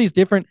 Like all these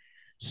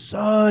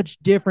such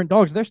different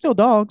dogs. They're still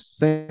dogs.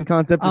 Same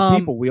concept as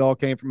people. We all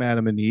came from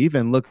Adam and Eve,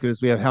 and look at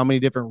us. We have how many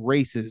different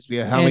races? We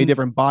have how many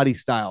different body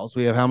styles?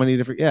 We have how many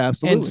different? Yeah,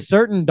 absolutely. And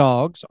certain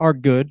dogs are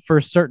good for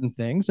certain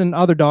things, and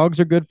other dogs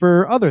are good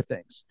for other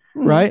things,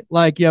 right?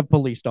 Like you have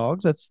police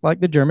dogs. That's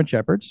like the German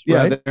Shepherds.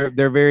 Yeah, right?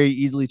 they're very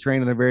easily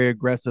trained and they're very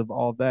aggressive.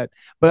 All of that,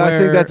 but I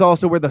think that's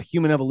also where the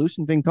human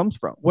evolution thing comes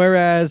from.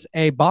 Whereas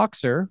a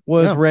boxer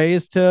was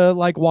raised to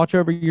like watch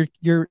over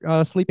your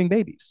sleeping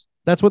babies.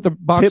 That's what the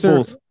boxer. Pit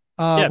bulls.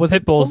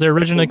 Pit bulls. They're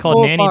originally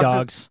called nanny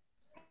dogs,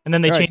 and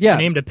then they changed the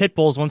name to pit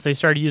bulls once they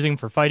started using them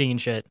for fighting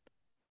and shit.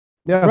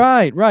 Yeah.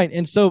 Right.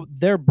 And so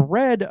they're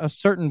bred a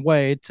certain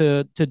way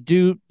to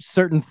do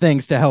certain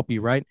things to help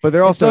you, right? But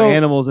they're also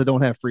animals that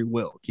don't have free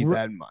will. Keep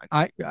that in mind.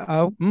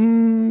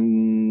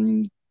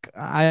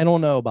 I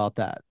don't know about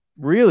that.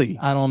 Really?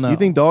 I don't know. You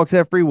think dogs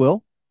have free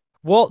will?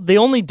 Well, they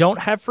only don't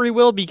have free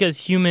will because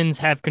humans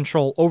have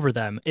control over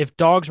them. If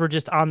dogs were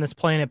just on this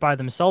planet by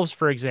themselves,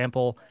 for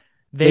example,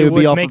 they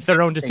would make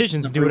their own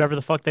decisions and do whatever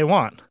the fuck they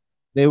want.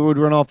 They would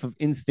run off of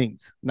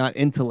instincts, not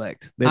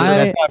intellect.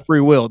 That's not free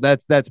will.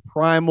 That's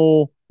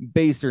primal,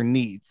 baser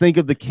needs. Think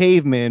of the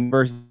caveman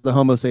versus the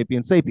Homo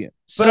sapien sapien.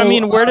 But I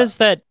mean, where does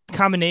that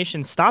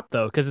combination stop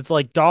though? Because it's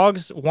like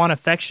dogs want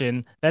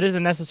affection. That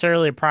isn't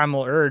necessarily a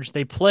primal urge.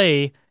 They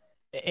play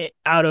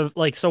out of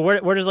like, so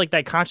where does like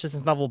that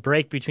consciousness level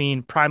break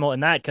between primal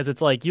and that? Because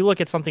it's like you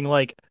look at something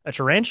like a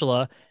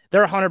tarantula,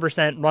 they're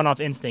 100% run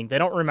off instinct. They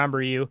don't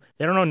remember you.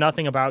 They don't know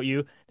nothing about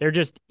you. They're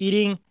just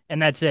eating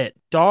and that's it.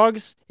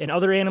 Dogs and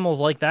other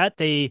animals like that,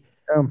 they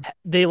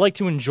like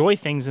to enjoy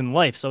things in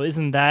life. So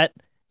isn't that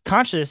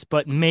conscious,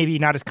 but maybe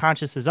not as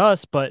conscious as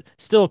us, but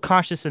still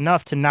conscious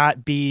enough to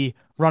not be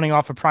running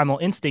off of primal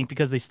instinct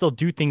because they still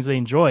do things they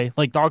enjoy.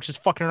 Like dogs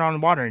just fucking around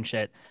in water and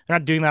shit. They're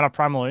not doing that off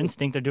primal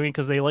instinct. They're doing it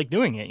because they like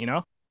doing it, you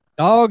know?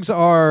 Dogs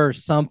are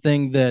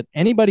something that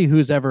anybody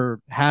who's ever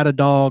had a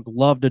dog,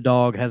 loved a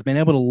dog, has been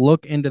able to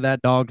look into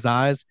that dog's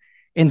eyes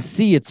and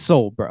see its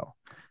soul, bro.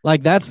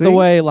 Like that's the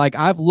way, like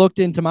I've looked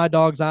into my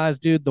dog's eyes,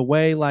 dude, the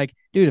way like,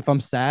 dude, if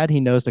I'm sad,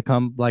 he knows to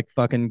come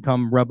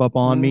come rub up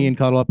on me and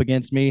cuddle up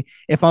against me.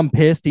 If I'm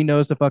pissed, he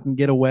knows to fucking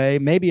get away.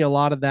 Maybe a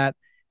lot of that,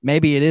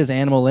 maybe it is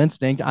animal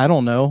instinct. I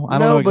don't know. I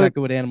don't know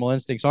exactly what animal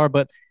instincts are,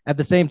 but at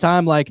the same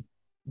time, like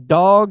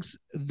dogs,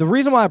 the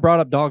reason why I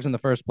brought up dogs in the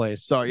first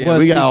place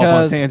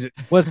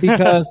was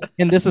because,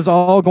 and this is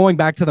all going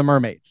back to the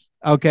mermaids.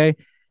 Okay.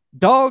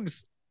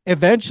 Dogs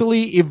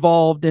eventually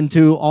evolved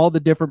into all the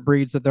different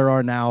breeds that there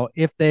are now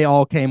if they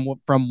all came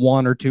from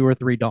one or two or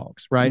three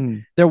dogs, right?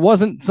 There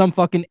wasn't some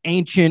fucking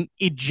ancient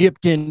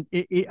Egyptian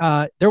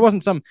there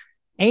wasn't some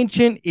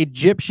ancient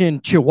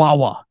Egyptian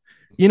Chihuahua,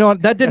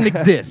 that didn't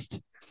exist.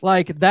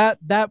 Like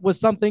that was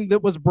something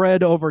that was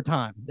bred over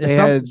time.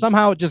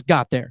 Somehow it just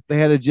got there. They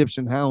had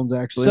Egyptian hounds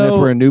actually, and that's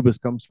where Anubis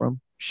comes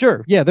from.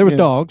 Sure, yeah, there was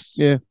dogs.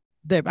 Yeah.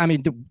 They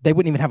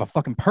wouldn't even have a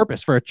fucking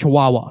purpose for a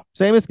Chihuahua.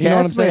 Same as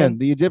cats, man.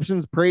 The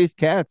Egyptians praised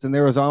cats, and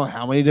there was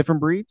how many different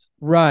breeds?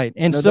 Right.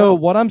 And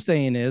what I'm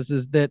saying is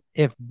that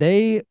if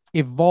they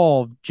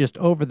evolved just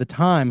over the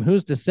time,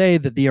 who's to say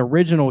that the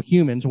original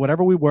humans,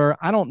 whatever we were,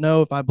 I don't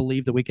know if I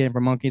believe that we came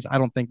from monkeys. I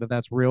don't think that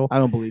that's real. I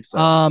don't believe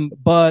so.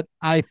 But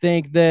I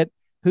think that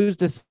who's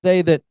to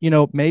say that,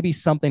 maybe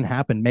something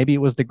happened? Maybe it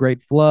was the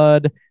Great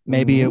Flood.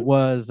 Maybe it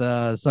was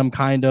some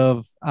kind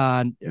of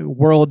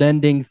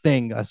world-ending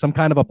thing, some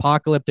kind of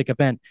apocalyptic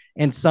event.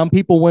 And some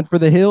people went for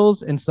the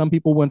hills and some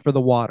people went for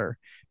the water.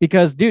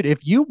 Because, dude,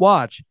 if you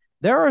watch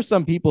There are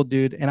some people,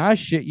 dude, and I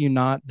shit you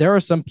not, there are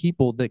some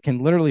people that can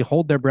literally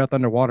hold their breath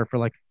underwater for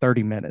like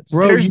 30 minutes.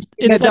 Bro, It's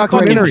that fucking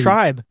documentary.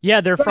 tribe.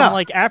 Yeah, they're Yeah. from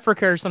like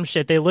Africa or some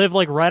shit. They live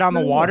like right on the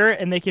Yeah. water,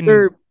 and they can.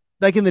 They're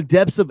like in the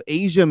depths of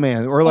Asia,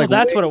 man, or like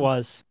that's what it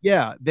was.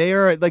 Yeah, they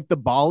are like the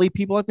Bali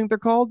people, I think they're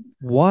called.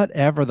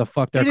 Whatever the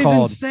fuck they're It is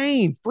called.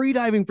 insane. Free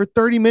diving for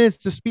 30 minutes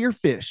to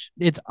spearfish.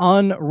 It's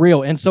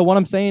unreal. And so what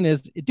I'm saying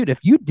is, dude, if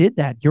you did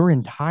that your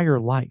entire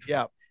life,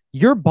 Yeah.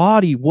 your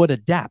body would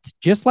adapt,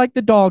 just like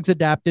the dogs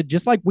adapted,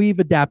 just like we've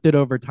adapted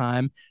over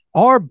time.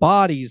 Our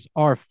bodies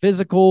are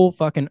physical,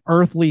 fucking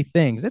earthly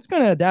things. It's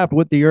going to adapt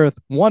with the earth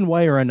one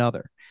way or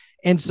another.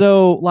 And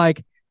so,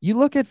 like, you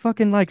look at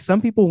fucking like some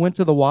people went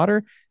to the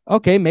water.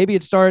 Okay, maybe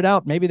it started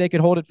out, maybe they could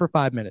hold it for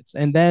 5 minutes.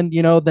 And then,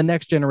 you know, the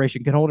next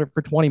generation could hold it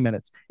for 20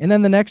 minutes. And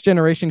then the next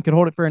generation could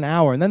hold it for an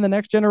hour. And then the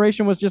next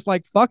generation was just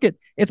like, fuck it.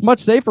 It's much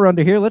safer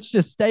under here. Let's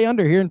just stay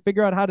under here and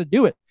figure out how to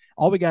do it.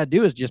 All we got to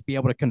do is just be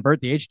able to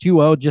convert the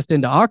H2O just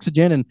into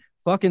oxygen, and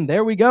fucking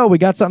there we go. We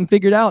got something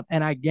figured out.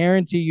 And I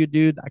guarantee you,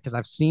 dude, because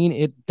I've seen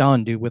it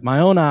done, dude, with my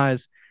own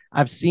eyes.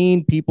 I've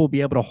seen people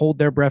be able to hold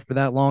their breath for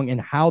that long, and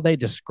how they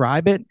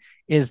describe it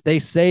is they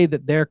say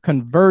that they're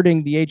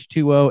converting the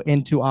H2O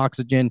into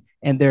oxygen,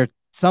 and they're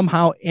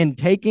somehow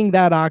intaking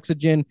that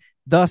oxygen,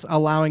 thus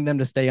allowing them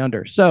to stay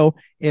under. So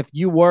if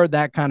you were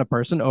that kind of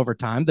person over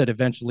time that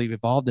eventually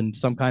evolved in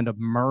some kind of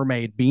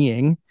mermaid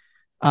being,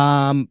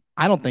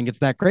 I don't think it's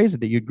that crazy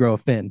that you'd grow a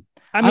fin.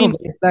 I don't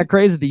think it's that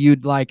crazy that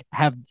you'd like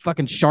have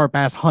fucking sharp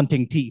ass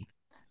hunting teeth.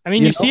 I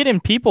mean, you see it in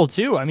people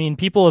too. I mean,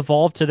 people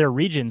evolve to their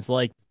regions.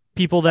 Like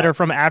people that are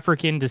from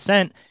African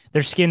descent,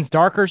 their skin's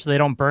darker so they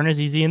don't burn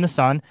as easy in the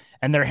sun,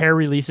 and their hair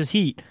releases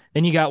heat.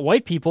 Then you got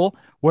white people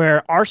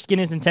where our skin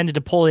is intended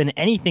to pull in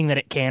anything that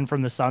it can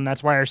from the sun.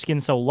 That's why our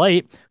skin's so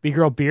light. We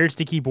grow beards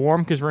to keep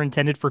warm because we're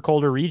intended for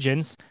colder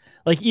regions.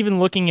 Like even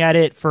looking at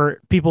it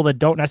for people that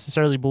don't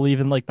necessarily believe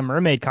in like the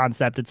mermaid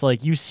concept, it's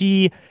like you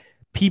see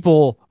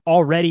people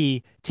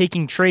already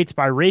taking traits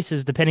by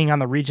races depending on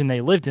the region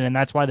they lived in, and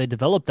that's why they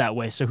developed that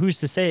way. So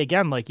who's to say,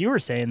 again, like you were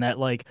saying, that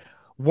like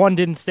one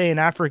didn't stay in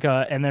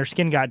Africa and their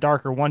skin got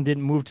darker, one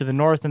didn't move to the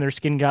north and their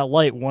skin got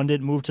light, one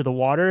didn't move to the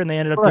water and they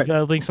ended up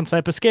developing some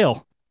type of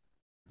scale.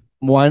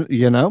 One,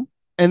 you know,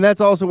 and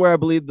that's also where I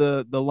believe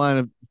the line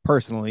of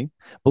personally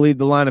believe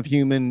the line of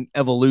human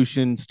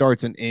evolution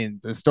starts and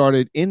ends. It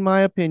started, in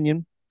my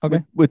opinion,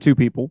 with two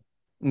people.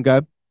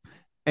 Okay.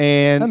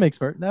 And that makes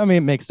it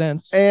makes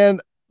sense.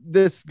 And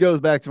this goes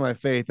back to my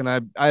faith, and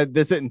I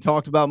this isn't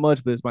talked about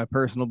much, but it's my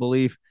personal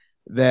belief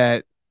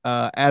that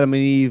Adam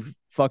and Eve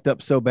fucked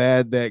up so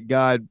bad that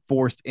God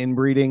forced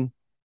inbreeding.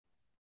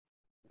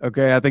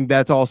 Okay, I think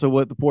that's also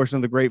what the portion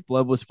of the Great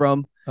Flood was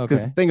from.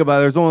 Because think about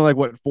it, there's only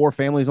like 4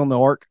 families on the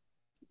ark,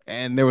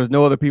 and there was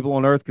no other people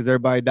on earth because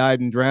everybody died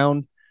and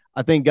drowned.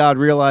 I think God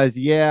realized,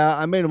 yeah,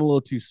 I made them a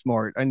little too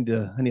smart. I need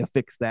to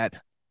fix that.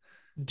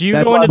 Do you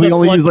go into the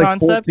flood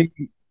concept?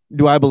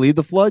 Do I believe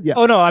the flood? Yeah.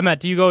 Oh, no, I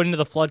meant, do you go into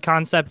the flood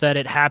concept that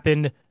it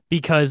happened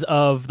because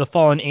of the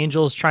fallen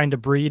angels trying to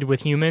breed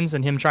with humans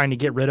and him trying to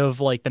get rid of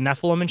like the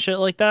Nephilim and shit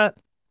like that?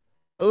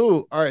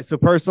 Oh, all right. So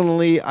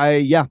personally,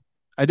 I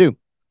do.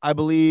 I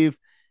believe.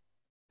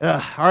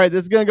 All right,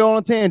 this is going to go on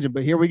a tangent,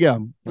 but here we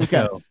go.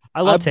 Okay.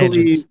 I love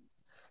tangents.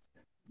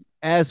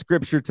 As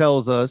scripture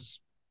tells us,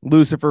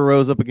 Lucifer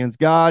rose up against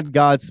God.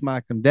 God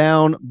smacked him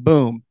down.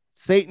 Boom.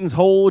 Satan's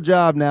whole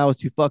job now is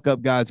to fuck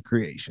up God's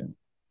creation.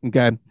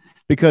 Okay.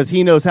 Because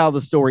he knows how the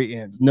story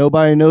ends.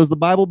 Nobody knows the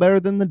Bible better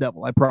than the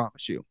devil, I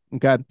promise you.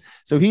 Okay.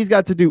 So he's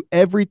got to do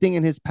everything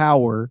in his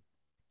power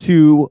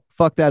to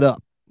fuck that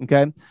up.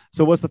 Okay.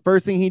 So what's the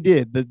first thing he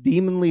did? The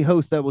demonly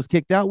host that was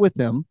kicked out with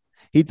him,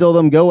 he told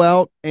them, go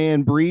out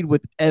and breed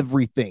with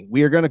everything.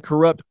 We are going to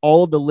corrupt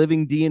all of the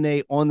living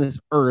DNA on this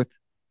earth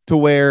to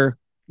where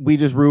we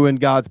just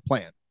ruined God's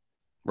plan.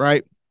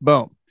 Right?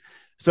 Boom.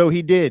 So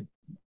he did.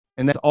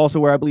 And that's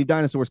also where I believe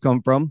dinosaurs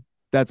come from.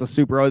 That's a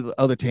super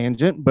other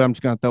tangent, but I'm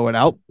just going to throw it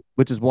out,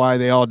 which is why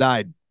they all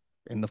died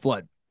in the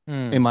flood,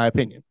 in my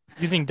opinion.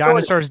 You think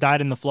dinosaurs died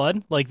in the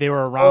flood? Like they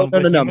were around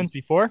with humans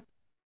before?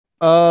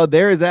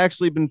 There has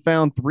actually been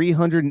found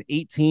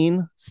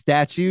 318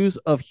 statues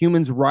of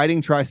humans riding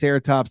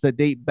Triceratops that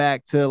date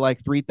back to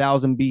like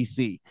 3000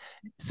 BC,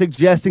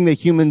 suggesting that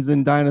humans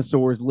and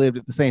dinosaurs lived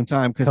at the same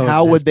time. Because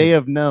how would they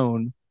have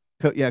known?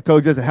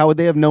 Coexisted. How would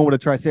they have known what a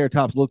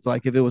Triceratops looked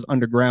like if it was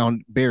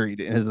underground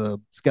buried as a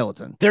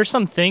skeleton? There's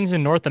some things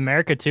in North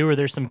America too, where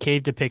there's some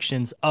cave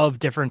depictions of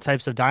different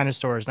types of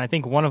dinosaurs. And I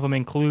think one of them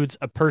includes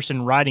a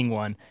person riding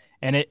one.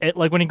 And it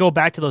like when you go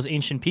back to those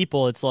ancient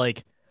people, it's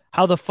like,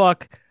 how the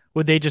fuck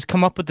would they just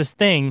come up with this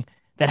thing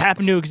that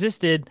happened to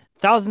existed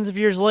thousands of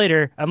years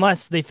later,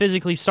 unless they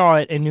physically saw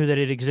it and knew that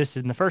it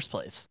existed in the first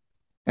place?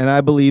 And I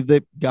believe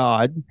that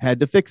God had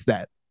to fix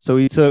that. So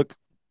he took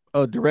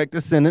a direct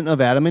descendant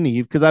of Adam and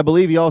Eve, because I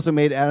believe he also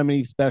made Adam and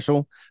Eve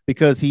special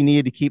because he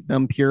needed to keep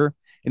them pure.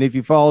 And if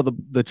you follow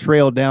the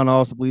trail down, I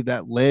also believe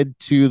that led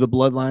to the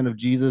bloodline of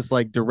Jesus,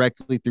 like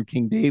directly through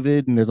King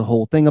David. And there's a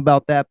whole thing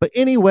about that. But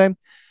anyway,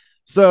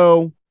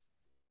 so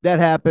That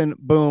happened.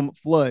 Boom,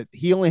 flood.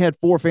 He only had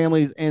 4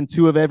 families and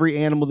 2 of every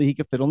animal that he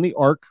could fit on the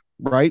ark,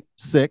 right?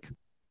 Sick.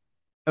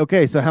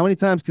 Okay, so how many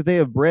times could they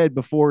have bred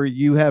before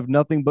you have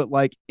nothing but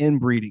like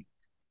inbreeding?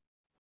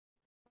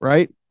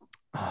 Right?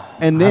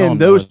 And then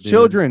those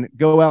children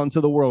go out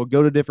into the world,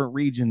 go to different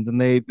regions,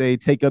 and they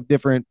take up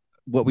different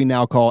what we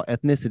now call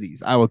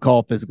ethnicities. I would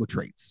call physical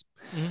traits.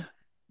 Mm-hmm.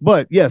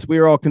 But yes, we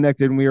are all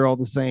connected and we are all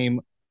the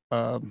same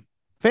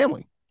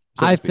family.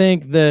 So I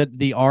think that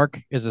the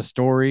Ark is a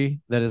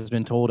story that has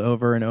been told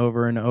over and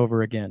over and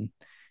over again.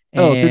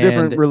 Through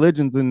different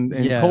religions and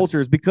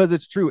cultures, because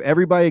it's true.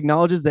 Everybody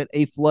acknowledges that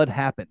a flood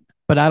happened.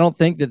 But I don't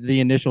think that the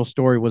initial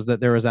story was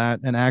that there was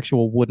an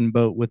actual wooden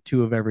boat with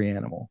 2 of every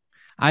animal.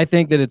 I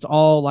think that it's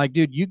all like,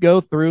 dude, you go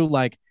through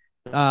like,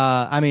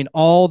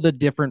 all the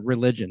different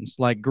religions,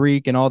 like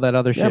Greek and all that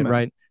other shit, man.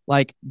 Right?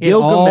 Like it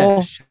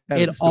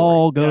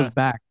all goes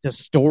back to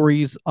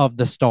stories of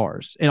the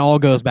stars. It all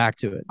goes back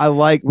to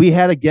it. We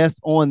had a guest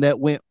on that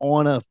went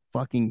on a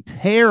fucking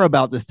tear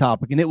about this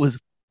topic, and it was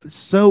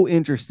so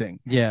interesting.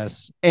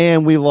 Yes.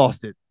 And we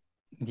lost it.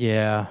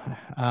 Yeah.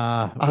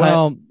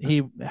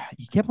 He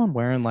kept on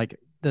wearing like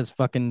this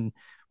fucking,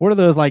 what are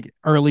those like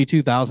early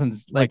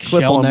 2000s like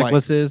shell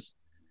necklaces? Mics.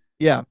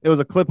 Yeah, it was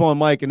a clip-on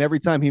mic, and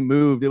every time he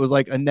moved, it was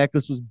like a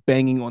necklace was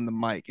banging on the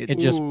mic.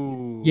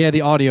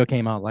 The audio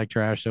came out like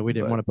trash, so we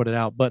didn't want to put it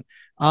out. But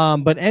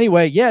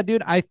anyway, yeah,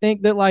 dude, I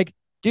think that like,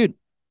 dude,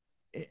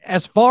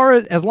 as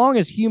long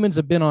as humans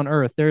have been on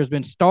Earth, there's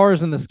been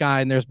stars in the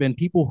sky, and there's been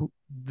people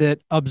that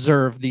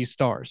observe these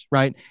stars,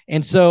 right?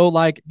 And so,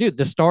 like, dude,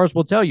 the stars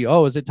will tell you,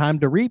 oh, is it time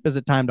to reap? Is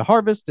it time to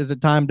harvest? Is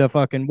it time to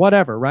fucking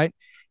whatever, right?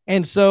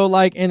 And so,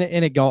 like, and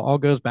it all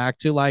goes back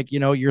to, like,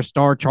 you know, your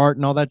star chart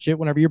and all that shit.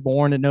 Whenever you're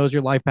born, it knows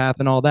your life path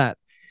and all that.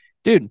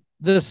 Dude,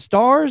 the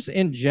stars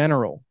in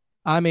general,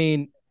 I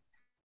mean,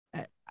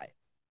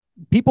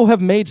 people have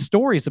made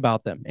stories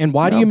about them. And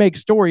why do you make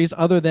stories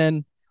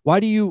why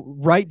do you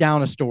write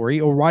down a story,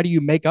 or why do you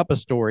make up a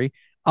story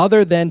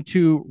other than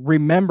to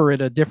remember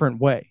it a different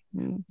way?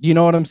 You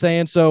know what I'm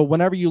saying? So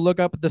whenever you look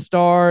up at the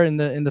star in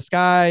the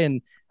sky,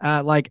 and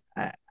I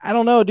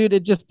don't know, dude,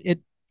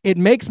 it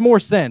makes more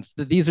sense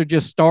that these are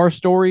just star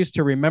stories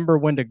to remember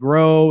when to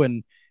grow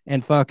and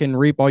fucking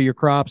reap all your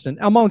crops and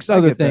amongst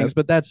other things.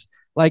 But that's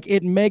like,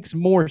 it makes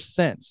more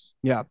sense.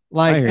 Yeah.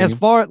 Like as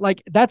far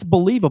like that's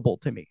believable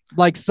to me.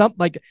 Like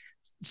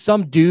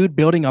some dude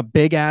building a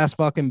big ass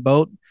fucking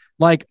boat,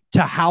 like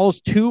to house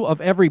 2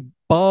 of every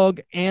bug,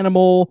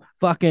 animal,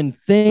 fucking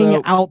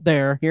thing out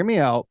there. Hear me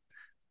out.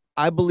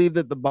 I believe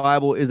that the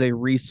Bible is a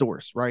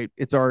resource, right?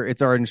 It's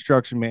our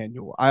instruction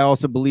manual. I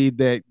also believe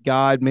that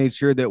God made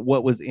sure that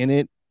what was in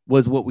it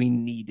was what we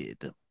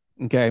needed.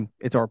 Okay.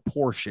 It's our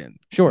portion.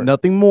 Sure.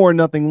 Nothing more,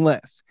 nothing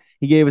less.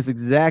 He gave us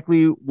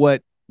exactly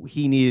what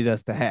he needed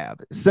us to have.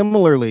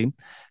 Similarly,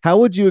 how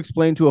would you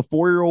explain to a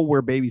 4-year-old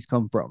where babies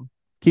come from?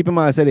 Keep in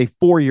mind, I said a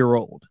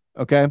 4-year-old.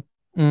 Okay.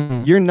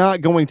 Mm-hmm. You're not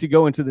going to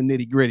go into the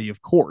nitty gritty,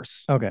 of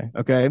course. Okay.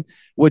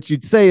 What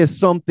you'd say is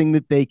something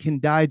that they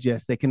can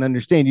digest, they can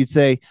understand. You'd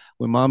say,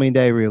 when mommy and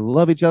daddy really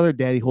love each other,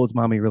 daddy holds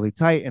mommy really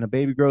tight, and a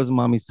baby grows in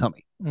mommy's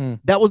tummy.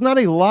 That was not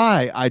a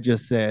lie I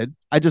just said.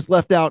 I just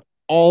left out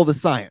all the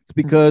science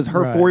because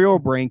her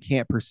 4-year-old brain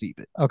can't perceive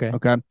it. Okay.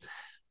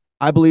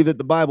 I believe that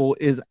the Bible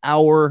is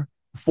our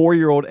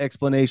 4-year-old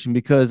explanation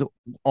because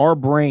our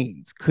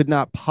brains could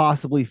not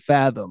possibly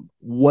fathom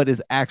what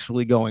is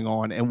actually going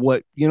on and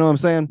what, you know what I'm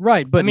saying?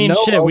 Right. But I mean,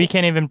 shit, we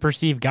can't even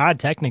perceive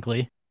God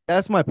technically.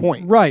 That's my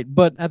point. Right.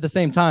 But at the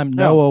same time,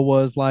 Noah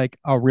was like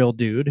a real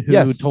dude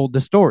who told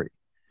the story.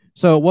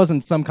 So it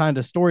wasn't some kind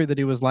of story that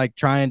he was like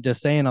trying to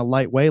say in a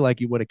light way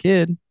like you would a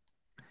kid.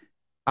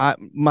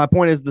 My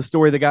point is the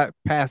story that got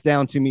passed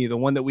down to me, the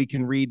one that we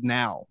can read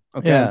now.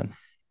 Okay. Yeah.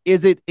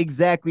 Is it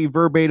exactly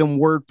verbatim,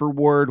 word for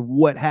word,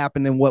 what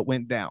happened and what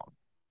went down?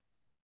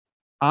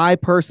 I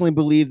personally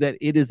believe that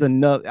it is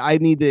enough. I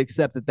need to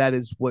accept that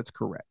is what's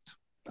correct.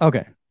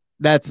 Okay.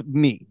 That's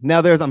me. Now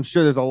I'm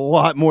sure there's a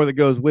lot more that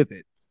goes with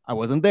it. I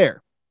wasn't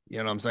there. You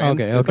know what I'm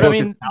saying? Okay. But I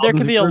mean, there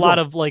could be a lot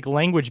of like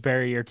language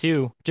barrier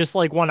too. Just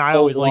like one I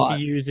always like to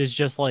use is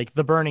just like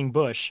the burning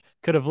bush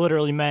could have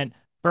literally meant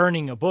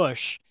burning a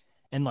bush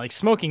and like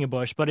smoking a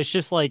bush. But it's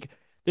just like,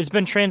 it's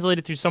been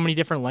translated through so many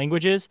different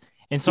languages.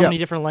 And so many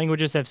different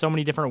languages have so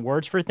many different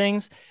words for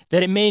things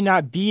that it may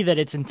not be that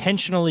it's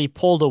intentionally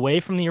pulled away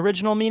from the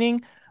original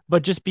meaning,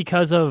 but just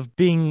because of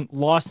being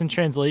lost in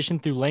translation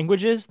through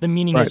languages, the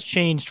meaning has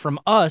changed from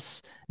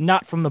us,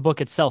 not from the book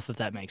itself, if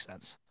that makes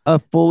sense. I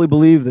fully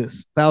believe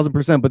this,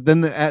 1,000%. But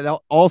then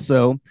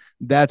also,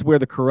 that's where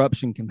the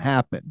corruption can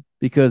happen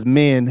because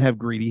men have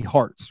greedy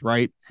hearts,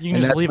 right? You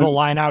can just leave a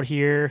line out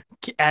here,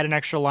 add an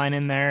extra line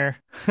in there.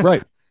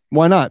 Right.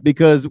 Why not?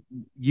 Because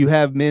you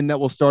have men that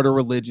will start a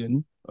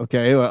religion.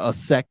 Okay, a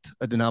sect,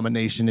 a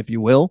denomination, if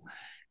you will,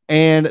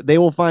 and they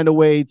will find a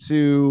way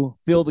to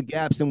fill the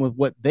gaps in with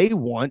what they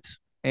want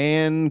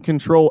and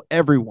control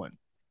everyone.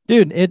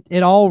 Dude,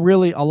 a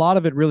lot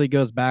of it really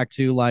goes back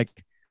to like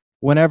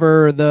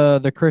whenever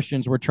the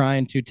Christians were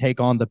trying to take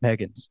on the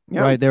pagans,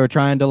 right? They were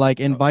trying to like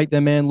invite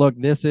them in. Look,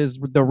 this is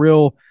the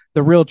real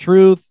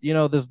truth.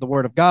 This is the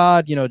word of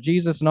God,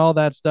 Jesus and all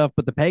that stuff.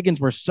 But the pagans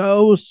were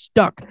so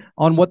stuck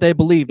on what they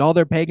believed, all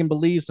their pagan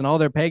beliefs and all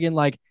their pagan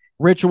like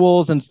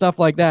rituals and stuff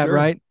like that,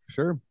 right?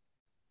 Sure.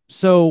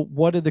 So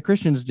what did the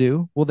Christians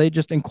do? Well, they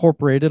just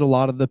incorporated a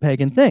lot of the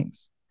pagan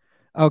things.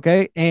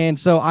 Okay. And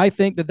so I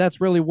think that that's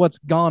really what's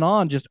gone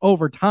on just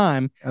over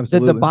time.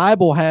 Absolutely. That the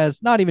Bible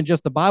has, not even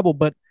just the Bible,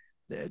 but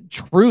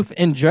truth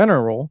in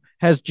general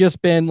has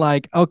just been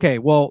like, okay,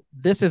 well,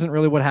 this isn't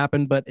really what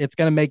happened, but it's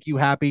going to make you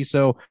happy.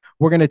 So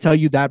we're going to tell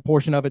you that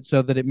portion of it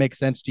so that it makes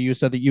sense to you,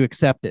 so that you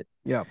accept it.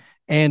 Yeah.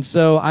 And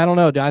so I don't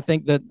know. I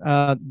think that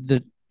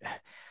the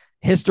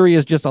history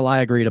is just a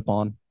lie agreed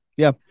upon.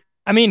 Yeah.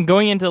 I mean,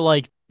 going into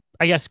like,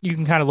 I guess you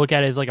can kind of look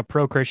at it as like a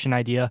pro-Christian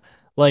idea.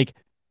 Like,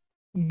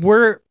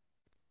 was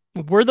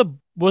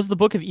the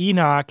Book of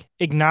Enoch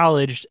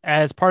acknowledged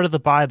as part of the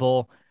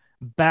Bible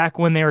back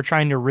when they were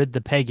trying to rid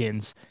the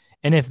pagans?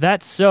 And if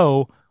that's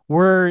so,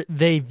 were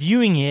they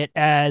viewing it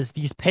as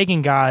these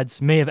pagan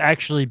gods may have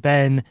actually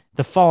been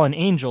the fallen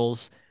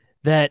angels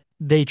that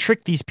they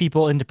tricked these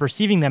people into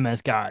perceiving them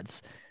as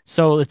gods?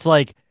 So it's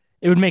like,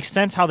 it would make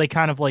sense how they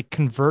kind of like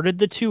converted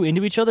the two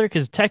into each other,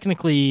 because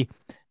technically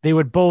they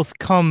would both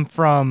come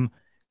from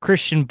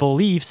Christian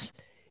beliefs.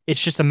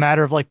 It's just a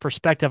matter of like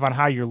perspective on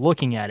how you're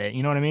looking at it.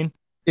 You know what I mean?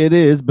 It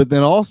is, but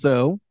then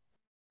also,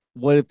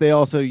 what if they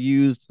also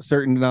used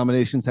certain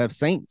denominations have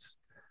saints?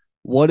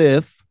 What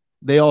if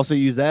they also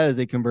use that as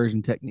a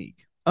conversion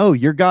technique? Oh,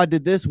 your God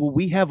did this. Well,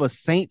 we have a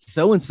saint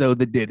so-and-so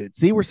that did it.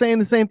 See, we're saying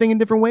the same thing in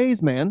different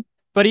ways, man.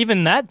 But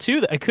even that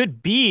too, it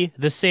could be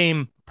the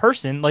same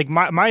person. Like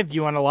my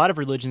view on a lot of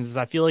religions is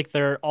I feel like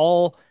they're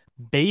all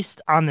based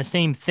on the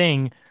same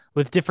thing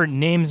with different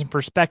names and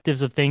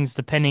perspectives of things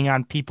depending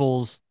on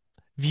people's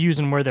views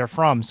and where they're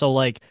from. So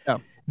like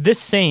this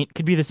saint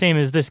could be the same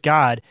as this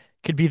God,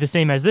 could be the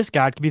same as this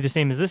God, could be the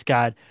same as this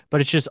God, but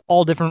it's just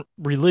all different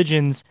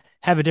religions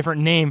have a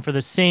different name for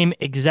the same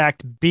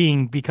exact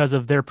being because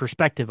of their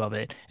perspective of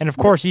it. And of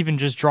course, even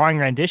just drawing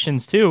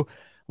renditions too.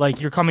 Like,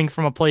 you're coming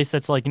from a place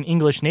that's like an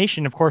English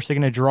nation. Of course, they're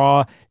going to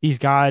draw these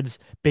gods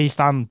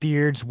based on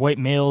beards, white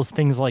males,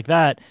 things like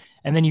that.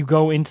 And then you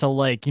go into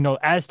like,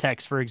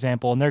 Aztecs, for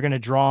example, and they're going to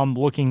draw them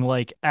looking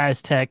like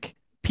Aztec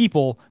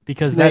people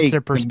because that's their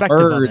perspective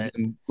of it.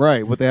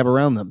 Right. What they have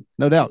around them.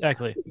 No doubt.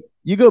 Exactly.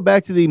 You go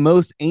back to the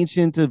most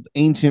ancient of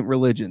ancient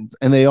religions,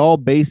 and they all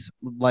base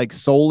like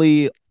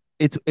solely.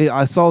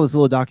 I saw this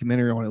little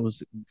documentary on it. It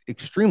was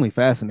extremely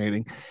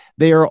fascinating.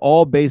 They are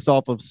all based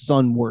off of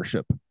sun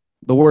worship.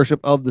 The worship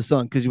of the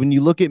sun. Because when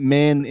you look at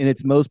man in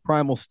its most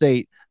primal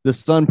state, the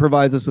sun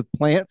provides us with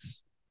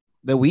plants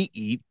that we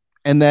eat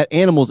and that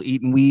animals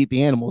eat, and we eat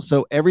the animals.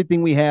 So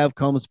everything we have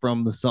comes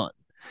from the sun.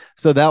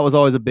 So that was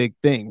always a big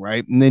thing,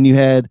 right? And then you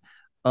had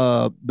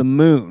the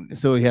moon.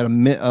 So you had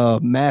a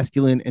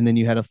masculine, and then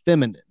you had a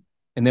feminine.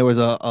 And there was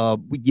a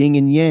yin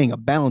and yang, a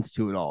balance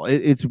to it all.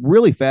 It's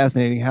really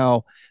fascinating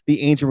how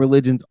the ancient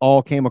religions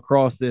all came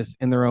across this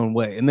in their own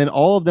way. And then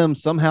all of them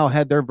somehow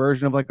had their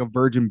version of like a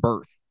virgin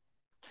birth.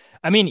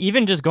 I mean,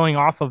 even just going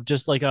off of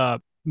just like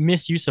a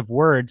misuse of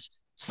words,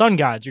 sun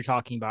gods you're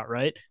talking about,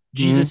 right?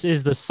 Jesus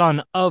is the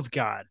son of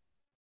God.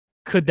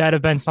 Could that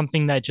have been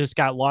something that just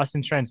got lost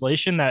in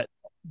translation, that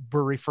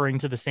we're referring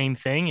to the same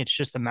thing? It's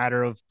just a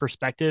matter of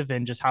perspective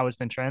and just how it's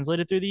been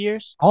translated through the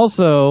years.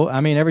 Also, I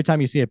mean, every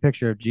time you see a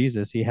picture of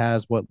Jesus, he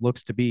has what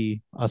looks to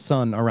be a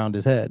sun around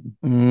his head.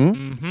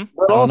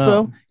 But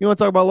also, you want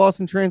to talk about lost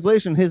in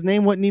translation? His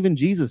name wasn't even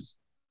Jesus.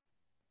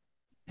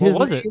 What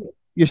was it?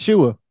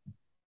 Yeshua.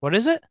 What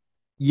is it?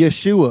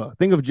 Yeshua.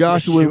 Think of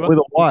Joshua with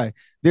a Y.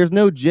 There's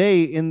no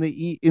J in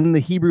the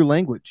Hebrew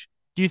language.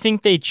 Do you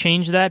think they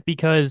changed that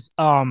because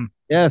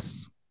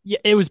yes. Yeah,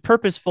 it was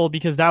purposeful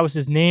because that was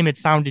his name. It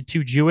sounded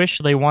too Jewish.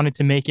 They wanted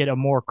to make it a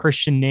more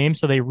Christian name,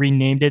 so they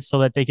renamed it so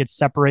that they could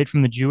separate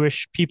from the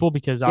Jewish people,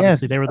 because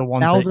obviously they were the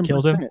ones that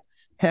killed him.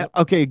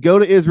 Okay, go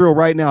to Israel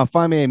right now.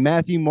 Find me a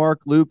Matthew,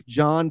 Mark, Luke,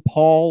 John,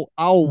 Paul.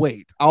 I'll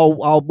wait.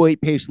 I'll wait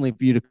patiently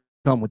for you to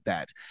come with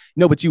that.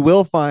 No, but you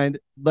will find,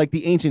 like,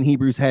 the ancient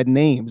Hebrews had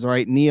names,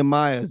 right?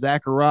 Nehemiah,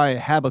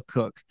 Zechariah,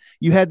 Habakkuk.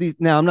 You had these.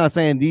 Now, I'm not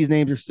saying these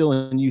names are still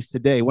in use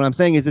today. What I'm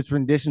saying is it's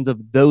renditions of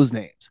those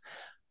names.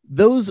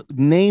 Those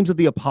names of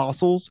the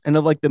apostles and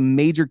of like the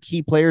major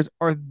key players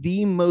are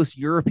the most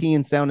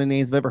European sounding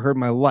names I've ever heard in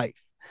my life.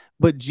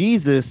 But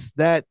Jesus,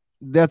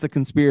 that's a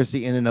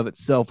conspiracy in and of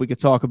itself we could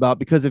talk about,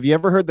 because have you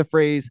ever heard the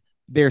phrase,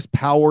 there's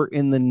power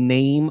in the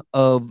name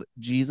of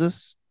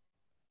Jesus?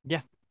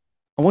 Yeah.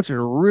 I want you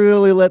to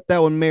really let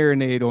that one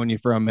marinate on you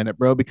for a minute,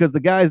 bro, because the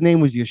guy's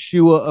name was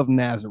Yeshua of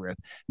Nazareth.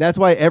 That's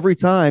why every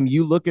time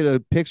you look at a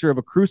picture of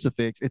a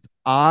crucifix, it's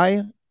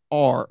IR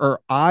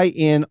or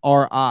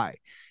INRI.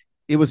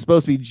 It was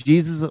supposed to be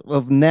Jesus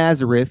of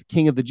Nazareth,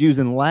 King of the Jews.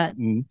 In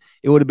Latin,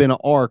 it would have been an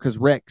R because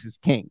Rex is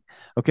king.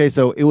 Okay,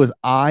 so it was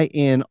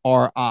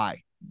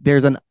INRI.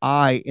 There's an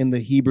I in the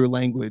Hebrew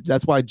language.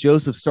 That's why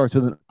Joseph starts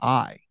with an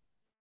I.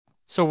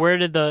 So where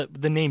did the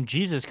name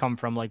Jesus come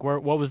from? Like,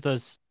 what was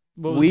the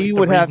What was We the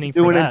would have to reasoning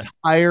do for an that?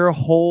 entire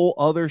whole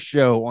other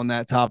show on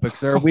that topic,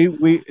 sir.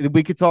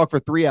 We could talk for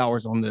 3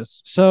 hours on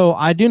this. So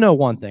I do know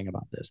one thing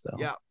about this though.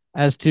 Yeah.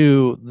 As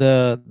to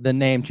the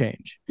name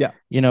change.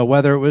 Yeah.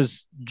 Whether it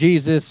was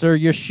Jesus or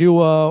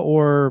Yeshua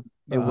or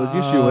It was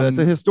Yeshua. That's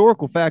a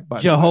historical fact, by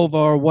Jehovah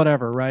or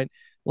whatever, right?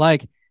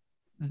 Like,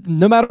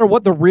 no matter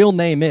what the real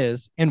name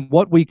is and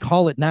what we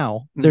call it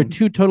now, they're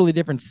two totally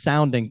different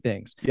sounding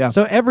things. Yeah.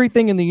 So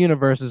everything in the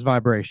universe is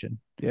vibration.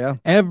 Yeah.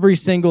 Every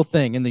single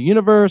thing in the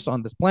universe,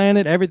 on this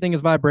planet, everything is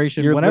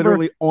vibration. You're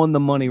literally on the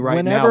money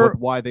right now with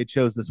why they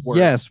chose this word.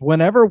 Yes.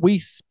 Whenever we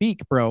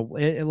speak, bro,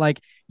 like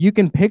you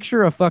can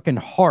picture a fucking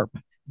harp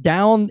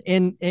down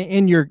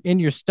in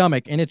your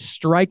stomach and it's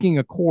striking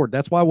a chord.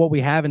 That's why what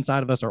we have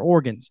inside of us are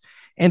organs.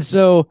 And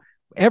so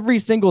every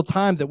single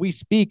time that we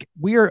speak,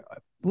 we are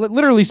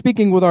literally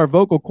speaking with our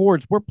vocal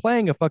cords. We're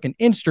playing a fucking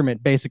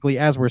instrument basically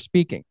as we're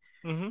speaking.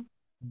 Mm-hmm.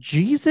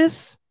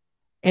 Jesus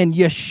and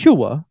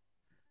Yeshua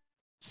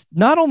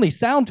not only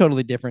sound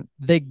totally different,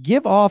 they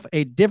give off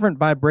a different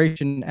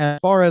vibration as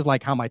far as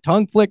like how my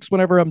tongue flicks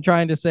whenever I'm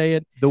trying to say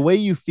it. The way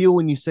you feel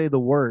when you say the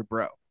word,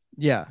 bro.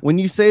 Yeah. When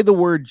you say the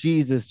word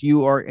Jesus,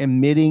 you are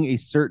emitting a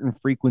certain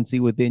frequency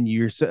within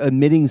you. You're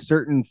emitting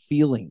certain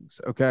feelings.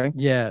 Okay.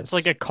 Yeah. It's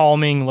like a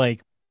calming,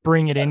 like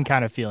bring it in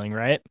kind of feeling,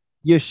 right?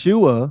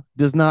 Yeshua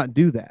does not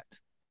do that.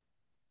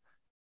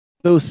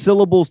 Those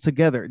syllables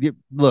together.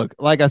 Look,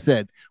 like I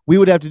said, we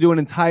would have to do an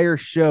entire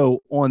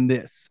show on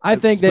this. I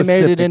think they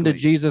made it into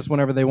Jesus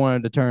whenever they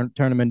wanted to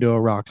turn him into a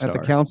rock star. At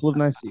the Council of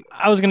Nicaea.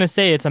 I was gonna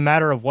say it's a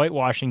matter of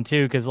whitewashing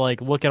too, because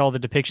like look at all the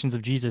depictions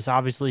of Jesus.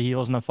 Obviously, he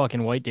wasn't a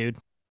fucking white dude.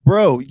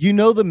 Bro,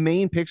 the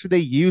main picture they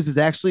use is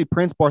actually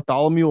Prince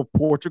Bartholomew of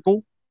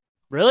Portugal.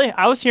 Really?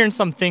 I was hearing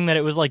something that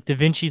it was like Da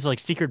Vinci's like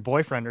secret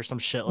boyfriend or some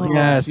shit like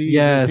that.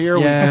 Yes. Here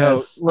we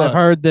go. Look, I've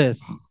heard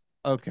this.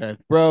 Okay,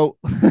 bro.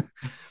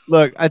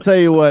 Look, I tell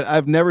you what,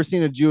 I've never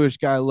seen a Jewish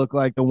guy look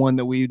like the one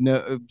that we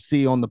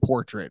see on the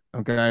portrait.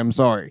 Okay, I'm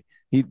sorry.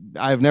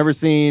 I've never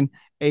seen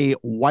a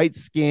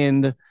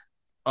white-skinned,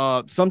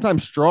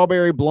 sometimes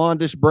strawberry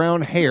blondish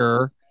brown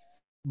hair,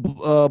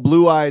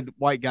 blue-eyed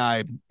white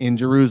guy in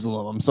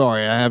Jerusalem. I'm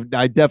sorry.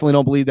 I definitely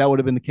don't believe that would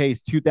have been the case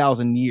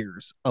 2,000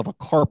 years of a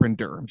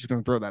carpenter. I'm just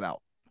going to throw that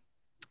out.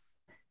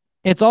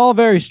 It's all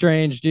very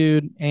strange,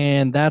 dude.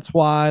 And that's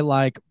why,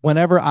 like,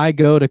 whenever I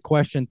go to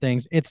question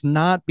things, it's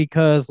not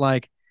because,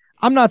 like,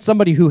 I'm not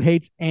somebody who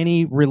hates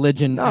any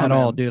religion at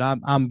all, dude.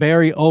 I'm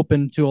very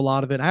open to a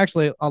lot of it.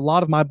 Actually, a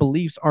lot of my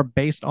beliefs are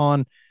based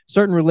on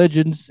certain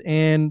religions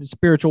and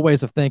spiritual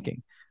ways of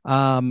thinking.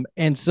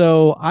 And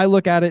so I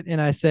look at it and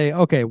I say,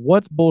 okay,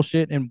 what's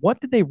bullshit and what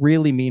did they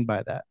really mean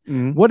by that?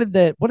 Mm-hmm.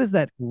 What does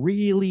that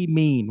really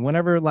mean?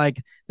 Whenever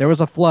like there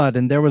was a flood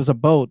and there was a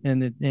boat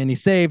and he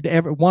saved two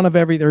of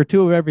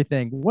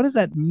everything. What does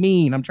that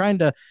mean? I'm trying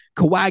to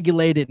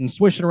coagulate it and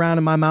swish it around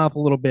in my mouth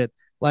a little bit,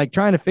 like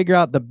trying to figure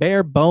out the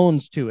bare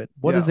bones to it.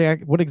 What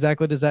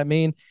exactly does that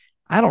mean?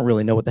 I don't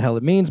really know what the hell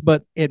it means,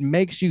 but it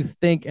makes you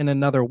think in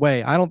another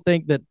way. I don't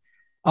think that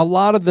a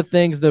lot of the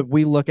things that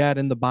we look at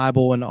in the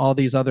Bible and all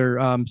these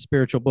other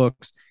spiritual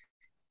books,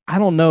 I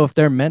don't know if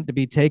they're meant to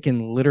be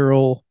taken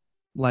literal,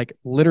 like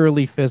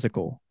literally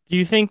physical. Do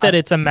you think that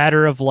it's a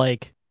matter of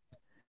like,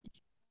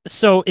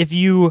 so if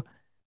you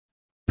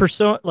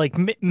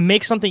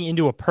make something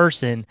into a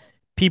person,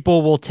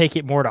 people will take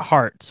it more to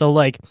heart. So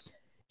like,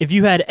 if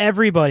you had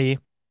everybody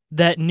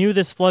that knew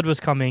this flood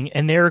was coming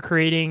and they were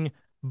creating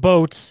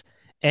boats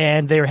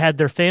and they had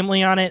their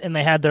family on it and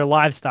they had their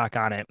livestock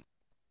on it,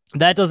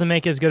 that doesn't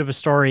make as good of a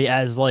story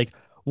as like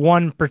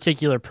one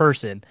particular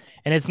person.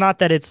 And it's not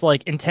that it's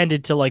like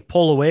intended to like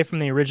pull away from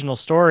the original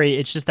story.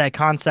 It's just that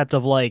concept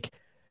of like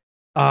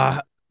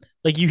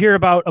you hear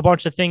about a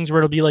bunch of things where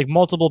it'll be like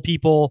multiple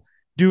people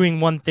doing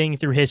one thing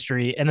through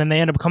history. And then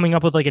they end up coming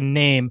up with like a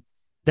name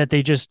that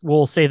they just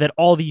will say that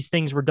all these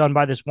things were done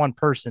by this one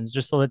person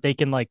just so that they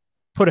can like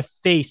put a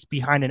face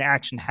behind an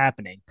action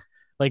happening.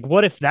 Like,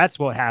 what if that's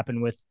what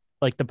happened with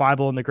like the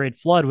Bible and the Great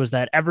Flood, was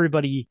that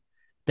everybody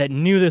that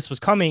knew this was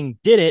coming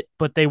did it,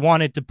 but they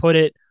wanted to put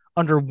it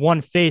under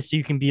one face so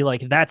you can be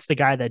like, that's the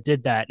guy that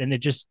did that. And it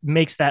just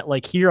makes that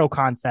like hero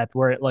concept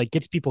where it like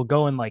gets people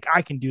going like,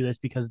 I can do this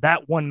because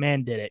that one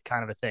man did it,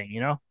 kind of a thing,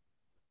 you know?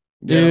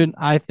 Dude, yeah.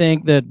 I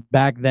think that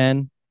back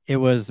then it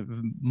was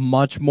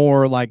much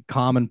more like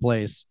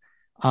commonplace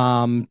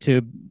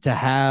to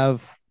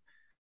have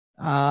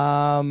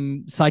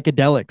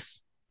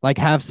psychedelics, like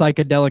have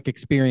psychedelic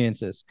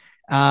experiences.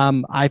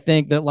 I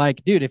think that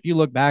like, dude, if you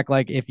look back,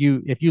 like if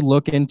you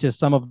look into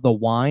some of the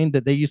wine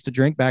that they used to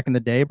drink back in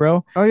the day,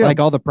 bro, like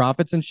all the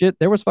prophets and shit,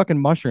 there was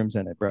fucking mushrooms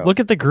in it, bro. Look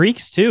at the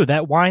Greeks too.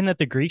 That wine that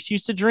the Greeks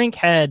used to drink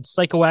had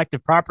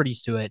psychoactive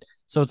properties to it.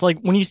 So it's like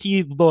when you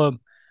see the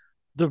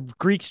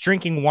Greeks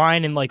drinking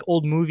wine in like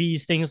old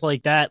movies, things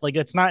like that, like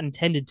it's not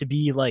intended to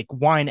be like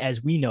wine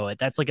as we know it.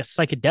 That's like a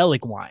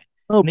psychedelic wine.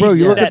 Oh, bro,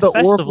 you look at the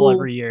festival Oracle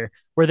every year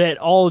where they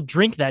all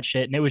drink that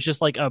shit, and it was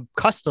just like a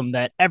custom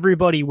that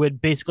everybody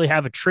would basically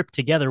have a trip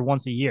together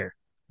once a year.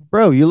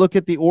 Bro, you look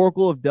at the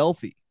Oracle of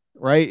Delphi,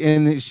 right?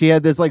 And she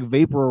had this like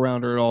vapor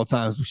around her at all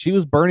times. She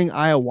was burning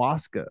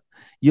ayahuasca.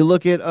 You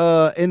look at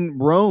in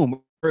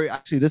Rome, or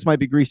actually this might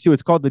be Greece too.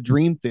 It's called the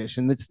dream fish,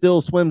 and it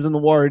still swims in the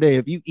water today.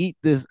 If you eat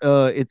this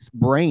its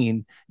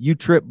brain, you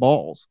trip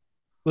balls.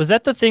 Was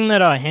that the thing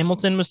that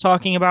Hamilton was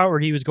talking about, where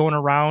he was going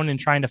around and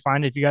trying to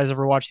find it? If you guys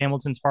ever watched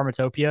Hamilton's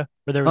Pharmacopoeia,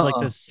 where there was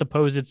like this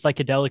supposed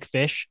psychedelic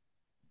fish?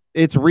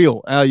 It's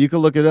real. You can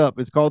look it up.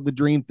 It's called the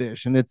dream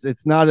fish, and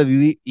it's not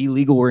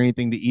illegal or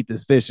anything to eat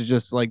this fish. It's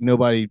just like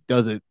nobody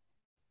does it.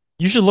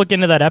 You should look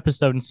into that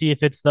episode and see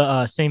if it's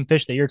the same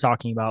fish that you're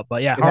talking about.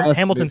 But yeah,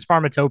 Hamilton's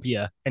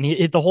Pharmacopoeia, and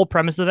the whole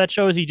premise of that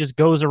show is he just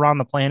goes around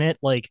the planet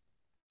like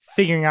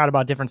figuring out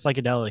about different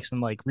psychedelics and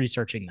like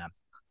researching them.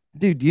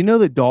 Dude, do you know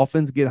that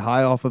dolphins get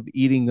high off of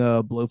eating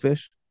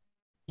blowfish?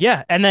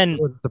 Yeah, and then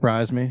Would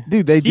surprise me.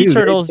 Dude, they sea do.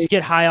 turtles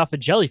get high off of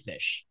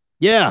jellyfish.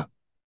 Yeah.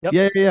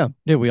 Yep. Yeah.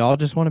 Dude, we all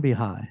just want to be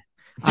high.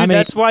 Dude,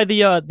 that's why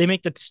they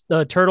make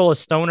the turtle a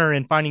stoner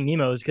in Finding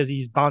Nemo, is because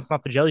he's bouncing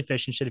off the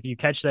jellyfish and shit. If you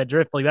catch that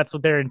drift, like that's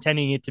what they're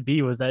intending it to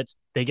be, was that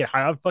they get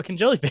high off fucking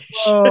jellyfish.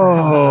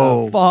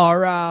 Oh,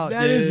 far out.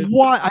 That is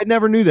why I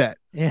never knew that.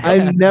 Yeah.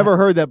 I never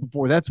heard that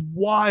before. That's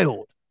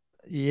wild.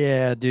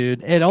 Yeah,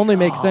 dude. It only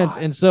makes sense.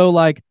 And so,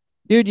 like,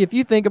 dude, if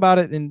you think about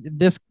it, and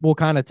this will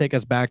kind of take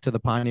us back to the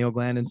pineal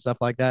gland and stuff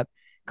like that.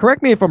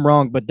 Correct me if I'm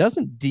wrong, but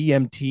doesn't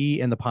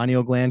DMT and the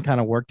pineal gland kind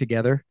of work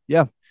together?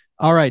 Yeah.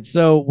 All right.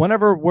 So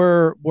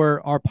whenever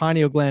our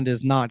pineal gland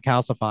is not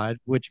calcified,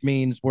 which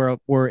means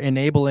we're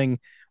enabling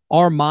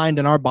our mind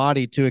and our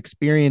body to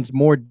experience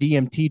more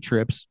DMT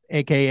trips,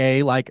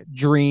 aka like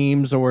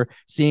dreams or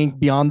seeing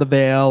beyond the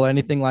veil,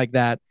 anything like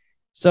that.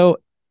 So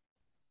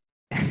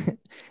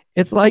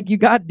it's like you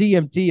got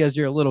DMT as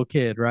you're a little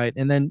kid, right?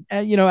 And then,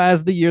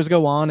 as the years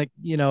go on, it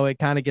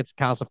kind of gets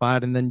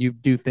calcified, and then you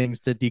do things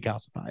to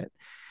decalcify it.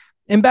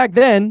 And back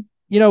then,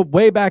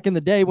 way back in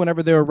the day,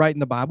 whenever they were writing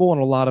the Bible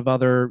and a lot of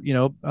other,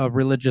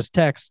 religious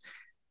texts,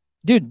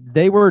 dude,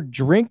 they were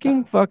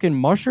drinking fucking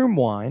mushroom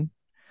wine.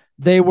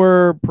 They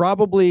were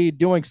probably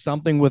doing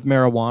something with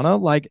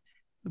marijuana. Like,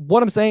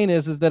 what I'm saying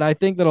is that I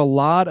think that a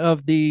lot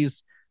of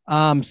these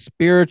a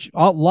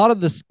lot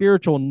of the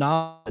spiritual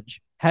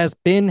knowledge has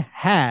been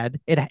had.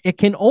 It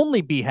can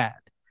only be had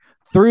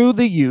through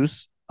the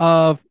use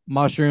of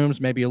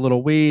mushrooms, maybe a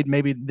little weed,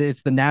 maybe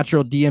it's the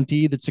natural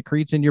DMT that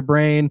secretes in your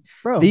brain.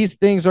 Bro. These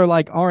things are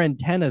like our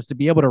antennas to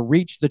be able to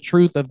reach the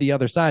truth of the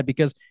other side.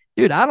 Because,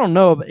 dude, I don't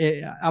know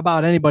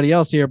about anybody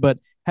else here, but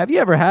have you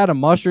ever had a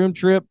mushroom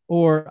trip?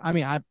 Or, I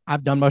mean,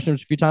 I've done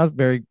mushrooms a few times,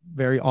 very,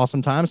 very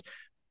awesome times.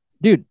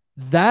 Dude,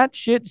 that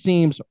shit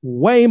seems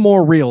way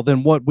more real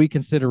than what we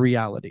consider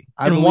reality.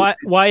 And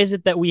why is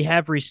it that we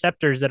have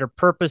receptors that are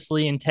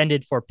purposely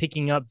intended for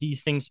picking up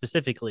these things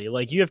specifically?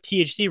 Like, you have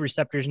THC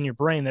receptors in your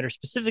brain that are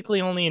specifically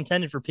only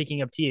intended for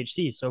picking up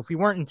THC. So if we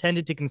weren't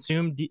intended to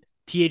consume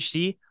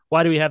THC,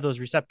 why do we have those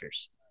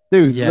receptors?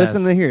 Dude,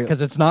 listen to here.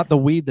 Because it's not the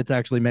weed that's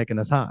actually making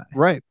us high.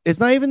 Right. It's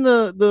not even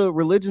the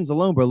religions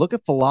alone, bro. Look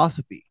at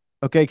philosophy.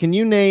 Okay. Can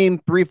you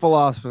name 3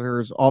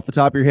 philosophers off the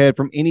top of your head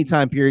from any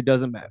time period?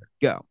 Doesn't matter.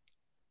 Go.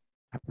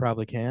 I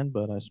probably can,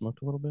 but I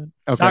smoked a little bit.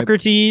 Okay.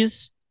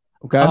 Socrates.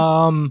 Okay.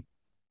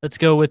 Let's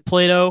go with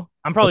Plato.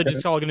 I'm probably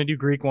just all going to do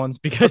Greek ones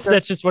because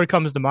that's just what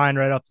comes to mind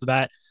right off the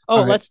bat.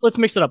 Oh, right. let's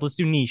mix it up. Let's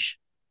do niche.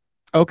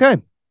 Okay.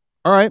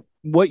 All right.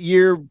 What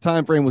year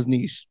time frame was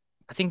niche?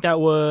 I think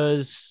that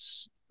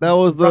was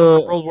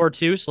the World War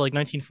II, so like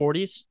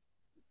 1940s.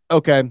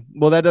 Okay.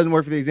 Well, that doesn't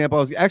work for the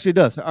example. Actually, it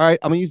does. All right.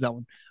 I'm going to use that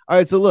one. All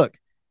right. So look,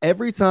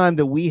 every time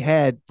that we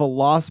had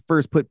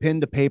philosophers put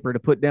pen to paper to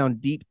put down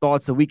deep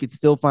thoughts that we could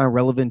still find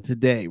relevant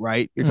today,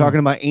 right? You're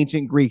talking about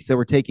ancient Greeks that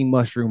were taking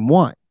mushroom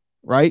wine,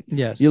 right?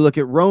 Yes. You look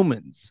at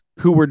Romans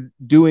who were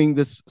doing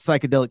this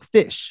psychedelic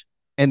fish,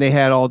 and they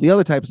had all the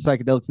other types of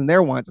psychedelics in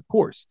their wines, of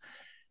course.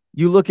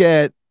 You look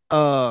at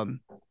what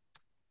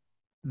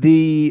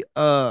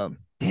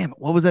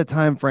was that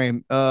time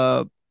frame?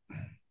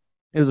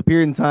 It was a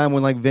period in time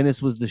when like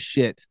Venice was the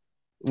shit,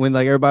 when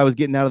like everybody was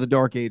getting out of the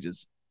Dark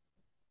Ages.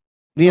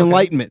 The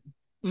Enlightenment.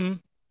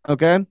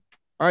 Okay. All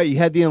right. You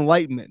had the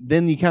Enlightenment.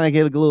 Then you kind of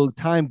get like a little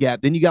time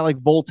gap. Then you got like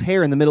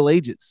Voltaire in the Middle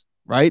Ages,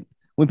 right?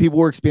 When people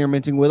were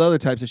experimenting with other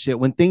types of shit.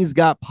 When things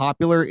got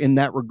popular in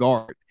that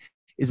regard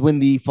is when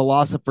the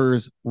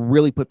philosophers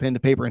really put pen to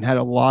paper and had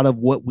a lot of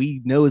what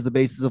we know is the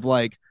basis of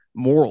like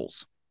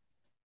morals.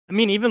 I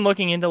mean, even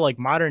looking into like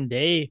modern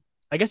day,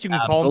 I guess you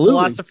can call them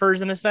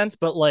philosophers in a sense,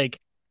 but like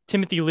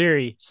Timothy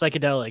Leary,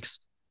 psychedelics.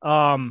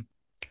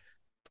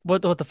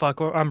 What the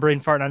fuck? I'm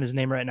brain farting on his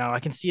name right now. I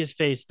can see his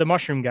face. The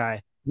mushroom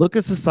guy. Look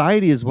at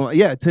society as well.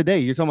 Yeah, today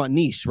you're talking about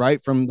niche,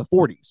 right? From the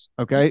 40s.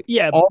 Okay.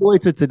 Yeah. All the way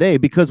to today,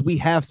 because we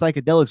have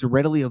psychedelics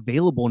readily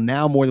available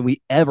now more than we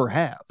ever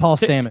have. Paul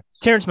Stamets.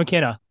 Terrence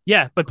McKenna.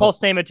 Yeah, but Paul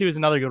Stamets too is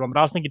another good one. But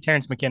I was thinking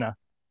Terrence McKenna.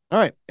 All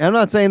right. And I'm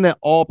not saying that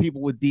all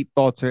people with deep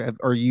thoughts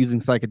are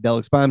using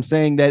psychedelics, but I'm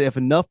saying that if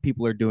enough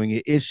people are doing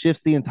it, it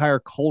shifts the entire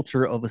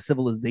culture of a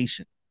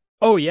civilization.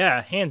 Oh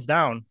yeah, hands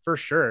down, for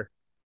sure.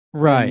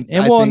 Right.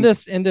 And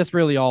this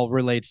really all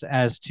relates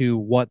as to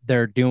what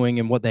they're doing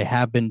and what they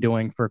have been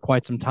doing for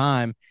quite some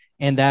time.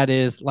 and that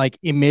is like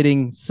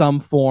emitting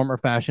some form or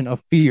fashion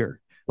of fear.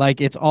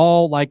 Like it's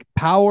all like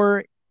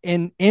power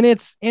in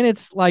its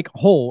like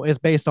whole is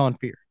based on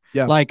fear.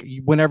 Yeah. Like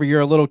whenever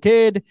you're a little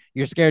kid,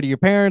 you're scared of your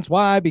parents.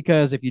 Why?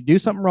 Because if you do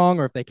something wrong,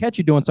 or if they catch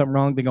you doing something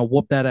wrong, they're gonna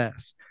whoop that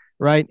ass.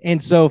 Right.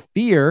 And so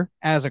fear,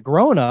 as a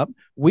grown up,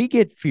 we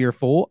get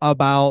fearful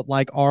about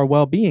like our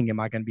well-being. Am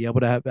I going to be able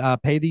to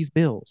pay these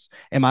bills?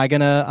 Am I going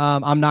to,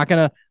 I'm not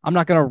going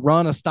to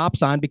run a stop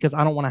sign because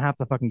I don't want to have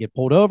to fucking get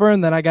pulled over.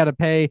 And then I got to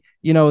pay,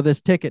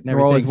 this ticket and everything.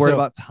 We're always worried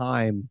about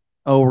time.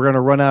 Oh, we're going to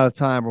run out of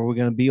time, or we're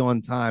going to be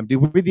on time.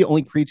 Dude, we're the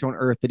only creature on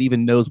earth that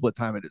even knows what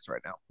time it is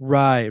right now.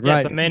 Right. Yeah, right.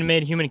 it's a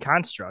man-made human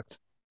construct.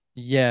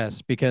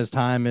 Yes. Because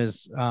time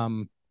is,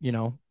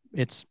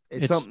 it's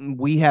something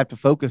we have to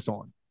focus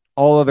on.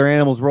 All other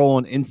animals roll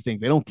on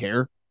instinct. They don't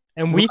care.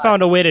 And we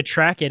found a way to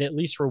track it, at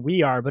least where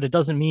we are, but it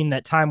doesn't mean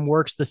that time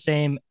works the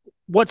same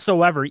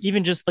whatsoever.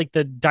 Even just like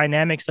the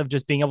dynamics of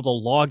just being able to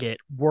log it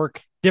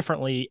work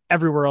differently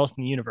everywhere else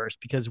in the universe,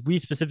 because we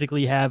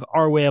specifically have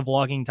our way of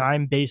logging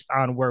time based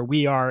on where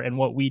we are and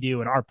what we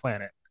do in our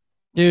planet.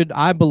 Dude,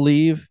 I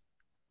believe,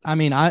 I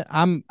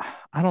don't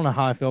know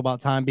how I feel about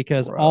time,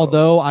 because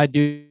although I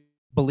do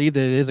believe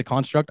that it is a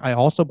construct, I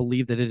also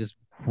believe that it is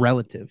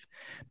relative,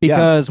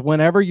 because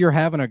whenever you're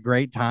having a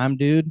great time,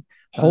 dude,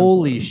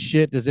 holy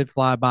shit, does it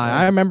fly by.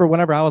 I remember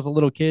whenever I was a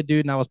little kid,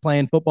 dude, and I was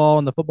playing football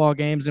in the football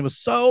games, and it was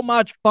so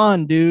much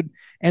fun, dude.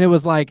 And it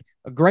was like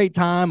a great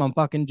time. I'm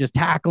fucking just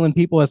tackling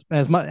people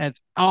as much as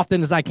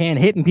often as I can,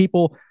 hitting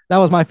people. That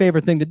was my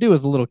favorite thing to do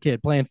as a little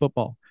kid, playing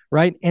football,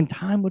 right? And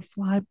time would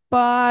fly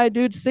by,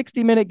 dude.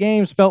 60-minute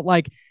games felt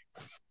like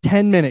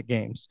 10-minute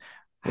games.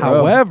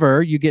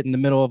 However, you get in the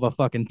middle of a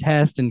fucking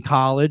test in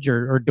college,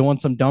 or doing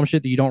some dumb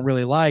shit that you don't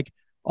really like.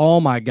 Oh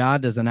my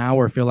God, does an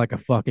hour feel like a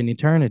fucking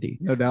eternity?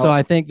 No doubt. So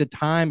I think the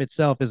time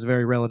itself is a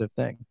very relative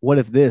thing. What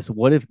if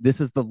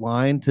this is the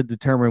line to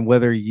determine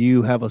whether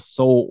you have a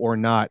soul or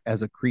not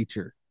as a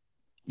creature?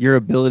 Your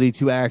ability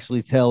to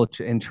actually tell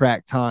and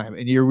track time.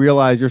 And you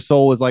realize your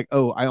soul is like,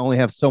 oh, I only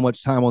have so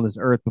much time on this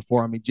earth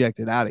before I'm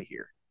ejected out of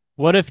here.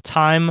 What if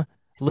time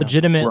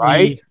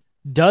legitimately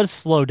does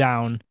slow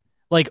down?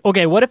 Like,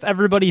 okay, what if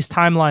everybody's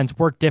timelines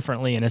work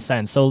differently in a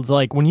sense? So,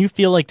 like, when you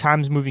feel like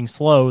time's moving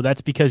slow,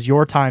 that's because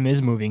your time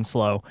is moving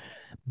slow.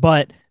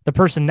 But the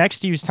person next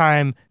to you's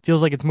time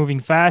feels like it's moving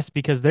fast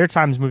because their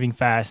time's moving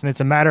fast. And it's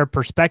a matter of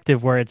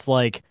perspective, where it's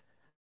like,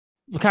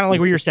 kind of like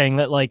what you're saying,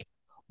 that like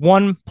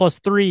 1 +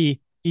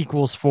 3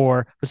 =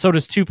 4, but so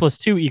does 2 +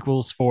 2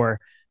 = 4.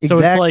 So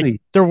it's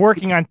like they're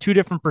working on two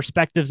different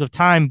perspectives of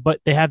time,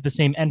 but they have the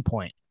same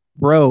endpoint.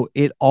 Bro,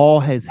 it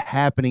all is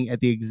happening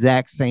at the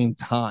exact same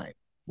time.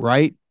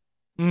 Right?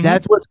 Mm-hmm.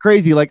 That's what's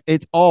crazy. Like,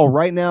 it's all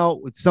right now.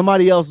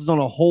 Somebody else is on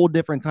a whole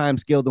different time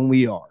scale than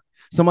we are.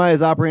 Somebody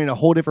is operating a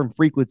whole different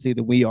frequency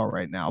than we are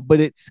right now, but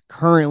it's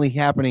currently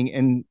happening,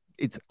 and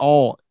it's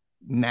all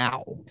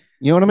now.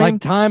 You know what I mean?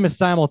 Like, time is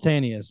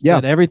simultaneous. Yeah.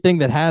 That everything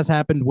that has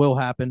happened will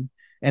happen,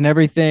 and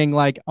everything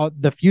like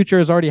the future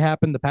has already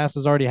happened, the past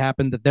has already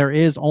happened, that there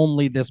is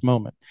only this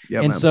moment.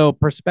 Yeah, and so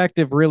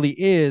perspective really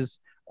is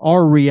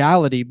our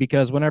reality,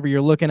 because whenever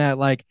you're looking at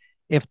like,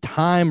 if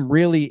time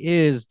really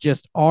is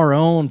just our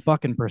own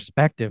fucking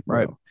perspective, bro,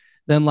 right,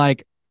 then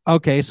like,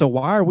 okay, so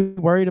why are we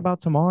worried about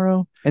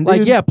tomorrow? And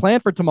like, dude, plan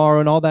for tomorrow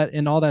and all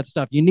that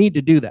stuff. You need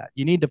to do that.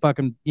 You need to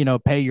fucking,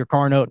 pay your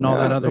car note and all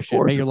that other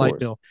shit, pay your light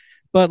bill.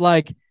 But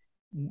like,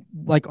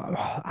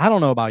 I don't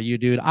know about you,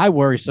 dude. I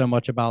worry so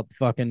much about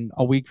fucking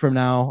a week from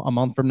now, a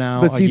month from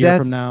now, a year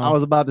from now. I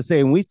was about to say,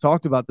 and we've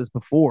talked about this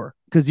before,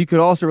 because you could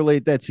also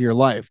relate that to your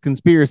life.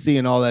 Conspiracy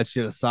and all that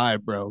shit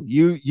aside, bro.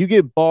 You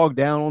get bogged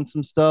down on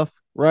some stuff,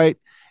 right?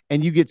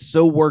 And you get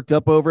so worked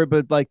up over it.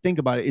 But like, think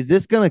about it. Is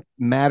this going to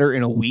matter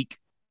in a week?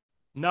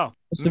 No.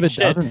 Most of it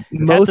doesn't.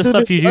 Half the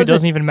stuff you do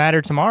doesn't even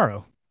matter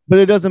tomorrow. But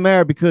it doesn't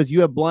matter because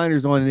you have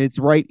blinders on and it's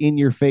right in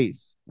your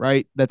face,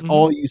 right? That's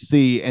all you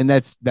see. And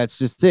that's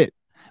just it.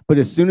 But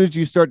as soon as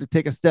you start to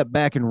take a step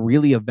back and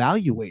really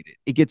evaluate it,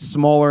 it gets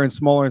smaller and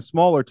smaller and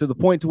smaller, to the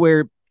point to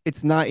where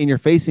it's not in your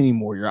face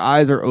anymore. Your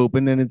eyes are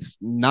open and it's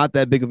not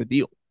that big of a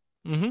deal.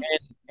 Mm-hmm.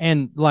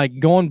 And like,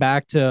 going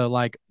back to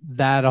like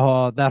that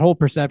whole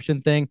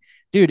perception thing,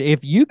 dude,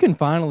 if you can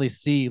finally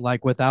see,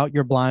 like, without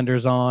your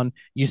blinders on,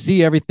 you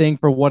see everything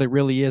for what it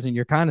really is, and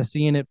you're kind of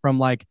seeing it from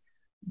like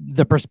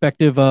the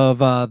perspective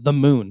of the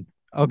moon.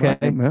 Okay.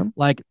 Right,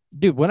 like,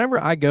 dude, whenever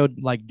I go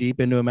like deep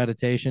into a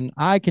meditation,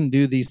 I can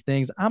do these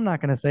things. I'm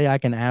not going to say I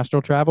can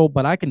astral travel,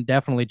 but I can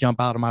definitely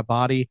jump out of my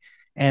body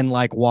and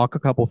like walk a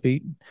couple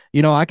feet.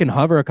 I can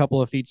hover a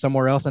couple of feet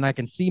somewhere else, and I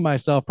can see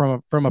myself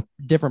from a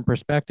different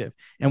perspective.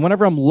 And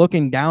whenever I'm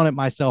looking down at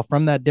myself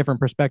from that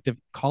different perspective,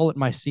 call it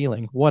my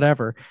ceiling,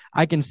 whatever,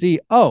 I can see,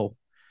 oh,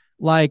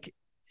 like,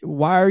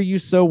 why are you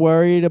so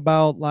worried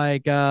about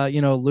like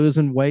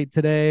losing weight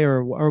today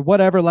or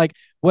whatever, like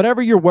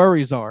whatever your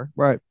worries are,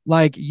 right?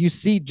 Like, you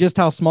see just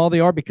how small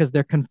they are because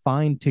they're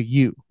confined to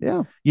you.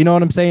 Yeah. You know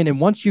what I'm saying? And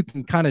once you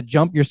can kind of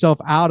jump yourself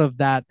out of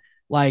that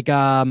like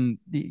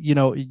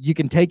you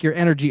can take your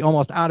energy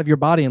almost out of your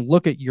body and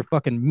look at your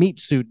fucking meat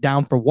suit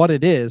down for what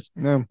it is,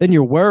 Yeah. then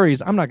your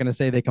worries, I'm not going to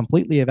say they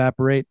completely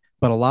evaporate,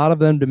 but a lot of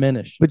them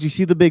diminish. But you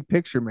see the big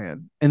picture,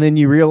 man. And then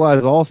you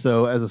realize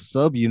also, as a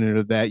subunit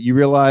of that, you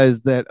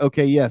realize that,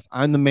 okay, yes,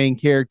 I'm the main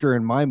character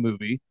in my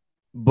movie,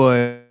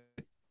 but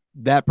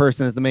that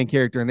person is the main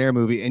character in their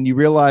movie. And you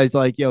realize,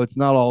 like, yo, it's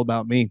not all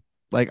about me.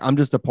 Like, I'm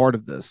just a part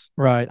of this.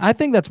 Right. I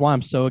think that's why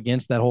I'm so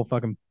against that whole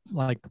fucking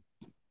like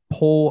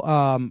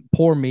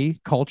poor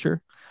me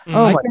culture.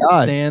 Oh I my can't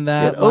God. stand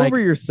that. Get Like, over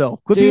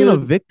yourself. Quit being a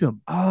dude,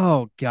 victim.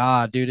 oh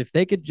God, dude, if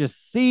they could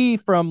just see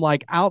from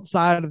like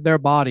outside of their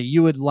body,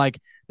 you would like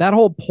that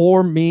whole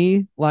poor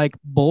me like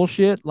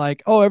bullshit.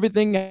 Like, oh,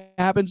 everything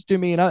happens to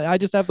me and I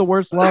just have the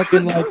worst luck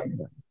and like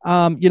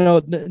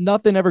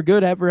nothing ever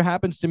good ever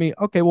happens to me.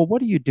 Okay, well,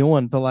 what are you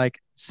doing to like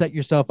set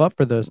yourself up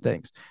for those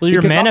things? Well,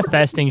 you're Because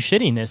manifesting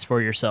shittiness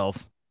for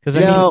yourself. Because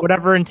I Yeah. mean,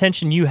 whatever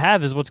intention you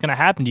have is what's going to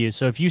happen to you.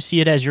 So if you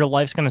see it as your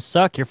life's going to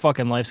suck, your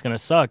fucking life's going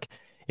to suck.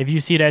 If you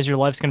see it as your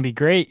life's going to be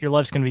great, your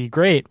life's going to be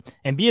great.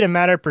 And be it a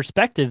matter of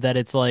perspective that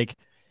it's like,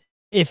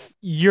 if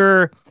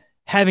you're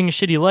having a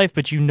shitty life,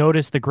 but you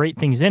notice the great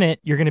things in it,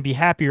 you're going to be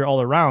happier all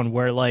around.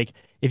 Where like,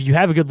 if you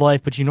have a good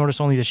life, but you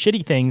notice only the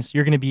shitty things,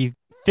 you're going to be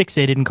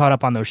fixated and caught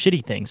up on those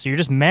shitty things. So you're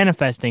just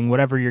manifesting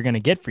whatever you're going to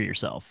get for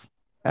yourself.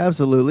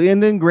 Absolutely.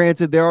 And then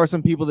granted, there are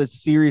some people that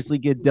seriously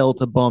get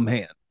dealt a bum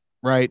hand,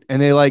 right?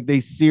 And they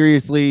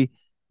seriously,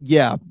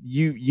 yeah,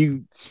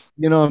 you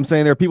know what I'm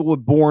saying? There are people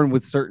born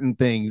with certain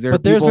things. There are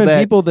but there's people been that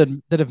people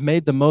that have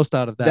made the most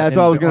out of that. That's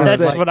and what I was gonna are,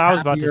 That's say. like, what I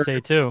was about to happier. say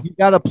too. You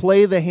got to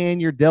play the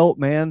hand you're dealt,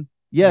 man.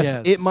 Yes,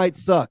 Yes. it might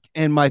suck.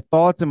 And my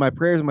thoughts and my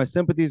prayers and my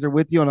sympathies are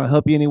with you, and I'll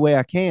help you any way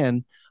I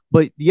can.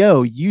 But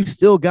yo, you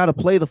still got to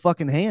play the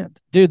fucking hand.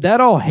 Dude,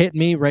 that all hit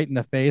me right in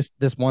the face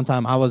this one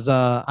time.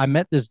 I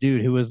met this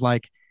dude who was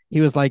like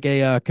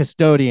a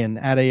custodian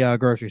at a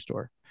grocery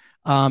store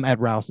at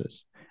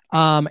Rouse's.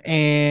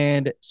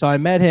 And so I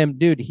met him,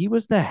 dude. He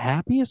was the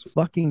happiest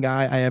fucking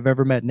guy I have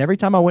ever met. And every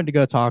time I went to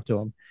go talk to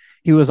him,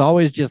 he was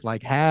always just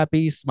like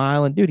happy,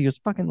 smiling. Dude, he was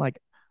fucking like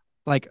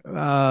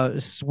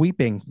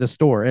sweeping the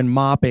store and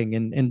mopping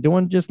and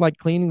doing just like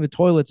cleaning the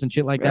toilets and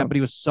shit like Yeah. that. But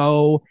he was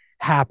so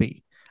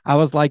happy. I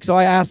was like, so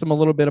I asked him a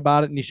little bit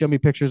about it, and he showed me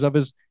pictures of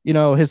his,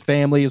 his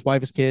family, his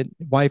wife,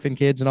 wife and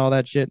kids, and all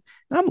that shit.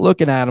 And I'm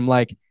looking at him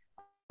like,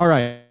 all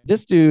right,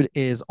 this dude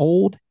is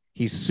old.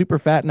 He's super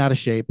fat and out of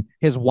shape.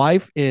 His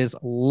wife is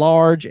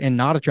large and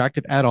not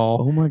attractive at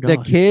all. Oh my The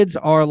god. kids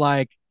are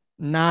like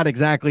not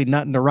exactly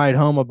nothing to write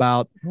home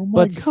about. Oh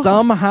my But God.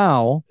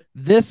 somehow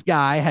this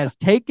guy has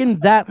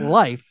taken that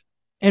life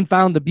and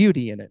found the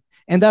beauty in it.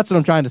 And that's what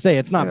I'm trying to say.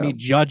 It's not me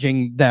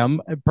judging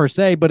them per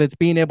se, but it's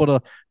being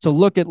able to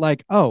look at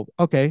like, oh,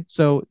 okay,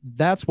 so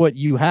that's what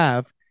you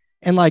have.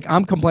 And like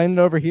I'm complaining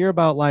over here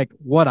about like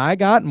what I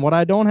got and what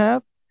I don't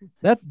have.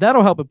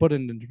 That'll help it put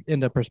it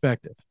into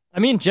perspective. I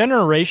mean,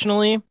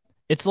 generationally,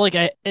 it's like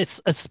it's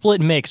a split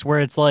mix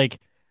where it's like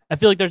I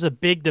feel like there's a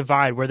big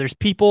divide where there's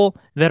people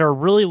that are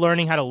really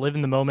learning how to live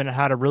in the moment and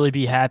how to really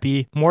be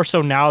happy more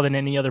so now than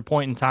any other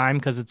point in time.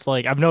 Because it's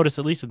like I've noticed,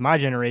 at least with my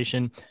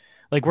generation,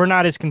 like we're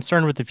not as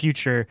concerned with the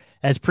future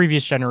as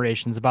previous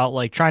generations about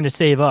like trying to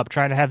save up,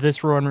 trying to have this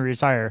for when we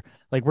retire.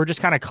 Like we're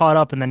just kind of caught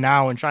up in the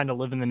now and trying to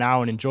live in the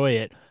now and enjoy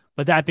it.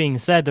 But that being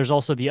said, there's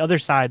also the other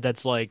side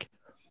that's like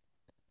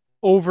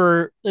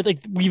over like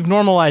we've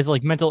normalized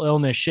like mental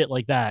illness shit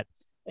like that,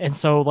 and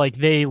so like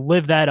they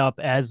live that up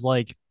as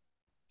like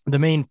the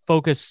main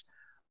focus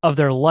of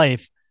their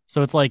life.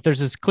 So it's like there's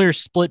this clear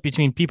split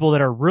between people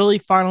that are really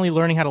finally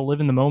learning how to live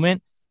in the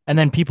moment and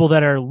then people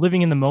that are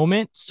living in the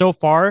moment so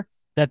far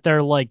that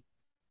they're like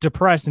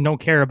depressed and don't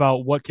care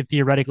about what could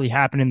theoretically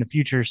happen in the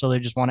future, so they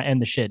just want to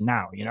end the shit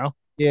now, you know?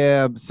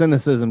 Yeah,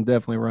 cynicism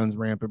definitely runs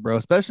rampant, bro,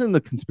 especially in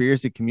the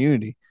conspiracy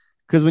community.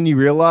 Because when you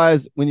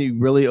realize, when you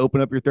really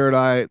open up your third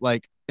eye,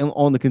 like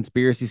on the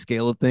conspiracy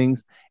scale of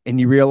things, and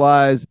you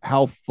realize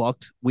how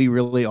fucked we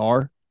really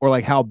are, or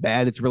like how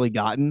bad it's really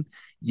gotten,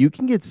 you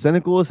can get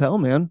cynical as hell,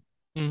 man.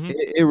 Mm-hmm.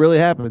 It really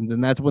happens.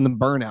 And that's when the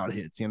burnout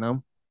hits, you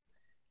know?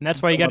 And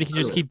that's why you got to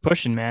just keep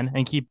pushing, man,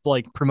 and keep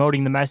like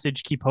promoting the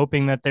message, keep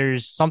hoping that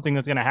there's something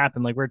that's going to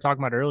happen. Like we were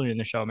talking about earlier in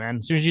the show, man.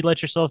 As soon as you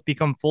let yourself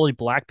become fully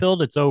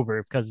black-pilled, it's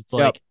over because it's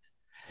like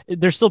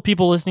there's still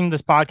people listening to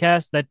this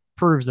podcast that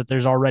proves that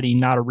there's already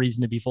not a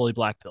reason to be fully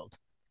black-pilled,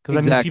 because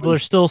that means people are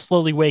still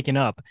slowly waking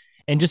up.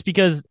 And just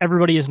because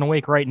everybody isn't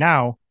awake right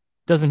now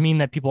doesn't mean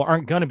that people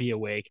aren't going to be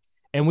awake.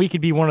 And we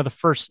could be one of the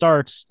first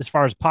starts as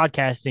far as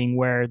podcasting,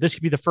 where this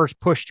could be the first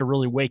push to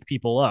really wake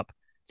people up.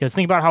 Because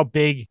think about how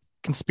big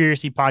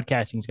conspiracy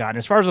podcasting's gotten.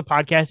 As far as the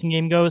podcasting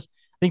game goes,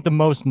 I think the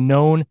most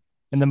known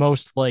and the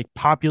most like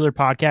popular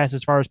podcasts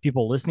as far as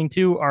people listening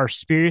to are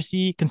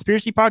conspiracy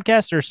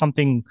podcasts or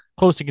something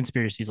close to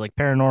conspiracies, like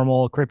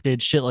paranormal,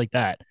 cryptid, shit like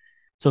that.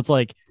 So it's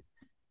like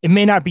it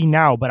may not be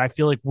now, but I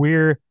feel like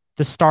we're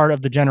the start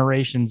of the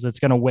generations that's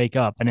going to wake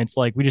up. And it's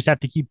like we just have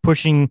to keep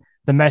pushing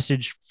the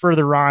message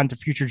further on to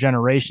future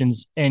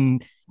generations,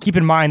 and keep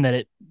in mind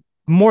that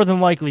more than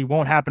likely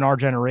won't happen our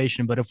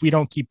generation. But if we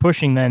don't keep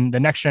pushing, then the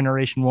next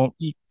generation won't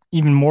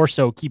even more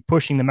so keep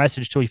pushing the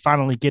message till we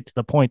finally get to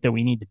the point that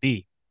we need to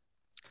be.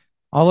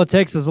 All it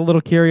takes is a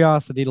little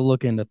curiosity to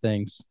look into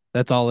things.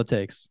 That's all it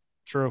takes.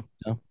 True.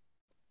 Yeah.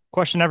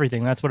 Question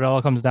everything. That's what it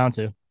all comes down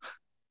to.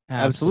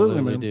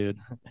 Absolutely, dude.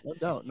 No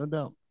doubt, no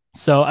doubt.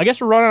 So I guess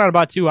we're running on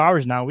about 2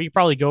 hours now. We could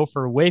probably go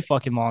for way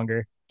fucking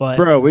longer, but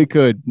Bro, we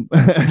could.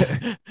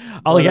 I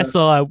guess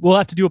we'll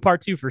have to do a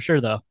part 2 for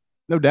sure, though.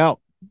 No doubt.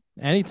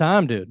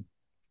 Anytime, dude.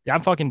 Yeah,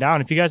 I'm fucking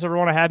down. If you guys ever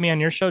want to have me on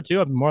your show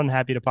too, I'd be more than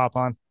happy to pop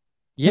on.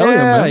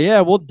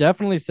 Yeah, we'll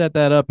definitely set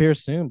that up here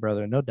soon,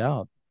 brother. No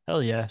doubt.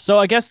 Hell yeah. So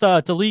I guess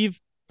to leave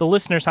the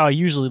listeners how I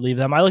usually leave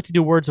them, I like to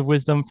do words of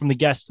wisdom from the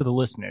guests to the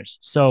listeners.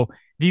 So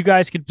if you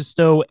guys could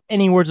bestow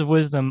any words of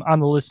wisdom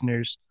on the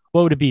listeners,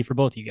 what would it be for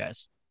both of you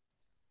guys?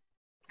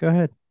 Go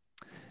ahead.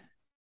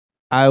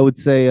 I would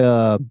say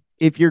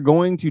if you're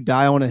going to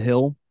die on a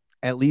hill,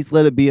 at least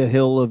let it be a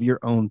hill of your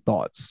own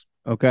thoughts.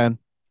 Okay.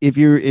 If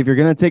you're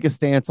going to take a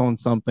stance on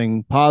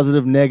something,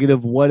 positive,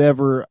 negative,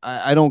 whatever,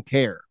 I don't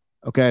care.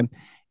 Okay.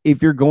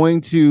 If you're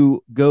going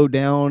to go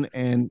down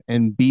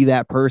and be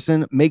that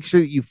person, make sure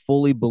that you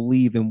fully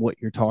believe in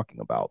what you're talking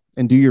about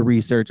and do your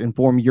research and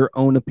form your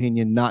own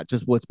opinion, not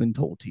just what's been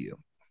told to you.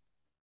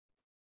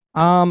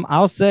 I'll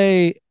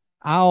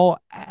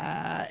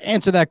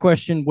answer that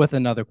question with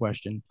another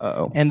question.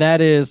 Uh-oh. And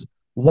that is,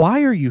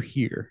 why are you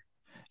here?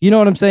 You know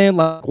what I'm saying?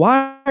 Like,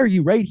 why are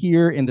you right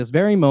here in this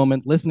very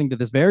moment, listening to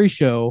this very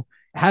show,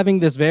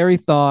 having this very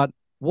thought?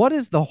 What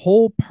is the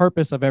whole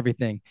purpose of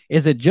everything?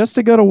 Is it just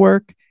to go to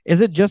work?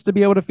 Is it just to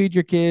be able to feed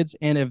your kids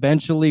and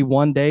eventually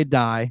one day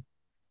die?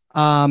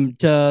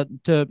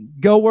 To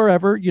go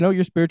wherever,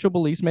 your spiritual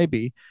beliefs may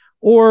be?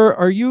 Or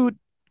are you,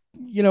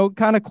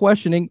 kind of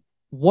questioning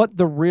what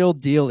the real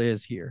deal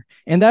is here?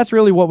 And that's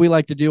really what we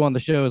like to do on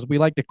the show, is we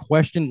like to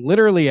question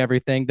literally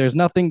everything. There's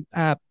nothing,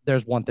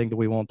 there's one thing that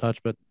we won't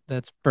touch, but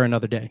that's for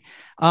another day.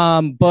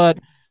 But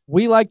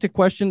we like to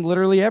question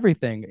literally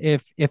everything.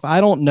 If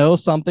I don't know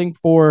something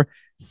for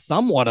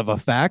somewhat of a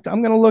fact,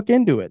 I'm going to look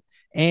into it.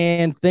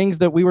 And things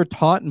that we were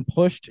taught and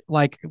pushed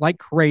like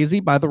crazy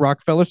by the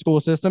Rockefeller school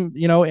system,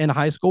 in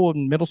high school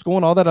and middle school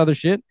and all that other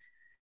shit,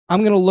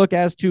 I'm going to look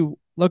at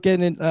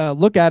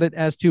it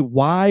as to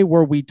why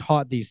were we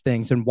taught these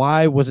things and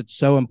why was it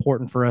so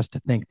important for us to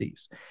think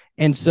these.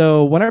 And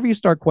so whenever you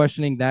start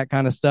questioning that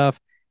kind of stuff,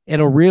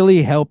 it'll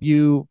really help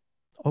you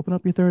open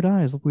up your third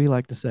eye, as we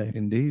like to say.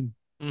 Indeed.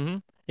 Mm-hmm.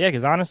 Yeah,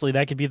 because honestly,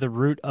 that could be the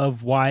root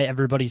of why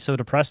everybody's so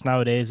depressed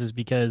nowadays, is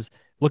because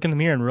look in the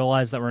mirror and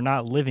realize that we're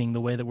not living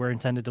the way that we're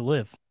intended to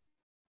live.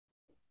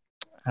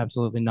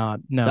 Absolutely not.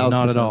 No,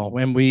 not at all.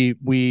 When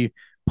we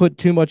put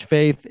too much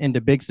faith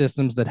into big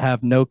systems that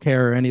have no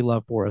care or any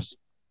love for us.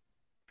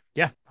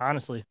 Yeah,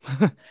 honestly.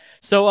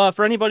 So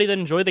for anybody that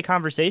enjoyed the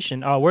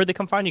conversation, where'd they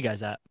come find you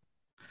guys at?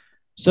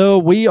 So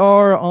we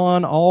are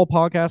on all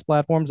podcast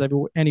platforms,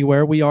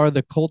 anywhere. We are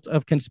the Cult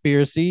of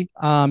Conspiracy.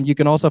 You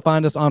can also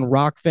find us on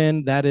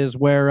Rockfin. That is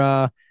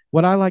where,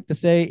 what I like to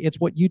say,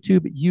 it's what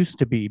YouTube used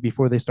to be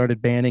before they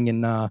started banning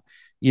and,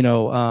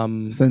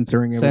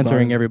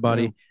 censoring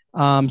everybody.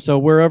 Yeah. So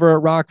we're over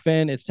at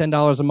Rockfin. It's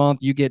 $10 a month.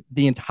 You get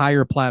the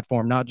entire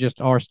platform, not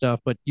just our stuff,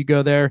 but you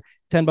go there,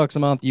 $10 a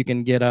month. You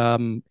can get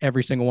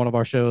every single one of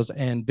our shows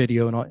and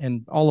video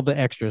and all of the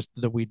extras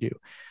that we do.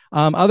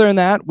 Other than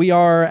that, we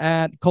are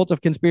at Cult of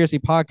Conspiracy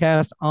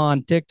Podcast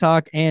on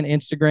TikTok and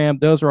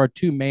Instagram. Those are our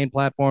two main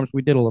platforms.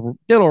 We diddle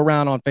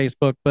around on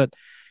Facebook, but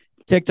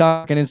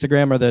TikTok and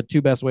Instagram are the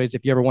two best ways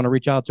if you ever want to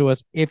reach out to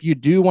us. If you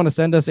do want to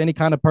send us any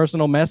kind of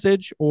personal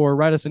message or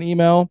write us an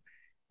email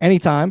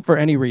anytime for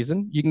any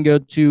reason, you can go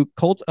to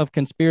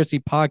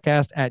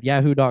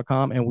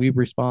cultofconspiracypodcast@yahoo.com and we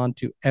respond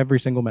to every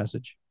single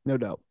message. No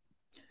doubt.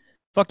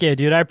 Fuck yeah,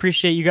 dude. I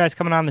appreciate you guys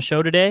coming on the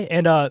show today.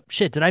 And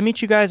did I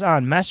meet you guys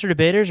on Master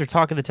Debaters or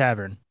Talk of the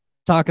Tavern?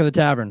 Talk of the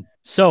Tavern.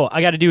 So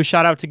I got to do a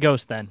shout out to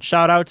Ghost then.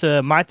 Shout out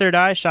to My Third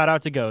Eye, shout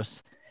out to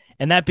Ghost.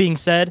 And that being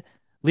said,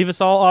 leave us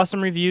all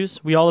awesome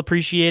reviews. We all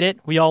appreciate it.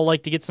 We all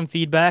like to get some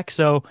feedback.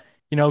 So,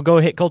 go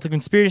hit Cult of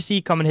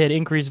Conspiracy, come and hit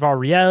Increase of Our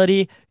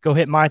Reality, go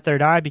hit My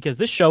Third Eye, because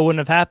this show wouldn't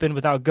have happened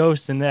without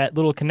Ghost and that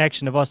little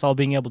connection of us all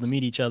being able to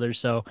meet each other.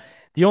 So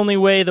the only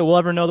way that we'll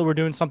ever know that we're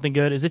doing something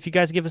good is if you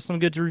guys give us some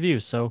good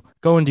reviews. So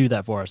go and do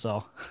that for us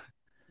all.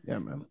 Yeah,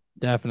 man.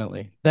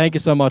 Definitely. Thank you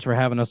so much for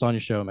having us on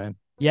your show, man.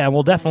 Yeah,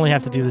 we'll definitely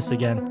have to do this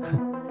again.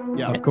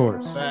 Yeah, of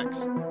course.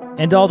 Facts.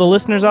 And to all the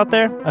listeners out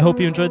there, I hope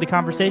you enjoyed the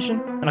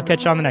conversation, and I'll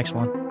catch you on the next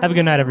one. Have a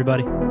good night,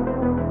 everybody.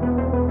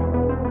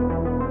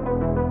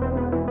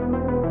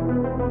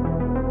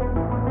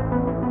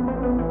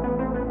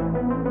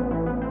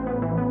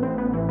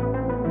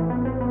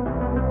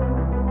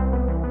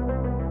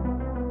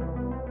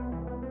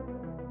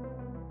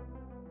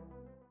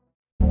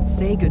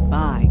 Say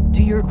goodbye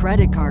to your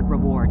credit card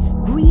rewards.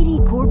 Greedy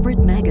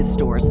corporate mega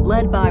stores,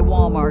 led by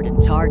Walmart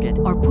and Target,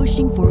 are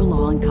pushing for a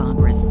law in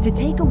Congress to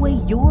take away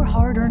your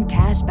hard-earned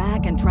cash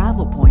back and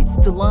travel points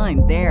to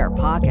line their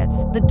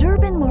pockets. The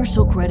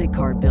Durbin-Marshall credit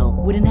card bill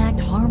would enact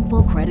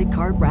harmful credit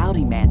card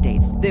routing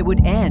mandates that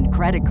would end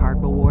credit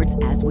card rewards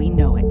as we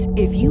know it.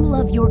 If you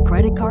love your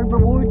credit card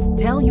rewards,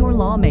 tell your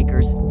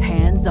lawmakers,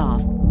 hands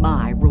off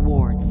my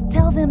rewards.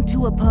 Tell them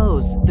to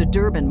oppose the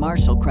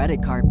Durbin-Marshall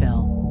credit card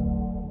bill.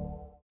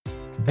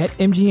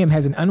 BetMGM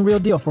has an unreal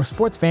deal for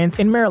sports fans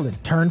in Maryland.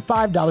 Turn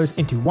 $5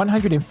 into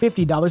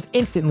 $150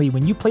 instantly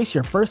when you place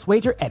your first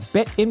wager at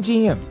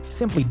BetMGM.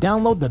 Simply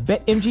download the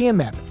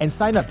BetMGM app and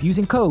sign up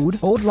using code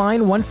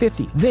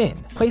OldLine150.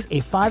 Then, place a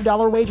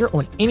 $5 wager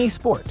on any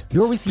sport.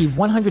 You'll receive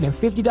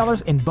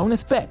 $150 in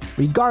bonus bets,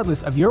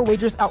 regardless of your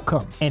wager's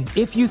outcome. And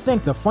if you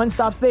think the fun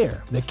stops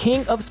there, the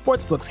king of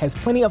sportsbooks has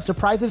plenty of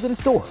surprises in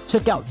store.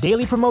 Check out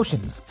daily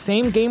promotions,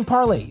 same-game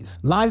parlays,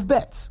 live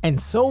bets, and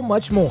so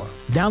much more.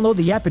 Download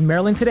the app in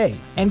Maryland today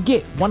and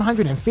get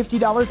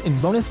 $150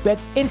 in bonus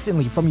bets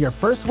instantly from your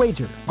first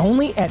wager.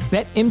 Only at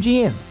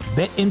BetMGM.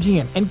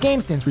 BetMGM and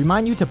GameSense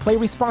remind you to play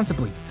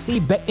responsibly. See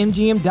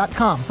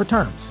BetMGM.com for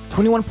terms.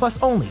 21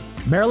 plus only.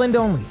 Maryland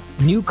only.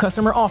 New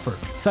customer offer.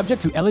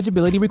 Subject to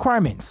eligibility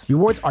requirements.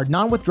 Rewards are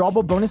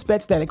non-withdrawable bonus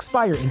bets that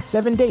expire in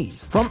 7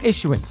 days. From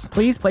issuance,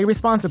 please play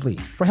responsibly.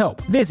 For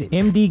help, visit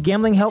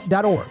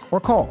mdgamblinghelp.org or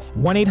call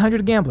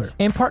 1-800-GAMBLER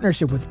in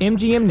partnership with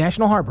MGM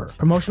National Harbor.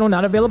 Promotional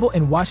not available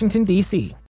in Washington, D.C.